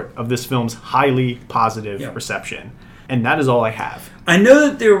 falling short of this film's highly positive reception. And that is all I have. I know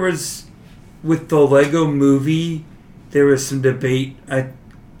that there was, with the Lego Movie, there was some debate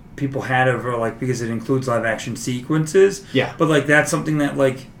people had over, like, because it includes live action sequences. Yeah. But, that's something that,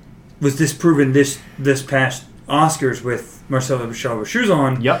 was disproven this past Oscars with Marcella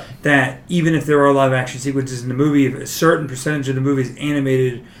Shouzon. Yep. That even if there are live action sequences in the movie, if a certain percentage of the movie is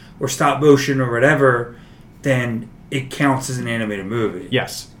animated or stop motion or whatever, then it counts as an animated movie.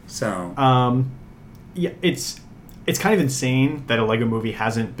 Yes. So. It's kind of insane that a Lego Movie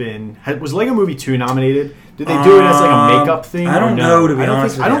hasn't been... Was Lego Movie 2 nominated? Did they do it as a makeup thing? I don't know, to be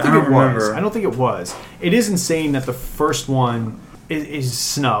honest with you. I don't think it remember. was. I don't think it was. It is insane that the first one is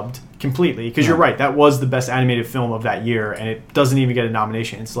snubbed completely, because you're right, that was the best animated film of that year, and it doesn't even get a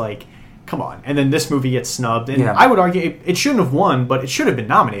nomination. It's like, come on. And then this movie gets snubbed, and I would argue it shouldn't have won, but it should have been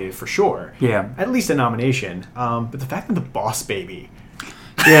nominated for sure. Yeah. At least a nomination. But the fact that The Boss Baby...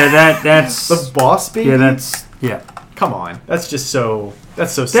 Yeah, that's... The Boss Baby? Yeah, that's... Yeah. Come on. That's just so...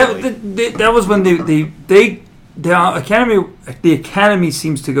 That's so silly. That was when the Academy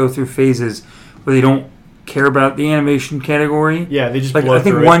seems to go through phases where they don't care about the animation category. Yeah, they just blow through it. I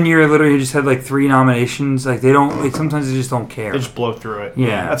think one year literally just had 3 nominations. They don't... sometimes they just don't care. They just blow through it.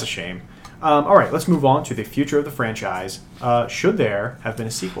 Yeah. That's a shame. All right, let's move on to the future of the franchise. Should there have been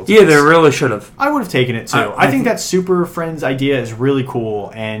a sequel to this? There really should have. I would have taken it, too. I think that Super Friends idea is really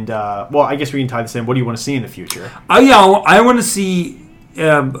cool. And, I guess we can tie this in. What do you want to see in the future? I want to see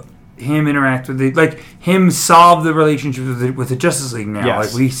him interact with him solve the relationship with the Justice League now.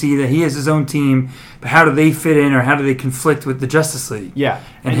 Yes. We see that he has his own team, but how do they fit in or how do they conflict with the Justice League? Yeah.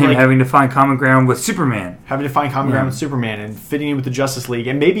 And him having to find common ground with Superman. Having to find common ground with Superman and fitting in with the Justice League.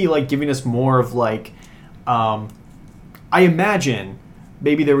 And maybe, giving us more of, I imagine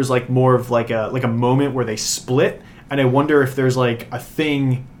maybe there was, more of, a moment where they split. And I wonder if there's, a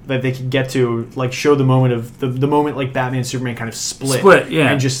thing that they could get to, show the moment of the moment Batman and Superman kind of split,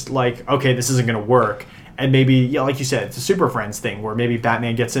 and just okay, this isn't going to work, and maybe like you said, it's a Super Friends thing where maybe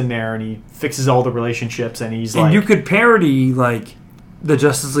Batman gets in there and he fixes all the relationships and he's and you could parody the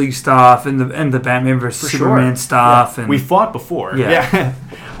Justice League stuff and the Batman versus Superman stuff, and we fought before,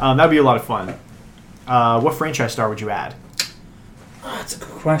 that'd be a lot of fun. What franchise star would you add? Oh, that's a good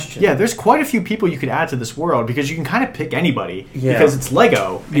question. Yeah, there's quite a few people you could add to this world because you can kind of pick anybody because it's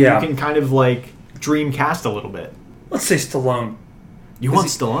Lego and you can kind of dream cast a little bit. Let's say Stallone. You want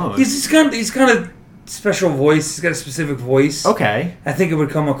Stallone? He's got a special voice. He's got a specific voice. Okay. I think it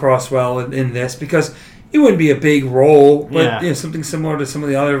would come across well in this because it wouldn't be a big role, but something similar to some of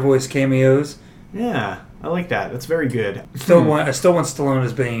the other voice cameos. Yeah, I like that. That's very good. I still want Stallone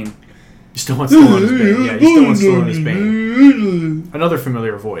as Bane. You still want Stallone as Bane. Yeah, you still want Stallone as Bane. Another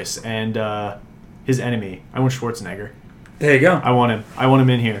familiar voice. And his enemy. I want Schwarzenegger. There you go. I want him. I want him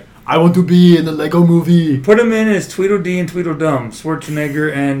in here. I want to be in the Lego Movie. Put him in as Tweedledee and Tweedledum.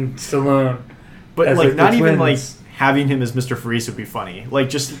 Schwarzenegger and Stallone. But not even having him as Mr. Freeze would be funny. Like,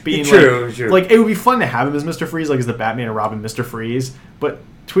 just being True. like, it would be fun to have him as Mr. Freeze, like as the Batman and Robin Mr. Freeze, but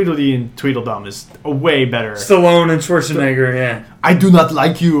Tweedledee and Tweedledum is a way better. Stallone and Schwarzenegger, yeah. I do not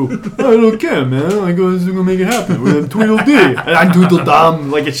like you. I don't care, man. I'm gonna make it happen with Tweedledee. And I'm Tweedledum.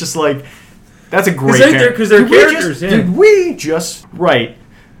 Like, it's just like, that's a great character. Because they're characters, Did we just write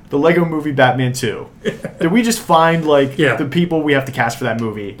the Lego Movie Batman 2? Did we just find, like, the people we have to cast for that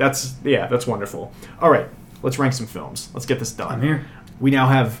movie? That's wonderful. All right, let's rank some films. Let's get this done. I'm here. We now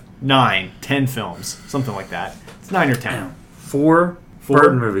have 9, 10 films, something like that. It's 9 or 10. 4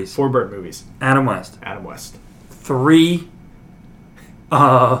 Burton movies. 4 Burton movies. Adam West. 3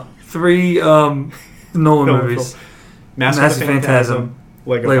 Nolan movies. Mask of the Phantasm.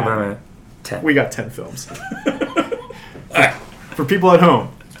 Lego Batman. 10. We got 10 films. For people at home,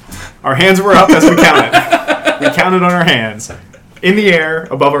 our hands were up as we counted. We counted on our hands. In the air,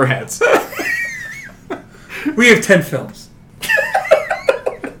 above our heads. We have 10 films.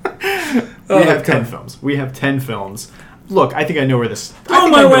 We have 10 films. We have 10 films. Look, I think I know where this... Go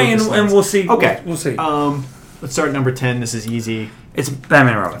my way and we'll see. Okay. We'll see. Let's start at number 10. This is easy. It's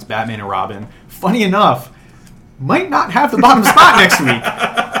Batman and Robin. It's Batman and Robin. Funny enough, might not have the bottom spot next week.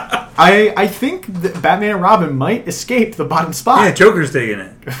 I think that Batman and Robin might escape the bottom spot. Yeah, Joker's taking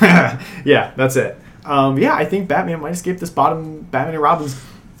it. Yeah, that's it. I think Batman might escape this bottom. Batman and Robin's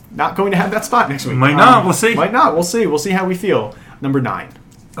not going to have that spot next week. Might not. We'll see. Might not. We'll see. We'll see how we feel. Number 9.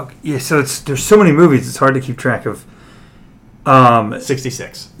 Okay. Yeah. So there's so many movies. It's hard to keep track of.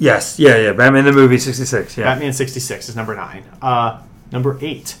 66. Yes. Yeah. Batman the movie 66. Yeah. Batman 66 is number 9. Number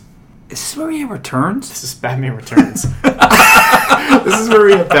 8. Is this where he returns? This is Batman Returns. This is where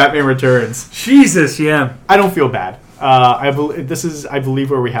we have Batman Returns. Jesus. Yeah. I don't feel bad. I believe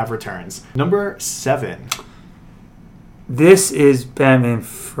where we have Returns. Number 7. This is Batman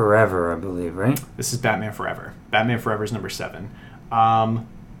Forever, I believe, right? This is Batman Forever. Batman Forever is number 7.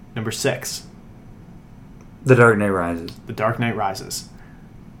 Number 6. The Dark Knight Rises. The Dark Knight Rises.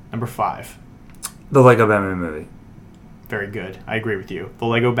 Number 5. The Lego Batman movie. Very good. I agree with you. The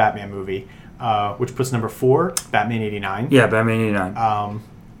Lego Batman movie, which puts number 4, Batman 89. Yeah, Batman 89.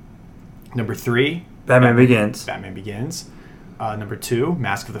 Number 3, Batman Begins. Batman Begins. Number 2,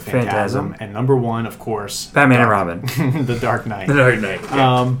 Mask of the Phantasm. And number 1, of course, Batman and Robin. The Dark Knight. The Dark Knight.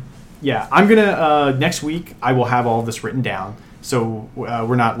 Yeah. I'm going to, next week, I will have all of this written down. So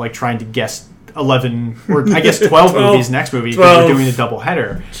we're not like trying to guess 11, or I guess 12 movies next movie because we're doing a double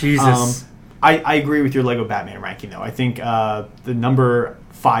header. Jesus. I agree with your Lego Batman ranking, though. I think the number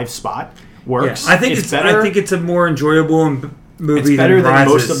 5 spot works. Yeah. I think it's better. I think it's a more enjoyable movie. It's better than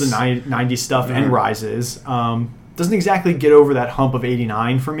Rises. most of the 90s stuff and Rises. Doesn't exactly get over that hump of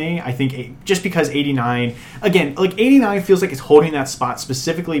 89 for me. I think just because 89, again, like 89 feels like it's holding that spot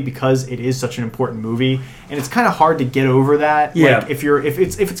specifically because it is such an important movie, and it's kind of hard to get over that. Yeah. Like if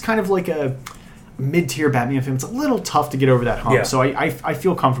it's kind of like a mid-tier Batman film, it's a little tough to get over that hump. Yeah. So I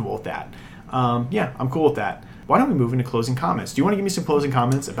feel comfortable with that. I'm cool with that. Why don't we move into closing comments? Do you want to give me some closing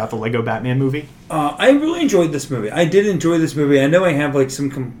comments about the Lego Batman movie? I really enjoyed this movie. I did enjoy this movie. I know I have like some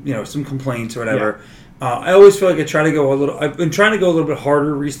complaints or whatever. Yeah. I always feel like I've been trying to go a little bit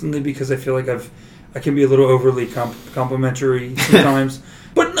harder recently because I feel like I can be a little overly complimentary sometimes.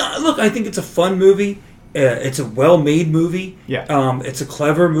 But no, look, I think it's a fun movie. It's a well-made movie. Yeah. It's a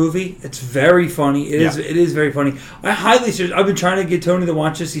clever movie. It's very funny. It is very funny. I've been trying to get Tony to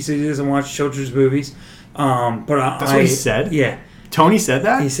watch this. He said he doesn't watch children's movies. That's what he said? Yeah. Tony said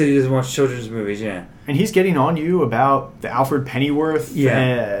that? He said he doesn't watch children's movies, yeah. And he's getting on you about the Alfred Pennyworth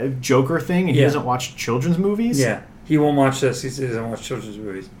Joker thing, and he doesn't watch children's movies? Yeah. He won't watch this. He says he doesn't watch children's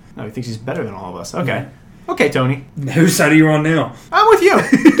movies. No, he thinks he's better than all of us. Okay. Okay, Tony. Whose side are you on now? I'm with you.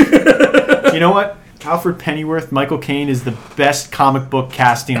 You know what? Alfred Pennyworth, Michael Caine is the best comic book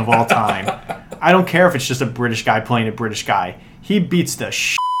casting of all time. I don't care if it's just a British guy playing a British guy. He beats the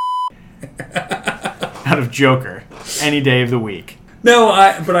out of Joker any day of the week. No,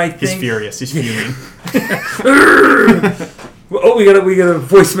 but I think... He's furious. He's fuming. Oh, we got a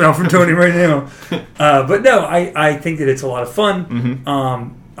voicemail from Tony right now. But no, I think that it's a lot of fun.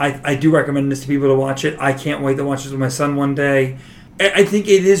 Mm-hmm. I do recommend this to people to watch it. I can't wait to watch this with my son one day. I think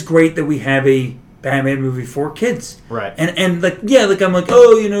it is great that we have a Batman movie for kids. Right. And I'm like, oh,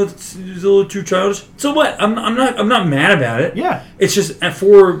 it's a little too childish. So what? I'm not mad about it. Yeah. It's just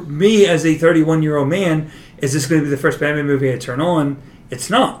for me as a 31-year-old man, is this going to be the first Batman movie I turn on? It's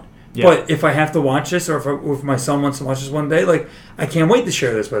not. Yeah. But if I have to watch this, or if my son wants to watch this one day, like, I can't wait to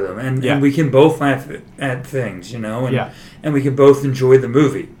share this with him, and we can both laugh at things, and we can both enjoy the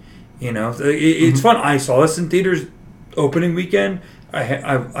movie. It's fun. I saw this in theaters opening weekend.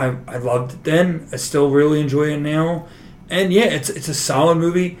 I loved it then. I still really enjoy it now. And yeah, it's a solid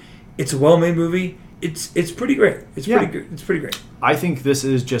movie. It's a well-made movie. It's pretty great. It's pretty good. It's pretty great. I think this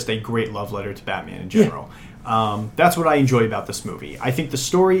is just a great love letter to Batman in general. That's what I enjoy about this movie. I think the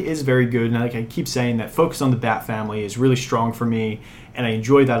story is very good, and like I keep saying, that focus on the Bat family is really strong for me, and I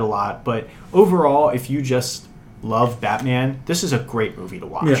enjoy that a lot. But overall, if you just love Batman, this is a great movie to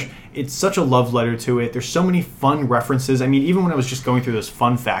watch. Yeah. It's such a love letter to it. There's so many fun references. I mean, even when I was just going through those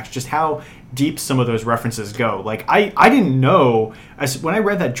fun facts, just how deep some of those references go. Like, I didn't know, when I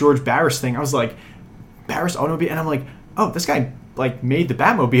read that George Barris thing, I was like, Barris Automobile, and I'm like, oh, this guy like made the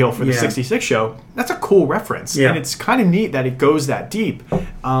Batmobile for the 66 show. That's a cool reference. And it's kind of neat that it goes that deep.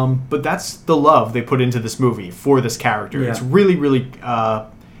 But that's the love they put into this movie for this character. It's really, really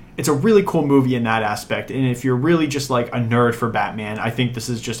it's a really cool movie in that aspect. And if you're really just like a nerd for Batman, I think this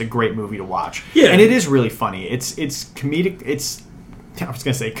is just a great movie to watch. And it is really funny. It's comedic. I was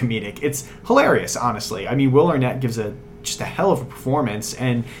going to say comedic. It's hilarious, honestly. I mean, Will Arnett gives just a hell of a performance,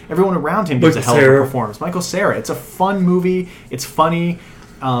 and everyone around him gives a hell of a performance. Michael Cera. It's a fun movie. It's funny.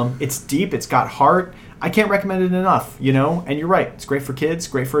 It's deep. It's got heart. I can't recommend it enough, you know? And you're right. It's great for kids,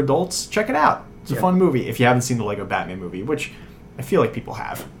 great for adults. Check it out. It's a fun movie if you haven't seen the Lego Batman movie, which I feel like people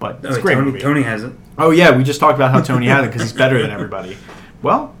have, but it's a great movie. Tony has it. Oh, yeah. We just talked about how Tony has it because he's better than everybody.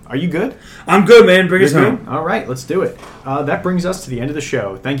 Well, are you good? I'm good, man. Bring us home. All right, let's do it. That brings us to the end of the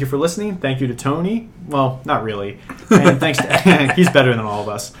show. Thank you for listening. Thank you to Tony. Well, not really. And thanks to he's better than all of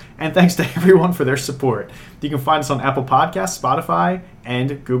us. And thanks to everyone for their support. You can find us on Apple Podcasts, Spotify,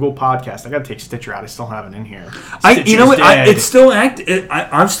 and Google Podcasts. I got to take Stitcher out. I still have it in here. You know what? It's still active.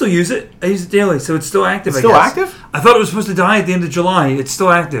 I still use it. I use it daily, so it's still active. It's still active? I thought it was supposed to die at the end of July. It's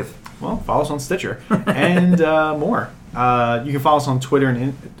still active. Well, follow us on Stitcher and more. You can follow us on Twitter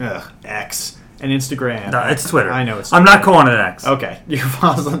and X and Instagram. No, it's Twitter. I know it's Twitter. I'm not calling it X. Okay. You can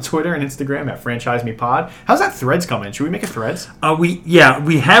follow us on Twitter and Instagram at FranchiseMePod. How's that Threads coming? Should we make a Threads? We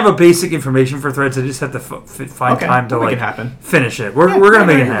have a basic information for Threads. I just have to find time to make it happen. Finish it. We're going to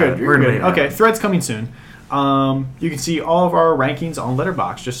make it happen. Okay, Threads coming soon. You can see all of our rankings on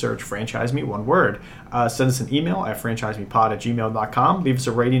Letterboxd. Just search Franchise Me, one word. Send us an email at franchisemepod@gmail.com. Leave us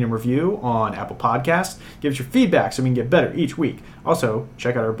a rating and review on Apple Podcasts. Give us your feedback so we can get better each week. Also,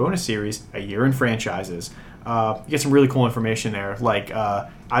 check out our bonus series, A Year in Franchises. You get some really cool information there, like, The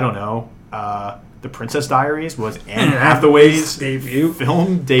Princess Diaries was Anne Hathaway's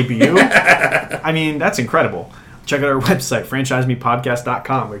film debut. I mean, that's incredible. Check out our website,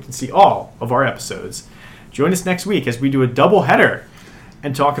 franchisemepodcast.com, where you can see all of our episodes. Join us next week as we do a double header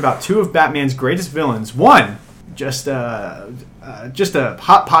and talk about two of Batman's greatest villains. One, just a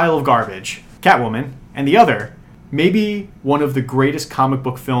hot pile of garbage, Catwoman, and the other, maybe one of the greatest comic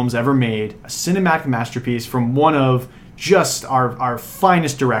book films ever made, a cinematic masterpiece from one of just our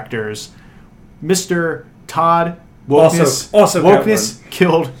finest directors, Mr. Todd Wokeness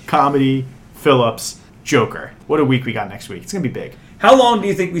Killed Comedy Phillips, Joker. What a week we got next week. It's going to be big. How long do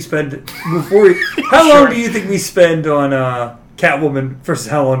you think we spend long do you think we spend on Catwoman versus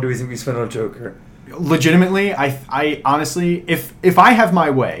how long do we think we spend on Joker? Legitimately, I honestly, if I have my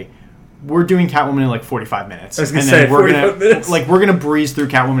way, we're doing Catwoman in like 45 minutes. I was going to say 45 minutes. We're going to breeze through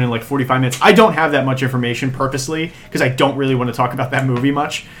Catwoman in like 45 minutes. I don't have that much information purposely because I don't really want to talk about that movie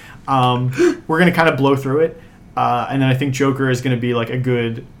much. We're going to kind of blow through it. And then I think Joker is going to be like a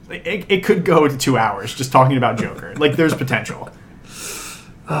good... It could go to 2 hours just talking about Joker. Like, there's potential.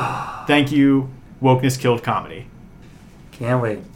 Thank you, Wokeness Killed Comedy. Can't wait.